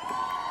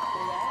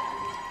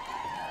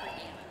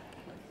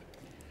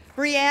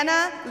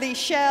 Brianna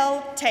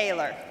Lichelle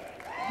Taylor.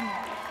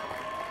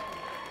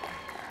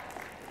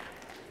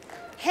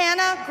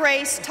 Hannah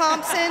Grace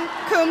Thompson,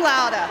 cum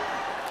laude.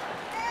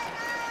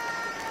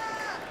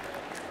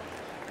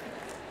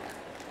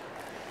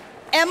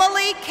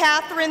 Emily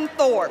Catherine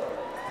Thorpe.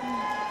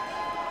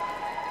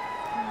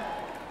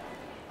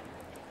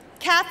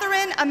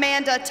 Catherine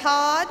Amanda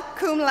Todd,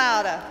 cum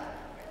laude.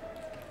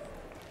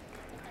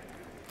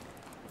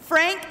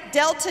 Frank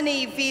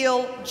Deltony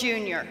Veal,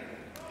 Jr.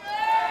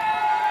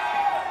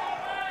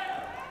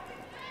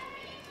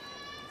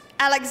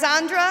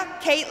 Alexandra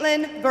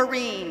Caitlin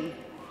Vereen.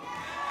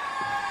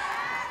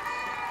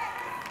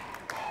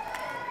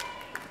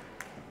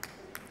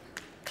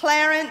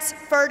 Clarence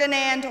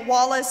Ferdinand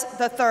Wallace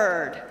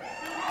III.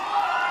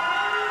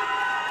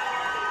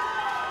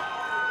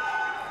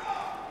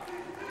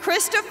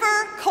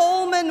 Christopher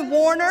Coleman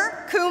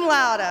Warner, cum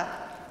laude.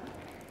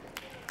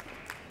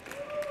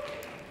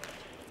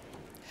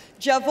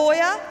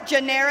 Javoya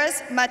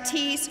Janaris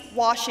Matisse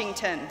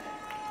Washington.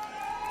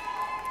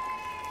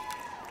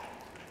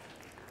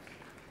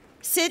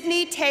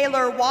 Sydney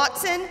Taylor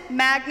Watson,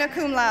 magna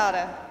cum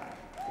laude.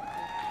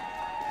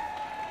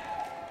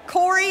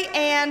 Corey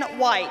Ann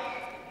White.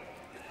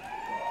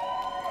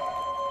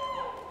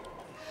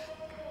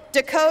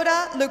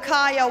 Dakota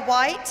Lucaya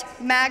White,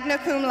 magna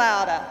cum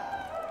laude.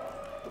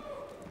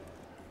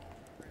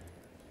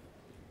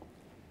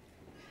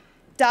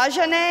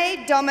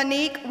 Dajane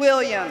Dominique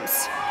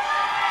Williams.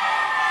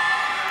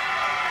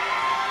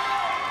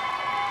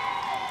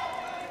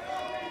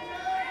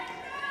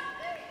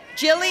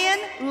 Jillian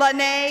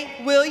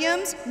Lene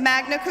Williams,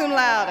 magna cum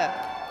laude.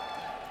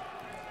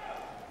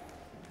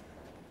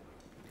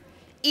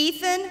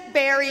 Ethan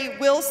Barry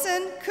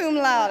Wilson, cum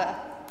laude.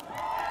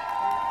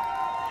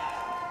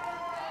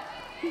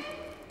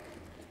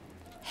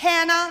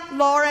 Hannah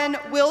Lauren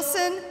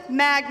Wilson,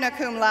 magna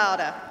cum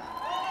laude.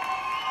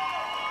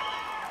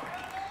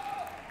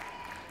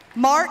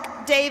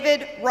 Mark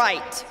David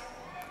Wright.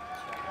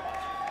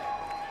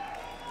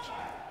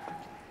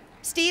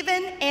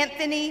 Stephen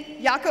Anthony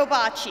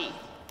Jacobacci.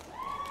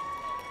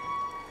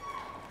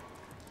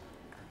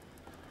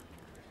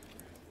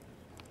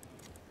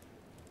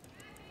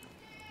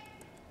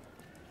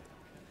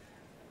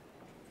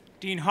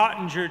 Dean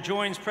Hottinger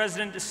joins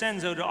President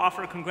DeCenzo to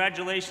offer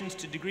congratulations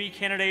to degree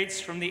candidates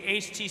from the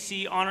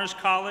HTC Honors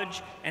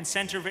College and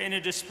Center for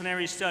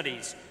Interdisciplinary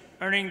Studies,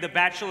 earning the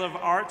Bachelor of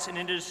Arts in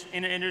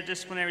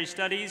Interdisciplinary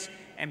Studies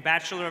and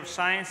Bachelor of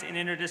Science in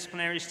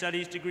Interdisciplinary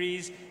Studies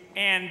degrees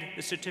and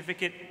the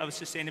Certificate of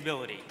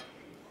Sustainability.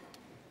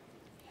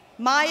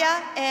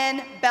 Maya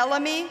N.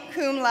 Bellamy,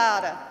 cum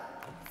laude.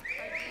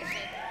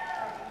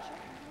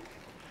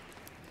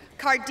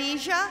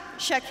 Khadijah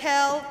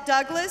Shaquille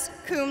Douglas,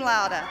 cum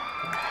laude.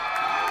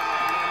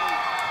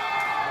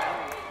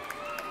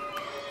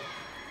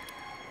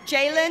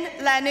 Jalen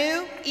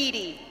Lanu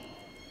Edie.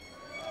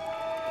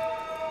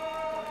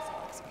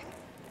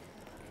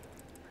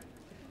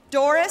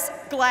 Doris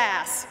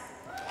Glass.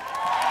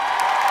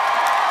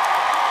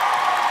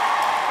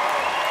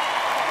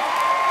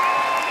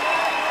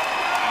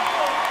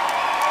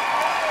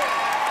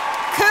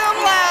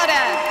 Cum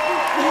laude.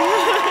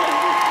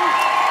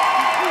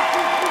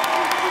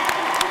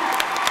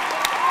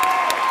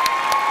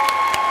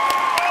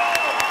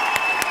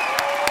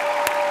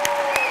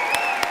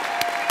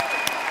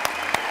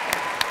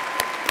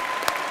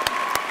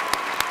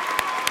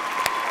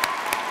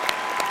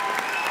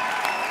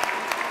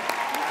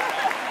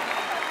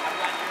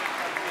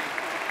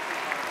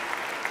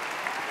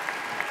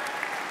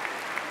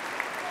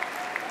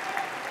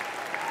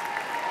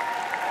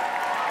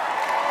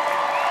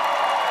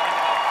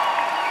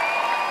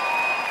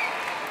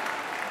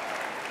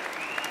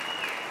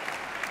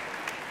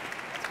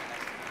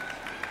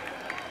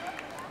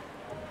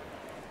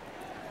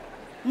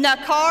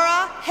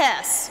 Nakara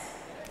Hess.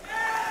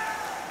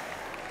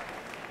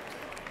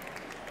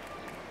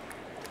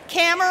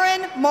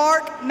 Cameron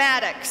Mark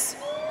Maddox.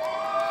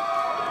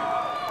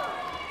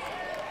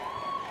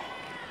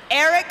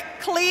 Eric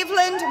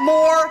Cleveland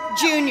Moore,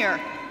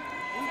 Jr.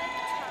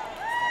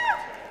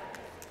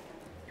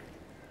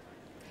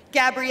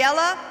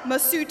 Gabriella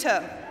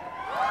Masuto.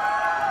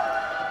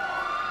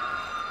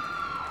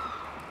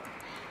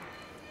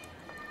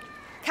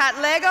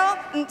 Katlego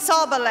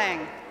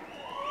Nsabalang.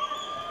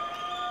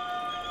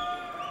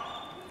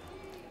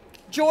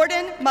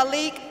 Jordan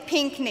Malik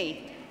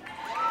Pinkney.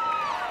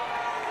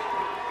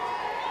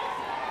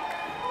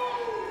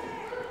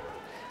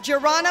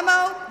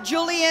 Geronimo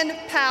Julian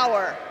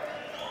Power.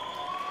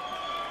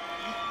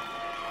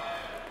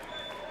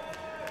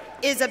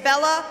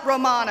 Isabella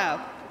Romano.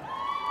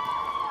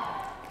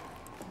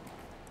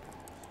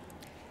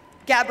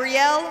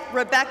 Gabrielle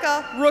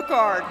Rebecca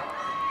Rookard.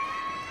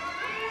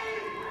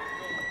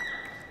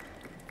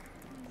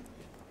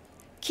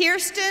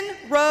 Kirsten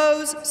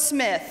Rose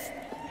Smith.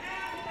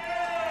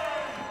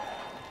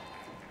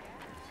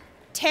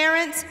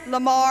 Terrence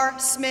Lamar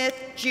Smith,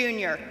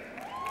 Jr.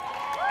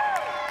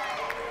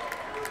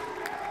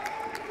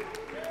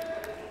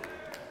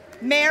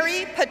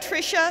 Mary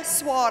Patricia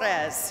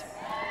Suarez.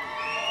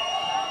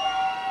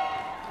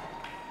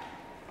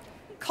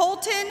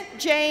 Colton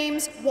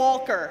James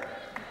Walker.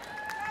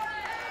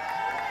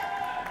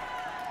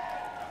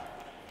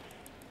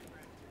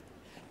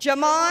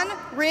 Jamon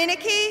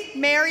Renicky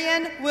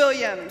Marion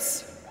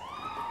Williams.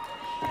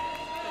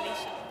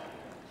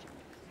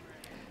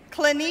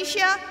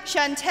 Clanisha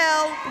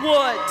Chantel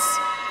Woods.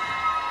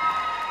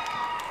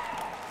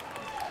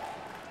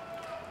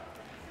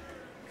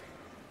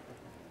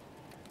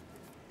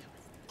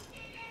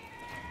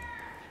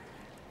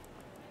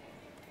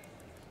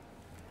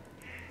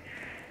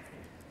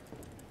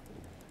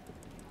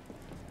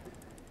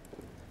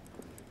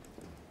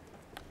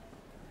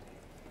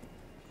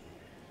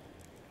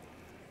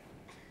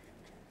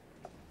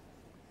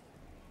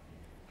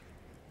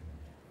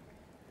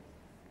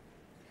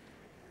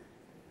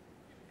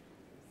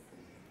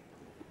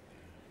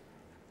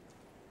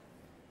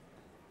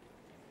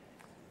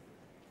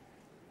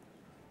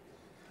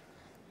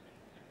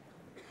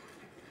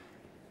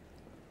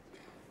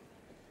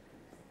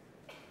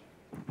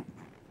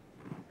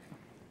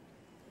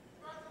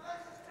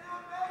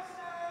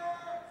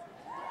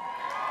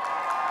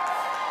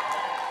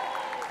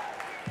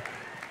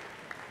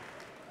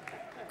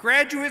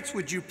 Graduates,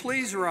 would you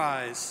please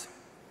rise?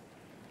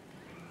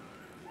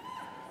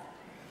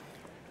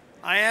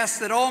 I ask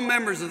that all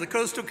members of the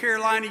Coastal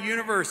Carolina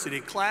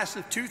University class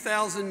of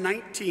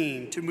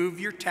 2019 to move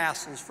your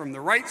tassels from the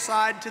right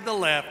side to the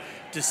left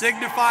to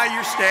signify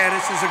your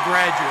status as a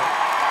graduate.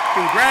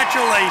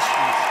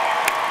 Congratulations.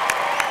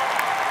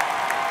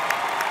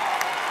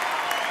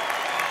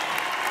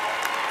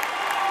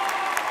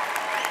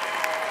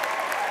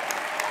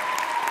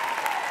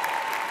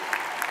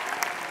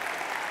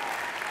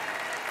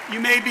 You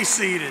may be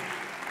seated.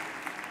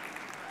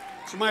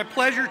 It's my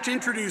pleasure to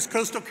introduce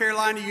Coastal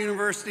Carolina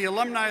University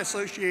Alumni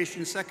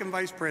Association Second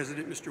Vice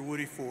President, Mr.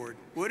 Woody Ford.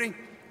 Woody?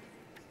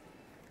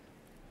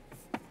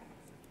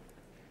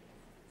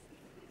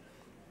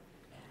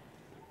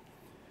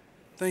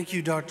 Thank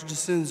you, Dr.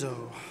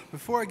 DeCenzo.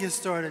 Before I get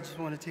started, I just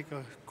want to take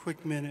a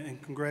quick minute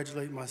and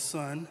congratulate my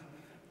son,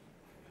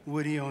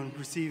 Woody, on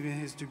receiving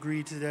his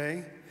degree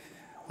today.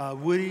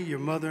 Woody, your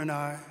mother and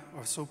I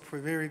are so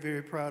very,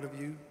 very proud of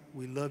you.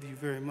 We love you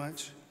very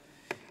much.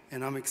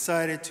 And I'm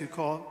excited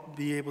to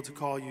be able to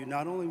call you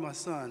not only my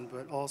son,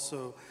 but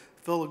also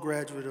fellow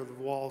graduate of the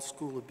Wall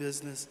School of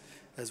Business,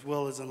 as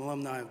well as an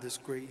alumni of this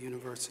great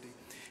university.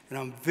 And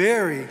I'm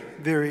very,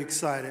 very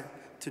excited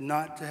to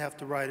not to have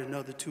to write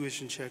another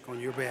tuition check on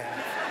your behalf.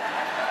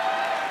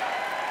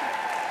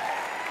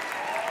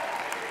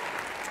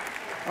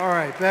 All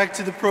right, back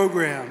to the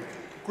program.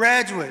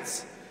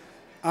 Graduates,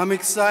 I'm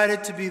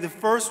excited to be the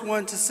first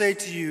one to say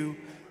to you,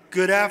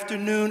 good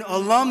afternoon,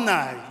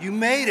 alumni. You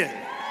made it.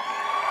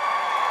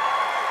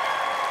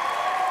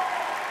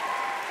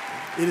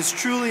 It is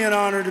truly an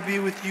honor to be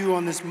with you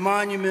on this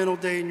monumental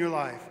day in your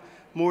life.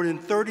 More than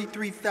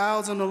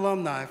 33,000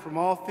 alumni from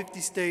all 50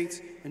 states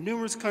and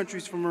numerous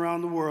countries from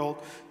around the world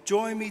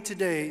join me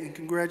today in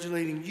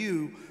congratulating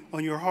you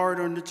on your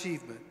hard-earned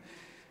achievement.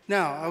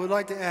 Now, I would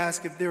like to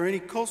ask if there are any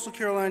Coastal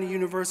Carolina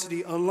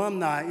University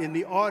alumni in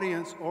the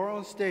audience or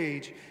on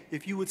stage,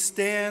 if you would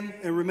stand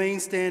and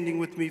remain standing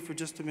with me for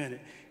just a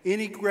minute.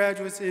 Any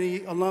graduates,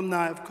 any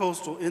alumni of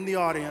Coastal in the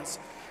audience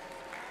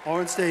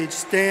or on stage,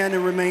 stand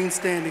and remain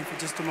standing for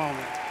just a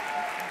moment.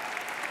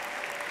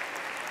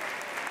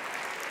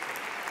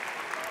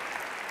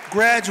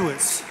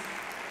 Graduates,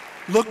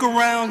 look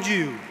around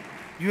you.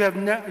 You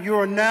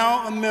are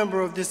now a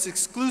member of this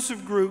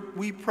exclusive group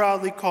we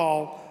proudly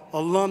call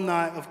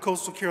Alumni of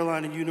Coastal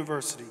Carolina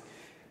University.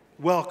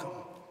 Welcome.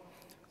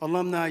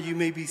 Alumni, you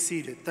may be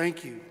seated.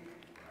 Thank you.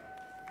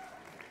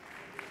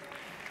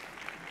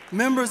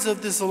 Members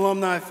of this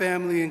alumni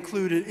family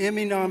include an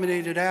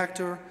Emmy-nominated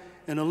actor,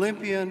 an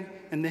Olympian,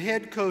 and the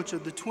head coach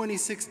of the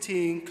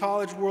 2016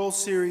 College World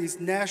Series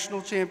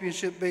National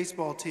Championship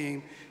baseball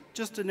team,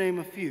 just to name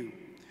a few.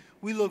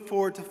 We look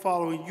forward to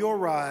following your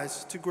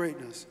rise to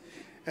greatness.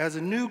 As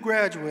a new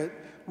graduate,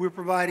 we're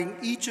providing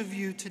each of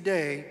you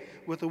today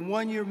with a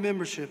one-year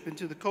membership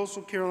into the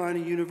Coastal Carolina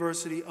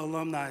University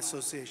Alumni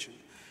Association.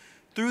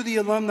 Through the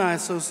Alumni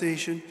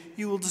Association,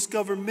 you will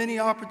discover many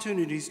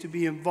opportunities to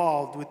be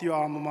involved with your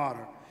alma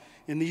mater.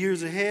 In the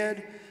years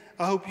ahead,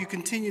 I hope you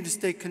continue to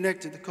stay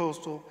connected to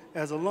Coastal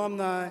as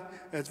alumni,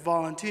 as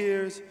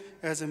volunteers,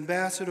 as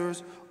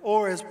ambassadors,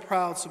 or as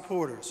proud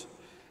supporters.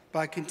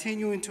 By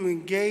continuing to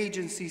engage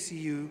in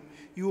CCU,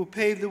 you will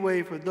pave the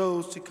way for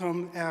those to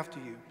come after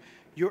you.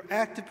 Your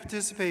active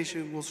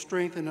participation will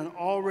strengthen an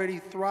already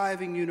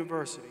thriving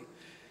university.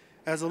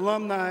 As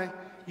alumni,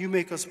 you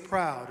make us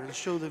proud and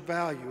show the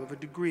value of a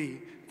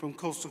degree from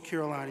Coastal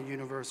Carolina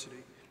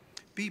University.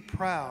 Be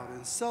proud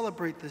and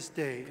celebrate this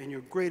day and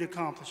your great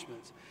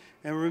accomplishments.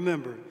 And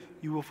remember,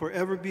 you will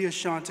forever be a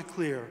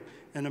Chanticleer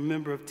and a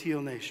member of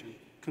Teal Nation.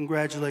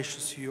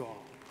 Congratulations to you all.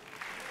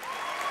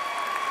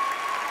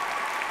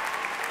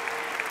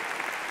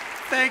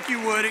 Thank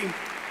you, Woody.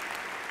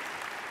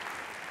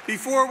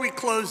 Before we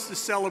close the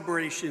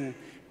celebration,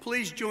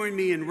 please join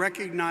me in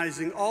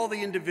recognizing all the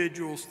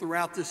individuals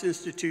throughout this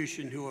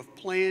institution who have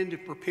planned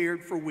and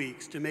prepared for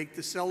weeks to make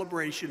the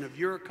celebration of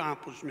your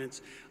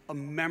accomplishments a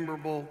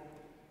memorable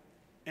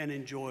and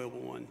enjoyable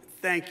one.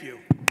 Thank you.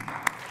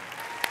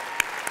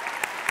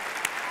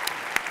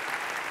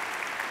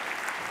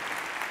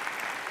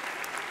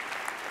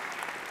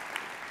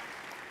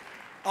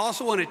 I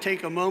also want to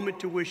take a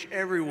moment to wish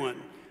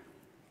everyone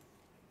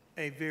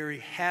a very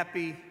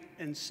happy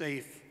and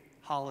safe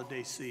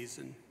holiday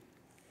season.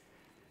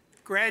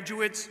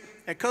 Graduates,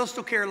 at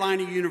Coastal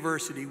Carolina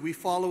University, we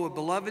follow a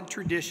beloved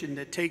tradition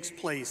that takes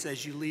place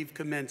as you leave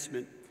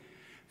commencement.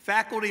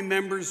 Faculty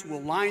members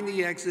will line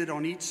the exit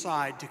on each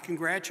side to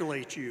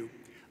congratulate you,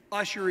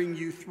 ushering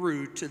you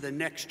through to the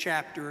next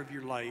chapter of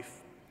your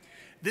life.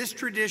 This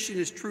tradition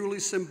is truly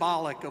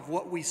symbolic of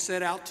what we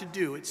set out to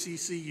do at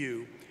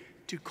CCU,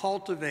 to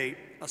cultivate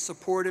a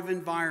supportive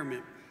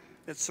environment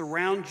that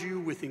surrounds you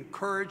with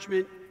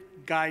encouragement,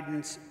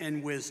 guidance,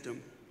 and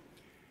wisdom.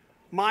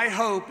 My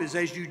hope is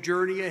as you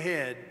journey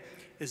ahead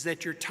is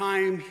that your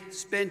time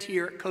spent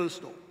here at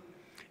Coastal,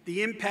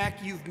 the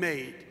impact you've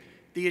made,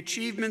 the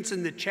achievements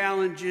and the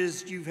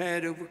challenges you've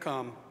had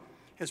overcome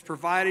has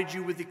provided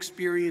you with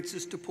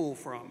experiences to pull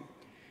from,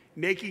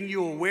 making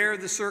you aware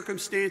of the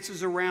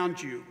circumstances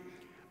around you,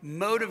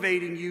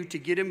 motivating you to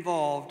get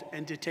involved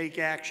and to take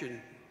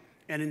action,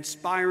 and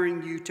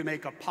inspiring you to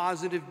make a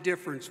positive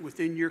difference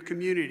within your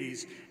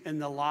communities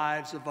and the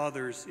lives of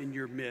others in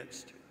your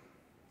midst.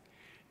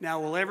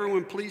 Now, will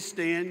everyone please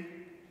stand,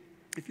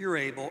 if you're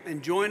able,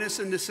 and join us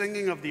in the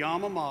singing of the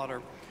alma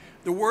mater.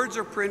 The words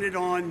are printed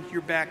on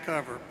your back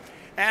cover.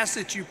 Ask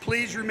that you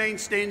please remain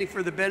standing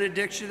for the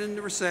benediction and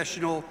the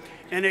recessional.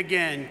 And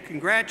again,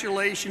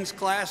 congratulations,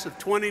 class of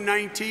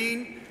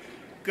 2019.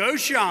 Go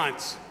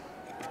Chants!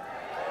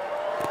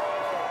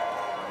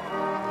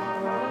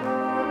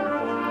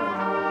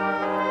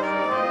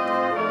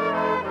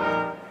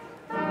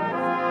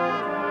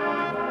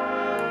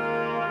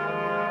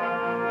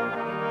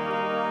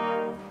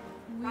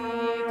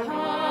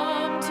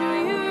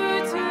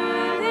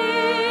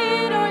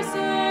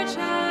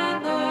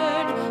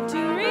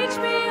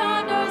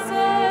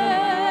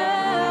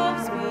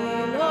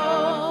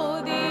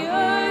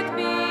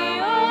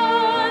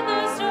 Beyond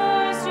the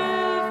stars to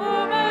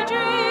form our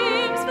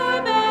dreams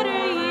for better.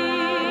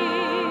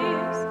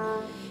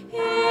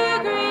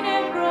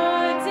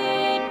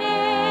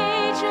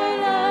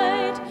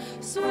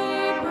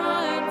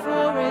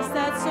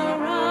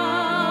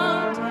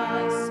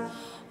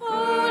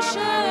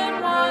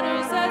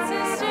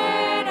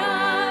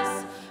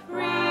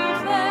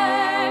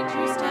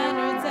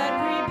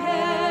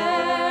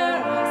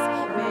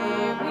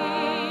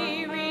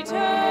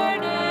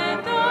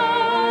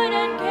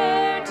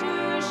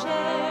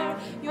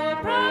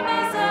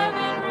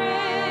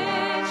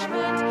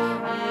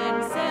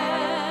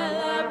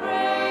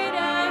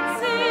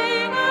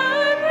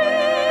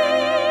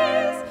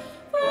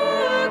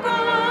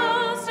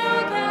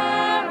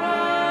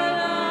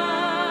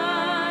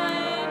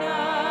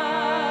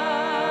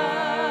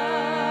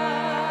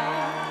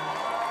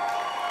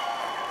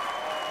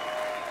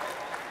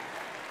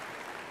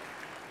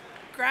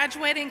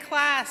 Graduating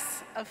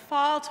class of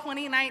fall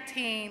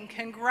 2019,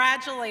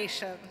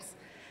 congratulations.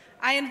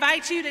 I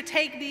invite you to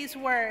take these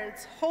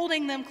words,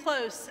 holding them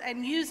close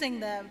and using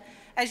them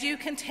as you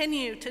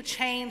continue to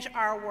change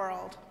our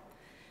world.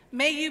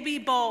 May you be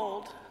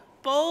bold,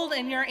 bold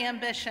in your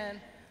ambition,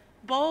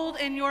 bold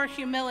in your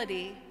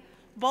humility,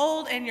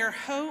 bold in your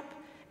hope,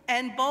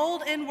 and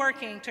bold in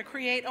working to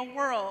create a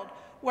world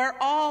where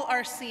all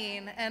are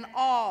seen and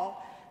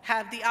all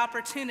have the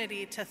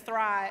opportunity to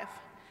thrive.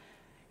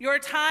 Your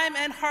time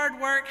and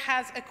hard work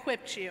has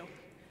equipped you.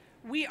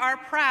 We are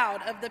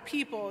proud of the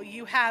people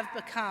you have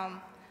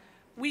become.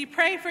 We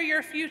pray for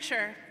your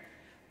future.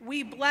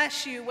 We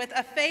bless you with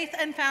a faith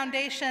and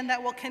foundation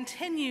that will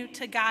continue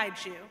to guide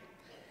you.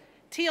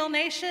 Teal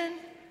Nation,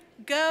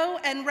 go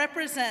and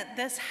represent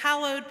this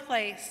hallowed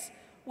place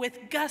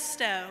with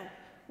gusto,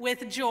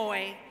 with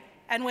joy,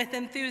 and with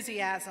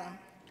enthusiasm.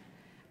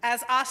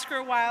 As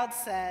Oscar Wilde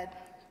said,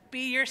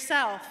 be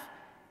yourself,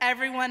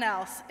 everyone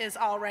else is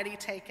already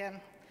taken.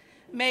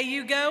 May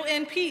you go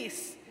in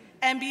peace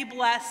and be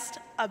blessed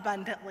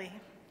abundantly.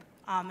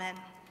 Amen.